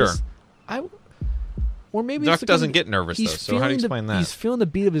say Sure. is, or maybe Duck it's because doesn't get nervous, he's though, so how do you feeling explain that? He's feeling the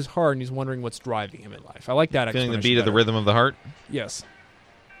beat of his heart and he's wondering what's driving him in life. I like that. Feeling the explanation beat of the better. rhythm of the heart. Yes.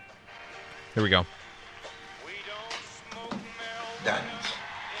 Here we go.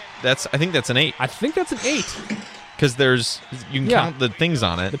 I think that's an 8. I think that's an 8. Because you can count the things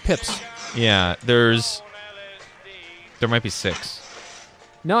on it. The pips. Yeah, there might be 6.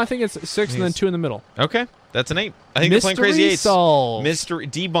 No, I think it's 6 and then 2 in the middle. Okay, that's an 8. I think they're playing Crazy Mystery Eights. solved. Mystery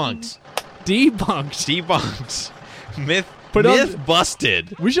debunked. Debunked. Myth But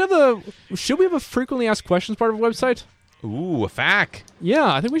busted. Should we have a frequently asked questions part of our website? Ooh, a fact.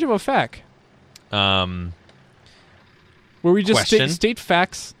 Yeah, I think we should have a fact. Where we just Question? state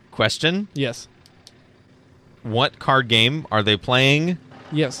facts. Question: Yes. What card game are they playing?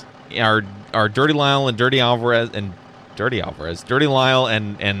 Yes. Are Dirty Lyle and Dirty Lyle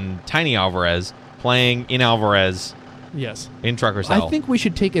and Tiny Alvarez playing in Alvarez Yes. in Trucker's Hell? I think we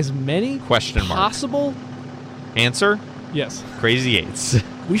should take as many Question mark. possible. Answer: Yes. Crazy Eights.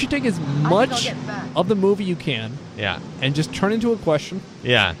 We should take as much of the movie you can Yeah. and just turn into a question.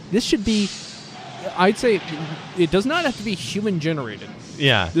 Yeah. This should be, I'd say, it does not have to be human generated.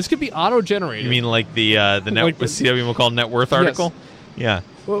 Yeah. This could be auto generated. You mean like the net, Like the- CW McCall net worth article? Yeah.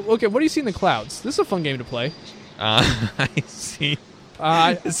 Well, okay, what do you see in the clouds? This is a fun game to play. I see.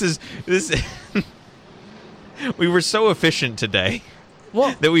 Uh, This. We were so efficient today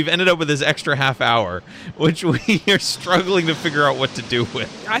well, that we've ended up with this extra half hour, which we are struggling to figure out what to do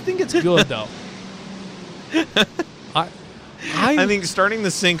with. I think it's good though. I think starting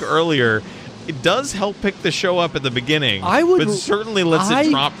the sync earlier, it does help pick the show up at the beginning. But certainly lets it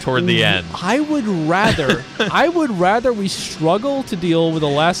drop toward the end. I would rather we struggle to deal with the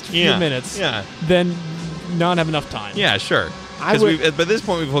last few minutes than not have enough time. Yeah, sure. Because by this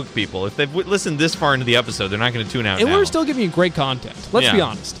point we've hooked people. If they've listened this far into the episode, they're not going to tune out. And now. we're still giving you great content. Let's be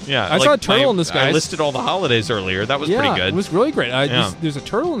honest. Yeah, I saw a turtle in the sky. I listed all the holidays earlier. That was pretty good. It was really great. There's a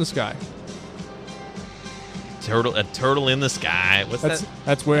turtle in the sky. A turtle in the sky. What's that?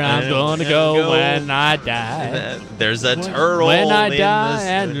 That's where I'm gonna go when I die. There's a turtle when I in die the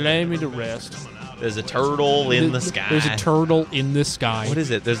and lay me to rest. There's a turtle in the sky. There's a turtle in the sky. What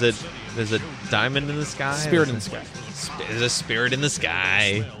is it? There's a diamond in the sky. Spirit in the sky. There's a spirit in the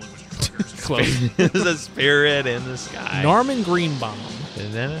sky. Close. There's a spirit in the sky. Norman Greenbaum.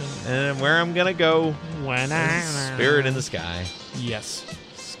 And where I'm gonna go when spirit in the sky. Yes.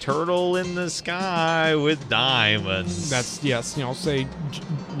 Turtle in the sky with diamonds. That's yes. Say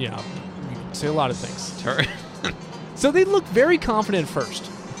you can say a lot of things. So they look very confident first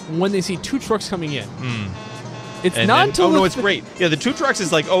when they see 2 trucks coming in. It's not until it's great. Yeah, the 2 trucks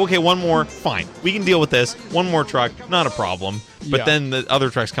is like, oh, okay, one more, fine, we can deal with this. One more truck, not a problem. But then the other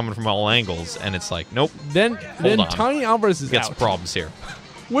truck's coming from all angles, and it's like, nope. Then on. Tiny Alvarez is Got out. some problems here.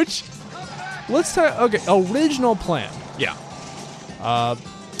 Which, let's talk. Okay, original plan. Yeah.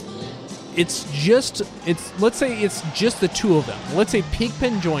 Let's say it's just the 2 of them. Let's say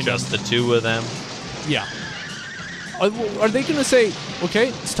Pigpen joined them. Just the 2 of them. Yeah. Are they going to say, okay,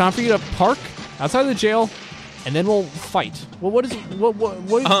 it's time for you to park outside the jail, and then we'll fight? Well, what is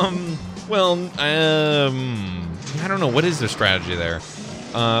I don't know. What is their strategy there?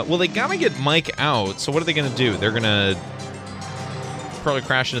 Well, they gotta get Mike out. So what are they gonna do? They're gonna probably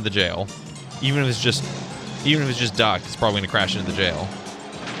crash into the jail, even if it's just Duck. It's probably gonna crash into the jail.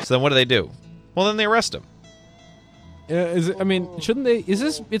 So then what do? Well, then they arrest him. Shouldn't they?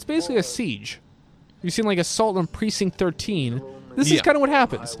 It's basically a siege. You've seen like Assault on Precinct 13. This is kind of what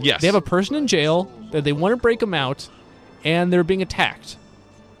happens. Yes. They have a person in jail that they want to break them out, and they're being attacked.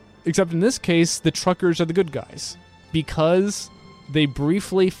 Except in this case, the truckers are the good guys because they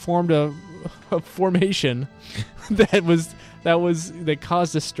briefly formed a formation that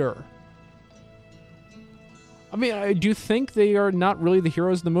caused a stir. I mean, do you think they are not really the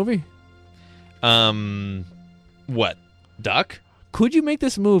heroes of the movie? What? Duck? Could you make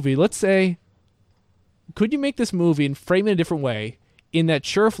this movie, let's say, and frame it a different way, in that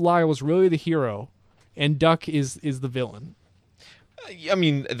Sheriff Lyle was really the hero and Duck is the villain? I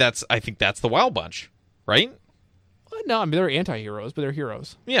mean, I think that's the Wild Bunch, right? No, I mean, they're anti-heroes, but they're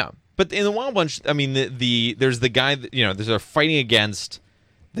heroes. Yeah, but in the Wild Bunch, I mean, there's the guy that, they're fighting against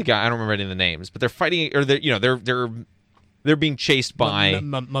the guy. I don't remember any of the names, but they're fighting, or they're being chased by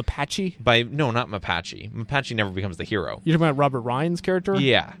Mapache. No, not Mapache. Mapache never becomes the hero. You're talking about Robert Ryan's character?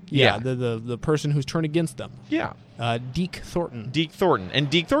 Yeah. The person who's turned against them. Yeah. Deke Thornton. And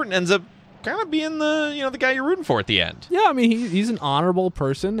Deke Thornton ends up kind of being the guy you're rooting for at the end. Yeah, I mean, he's an honorable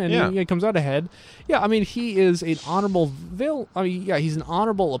person, and he comes out ahead. Yeah, I mean, he is an honorable villain. I mean, yeah, he's an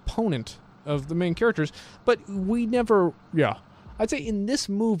honorable opponent of the main characters, but we never. Yeah, I'd say in this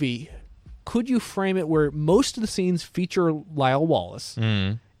movie, could you frame it where most of the scenes feature Lyle Wallace,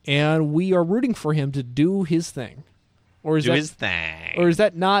 and we are rooting for him to do his thing, or is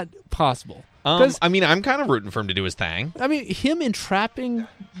that not possible? I mean, I'm kind of rooting for him to do his thing. I mean, him entrapping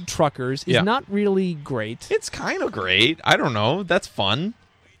truckers is Yeah. not really great. It's kind of great. I don't know. That's fun.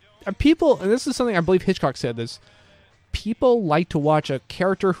 People, and this is something I believe Hitchcock said this, people like to watch a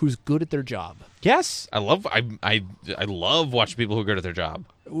character who's good at their job. Yes, I love watching people who are good at their job.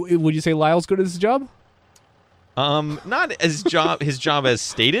 Would you say Lyle's good at his job? Not his job as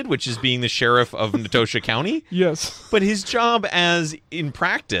stated, which is being the sheriff of Natosha County, Yes. but his job as in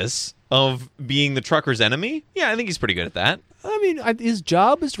practice of being the trucker's enemy. Yeah, I think he's pretty good at that. I mean, his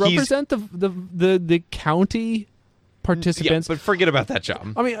job is to represent the county participants. Yeah, but forget about that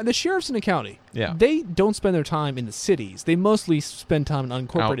job. I mean, the sheriffs in the county, Yeah. they don't spend their time in the cities. They mostly spend time in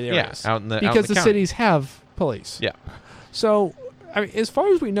unincorporated areas. out in the because the county. cities have police. Yeah. So, I mean, as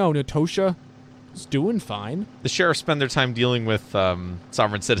far as we know, Natosha is doing fine. The sheriffs spend their time dealing with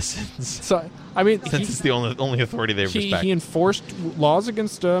sovereign citizens, So, I mean, since it's the only authority they respect. he enforced laws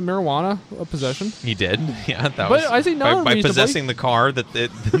against marijuana possession. He did, yeah. That But was I say not by unreasonably. possessing the car that the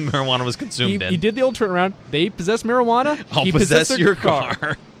marijuana was consumed in. He did the old turnaround. They possess marijuana. I'll he possess possessed your their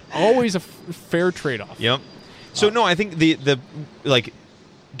car. Always a fair trade-off. Yep. So no, I think the like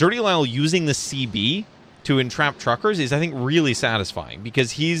Dirty Lyle using the CB to entrap truckers is, I think, really satisfying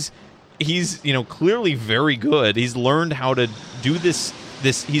because he's clearly very good. He's learned how to do this.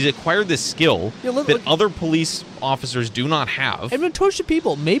 He's acquired this skill Yeah, look- that look- other police officers do not have. And Natosha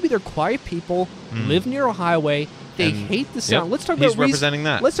people, maybe they're quiet people, live near a highway. They And- hate the sound. yep, Let's talk he's about representing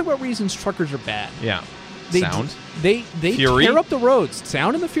that. Let's talk about reasons truckers are bad. Yeah. They Sound, They Fury. tear up the roads.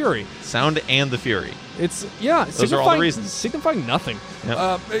 Sound and the fury. sound, and the fury. It's Those are all the reasons. Signifying nothing.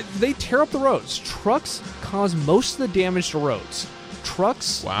 Yep. They tear up the roads. Trucks cause most of the damage to roads.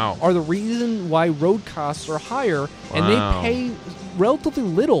 Trucks Wow. are the reason why road costs are higher, and Wow. they pay relatively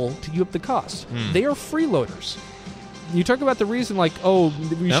little to keep up the cost. They are freeloaders. You talk about the reason, like, oh,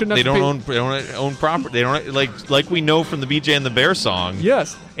 we Yep, shouldn't have they to don't pay. own property. They don't like we know from the BJ and the Bear song.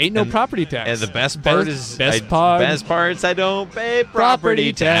 Yes, ain't no And- property tax. And the best part is best part's I don't pay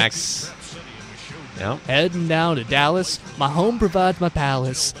property tax. Yep. Heading down to Dallas, my home provides my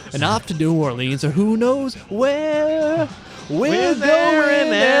palace, and off to New Orleans or who knows where. We're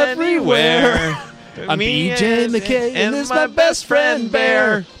going everywhere. I'm BJ McKay, and this is my best friend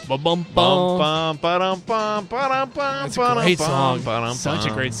Bear. Bum bum bum. That's a great song. Such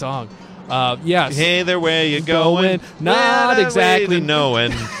a great song. Yes. Hey there, where you going? Not exactly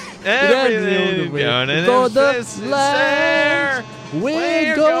knowing. Everything going in For the this is land. there.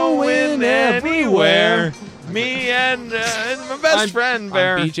 We're going everywhere. Me and my best friend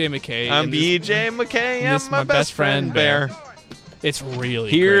Bear. I'm BJ McKay. I'm and this- BJ McKay. this I'm my best friend Bear. It's really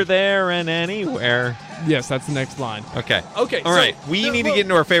Here, great. there, and anywhere. Yes, that's the next line. Okay. Okay, All so- right. We need to get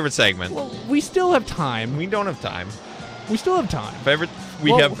into our favorite segment. Well, we still have time. We don't have time. We still have time. Favorite.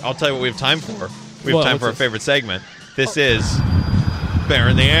 Well- I'll tell you what we have time for. We have What, time what's for our this? favorite segment. This is Bear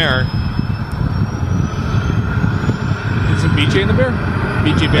in the Air. Is it BJ and the Bear?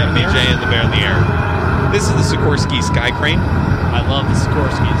 BJ Bear and the BJ Bear? and the Bear in the Air. This is the Sikorsky Sky Crane. I love the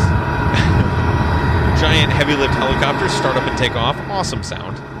Sikorskis. Giant heavy lift helicopters start up and take off. Awesome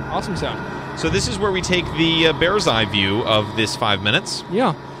sound. Awesome sound. So this is where we take the bird's eye view of this 5 minutes.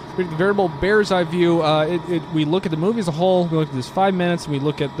 Yeah. The variable bear's eye view, we look at the movie as a whole, we look at this 5 minutes, and we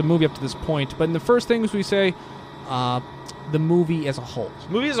look at the movie up to this point. But in the first things we say, the movie as a whole.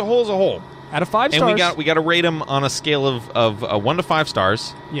 Movie as a whole is a whole. Out of 5 stars. And we got to rate them on a scale of 1 to 5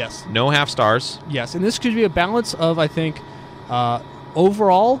 stars. Yes. No half stars. Yes. And this could be a balance of, I think,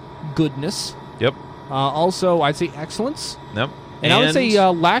 overall goodness. Yep. Also, I'd say excellence. Yep. And I would say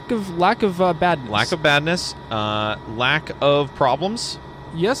lack of badness. Lack of badness. Lack of problems.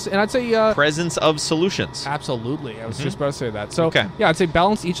 Yes, and I'd say Presence of solutions. absolutely. I was just about to say that. So Okay. yeah, I'd say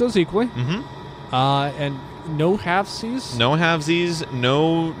balance each of those equally. Mm-hmm. And no halfsies. No halvesies.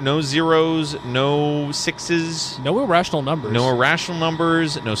 No zeros. No sixes. No irrational numbers. No irrational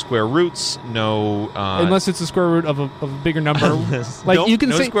numbers. No square roots. No. Unless it's the square root of a bigger number. Like no, you can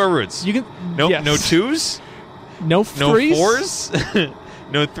no say square roots. You can No. yes. No twos. No No threes. fours.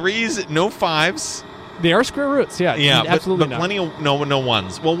 No threes. No fives. They are square roots. Yeah. Yeah, absolutely but not. plenty of no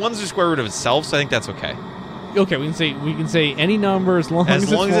ones. Well, one's the square root of itself, so I think that's okay. Okay, we can say any number as long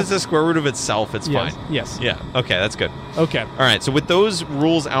As long as it's full- the square root of itself, it's yes. fine. Yes. Yeah. Okay, that's good. Okay. All right. So with those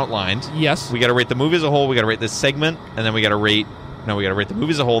rules outlined, Yes. we got to rate the movie as a whole. We got to rate this segment, and then we got to rate. No, we got to rate the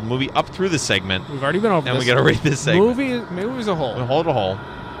movie as a whole. The movie up through this segment, We've already been over and this. we got to rate this segment. movie as a whole. Whole to whole.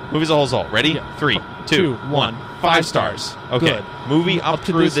 Movie as a whole is all. Ready? Yeah. 3, 2, 1. 5 stars. Okay. Good. Movie up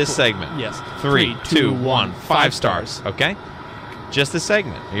to through this this po- segment. Yes. 3, 2, 1. 5 5 stars. Okay. Just this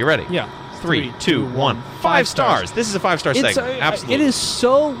segment. Are you ready? Yeah. 3, 2, 1. 5 stars. This is a 5-star It's, segment. Absolutely. It is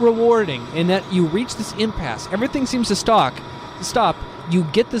so rewarding in that you reach this impasse. Everything seems to stop, you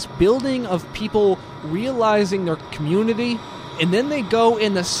get this building of people realizing their community, and then they go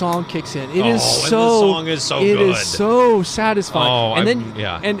and the song kicks in. It is and so the song is so it good. is so satisfying. Oh, and I'm- then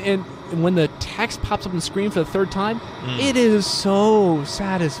yeah. and when the text pops up on the screen for the third time, it is so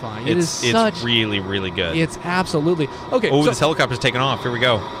satisfying. It's really, really good. It's absolutely okay. Oh, so, this helicopter's taking off. Here we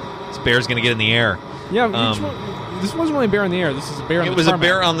go. This bear's going to get in the air. yeah, this wasn't really a bear in the air. This is a bear on the It was a tarmac.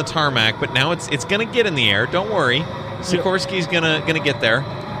 bear on the tarmac, but now it's going to get in the air. Don't worry. Sikorsky's gonna get there.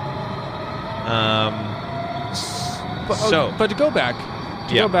 But to go back,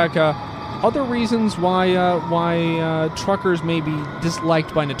 other reasons why truckers may be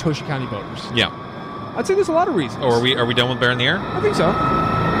disliked by Natosha County voters. Yeah. I'd say there's a lot of reasons. Oh, are we done with bear in the air? I think so.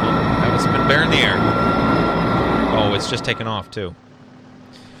 That was been bear in the air. Oh, it's just taken off too.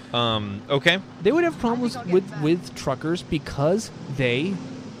 Okay. They would have problems with truckers because they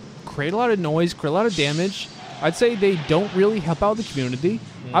create a lot of noise, create a lot of damage. I'd say they don't really help out the community.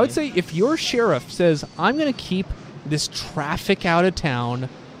 I would say if your sheriff says, I'm going to keep this traffic out of town,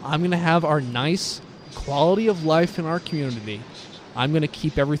 I'm going to have our nice quality of life in our community, I'm going to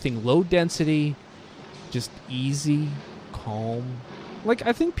keep everything low density, just easy, calm. Like,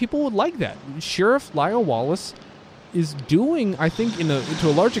 I think people would like that. Sheriff Lyle Wallace is doing, I think, to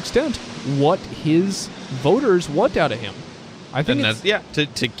a large extent, what his voters want out of him. I think And that's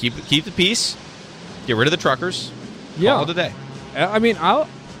to keep the peace, get rid of the truckers, Yeah. call it a day. I mean,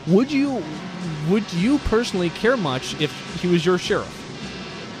 would you personally care much if he was your sheriff?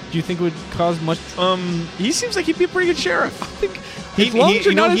 Do you think it would cause much? He seems like he'd be a pretty good sheriff. I think as long as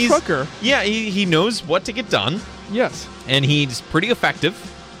you're not a trucker. Yeah, he knows what to get done, Yes. and he's pretty effective.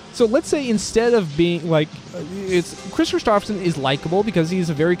 So let's say instead of being like, Chris Christopherson is likable because he's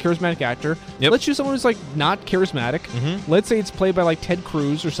a very charismatic actor. Yep. Let's choose someone who's like not charismatic. Let's say it's played by like Ted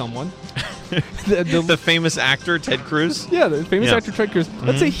Cruz or someone. The famous actor Ted Cruz. Yeah, the famous Yeah. actor Ted Cruz.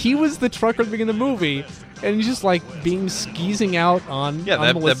 Let's say he was the trucker at the beginning of the movie, and he's just like being skeezing out on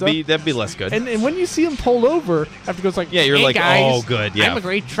Melissa. that'd be less good. And when you see him pulled over, after goes like, Yeah, you're hey like, guys, oh, good, yeah. I'm a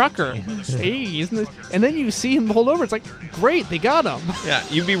great trucker. Hey, isn't this? And then you see him pulled over. It's like, great, they got him. Yeah,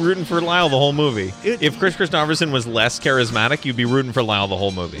 you'd be rooting for Lyle the whole movie. If Chris Christopherson was less charismatic, you'd be rooting for Lyle the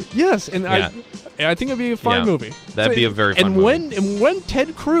whole movie. Yes, and Yeah. I think it'd be a fun Yeah, movie. that'd be a very fun movie. And when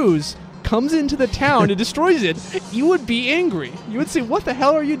Ted Cruz comes into the town and destroys it, you would be angry. You would say, "What the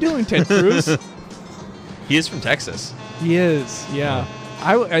hell are you doing, Ted Cruz?" He is from Texas. He is, yeah.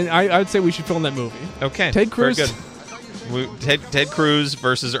 I would say we should film that movie. Okay, Ted Cruz. Very good. Ted Cruz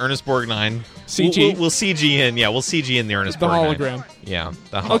versus Ernest Borgnine. CG. We'll CG in. Yeah, we'll CG in the Ernest The Borgnine. hologram. Yeah.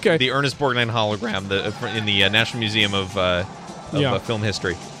 Okay. The Ernest Borgnine hologram in the National Museum of Film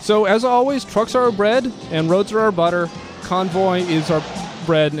History. So as always, trucks are our bread and roads are our butter. Convoy is our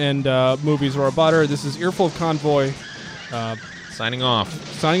bread and movies are our butter. This is Earful of Convoy. Signing off.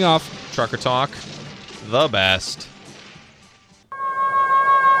 Signing off. Trucker Talk, the best.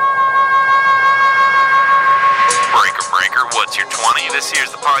 Breaker, what's your 20? This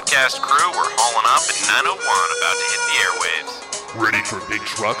here's the podcast crew. We're hauling up at 9:01, about to hit the airwaves. Ready for big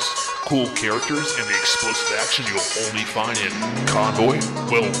trucks, cool characters, and the explosive action you'll only find in Convoy?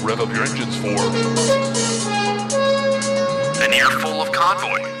 Well, rev up your engines for An earful of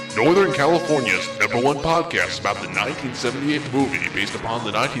Convoy. Northern California's #1 podcast about the 1978 movie based upon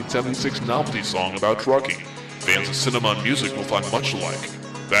the 1976 novelty song about trucking. Fans of cinema and music will find much alike.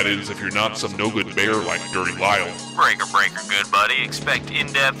 That is, if you're not some no-good bear like Dirty Lyle. Breaker, good buddy. Expect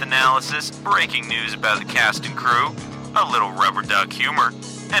in-depth analysis, breaking news about the cast and crew, a little rubber duck humor,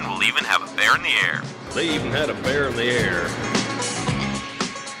 and we'll even have a bear in the air. They even had a bear in the air.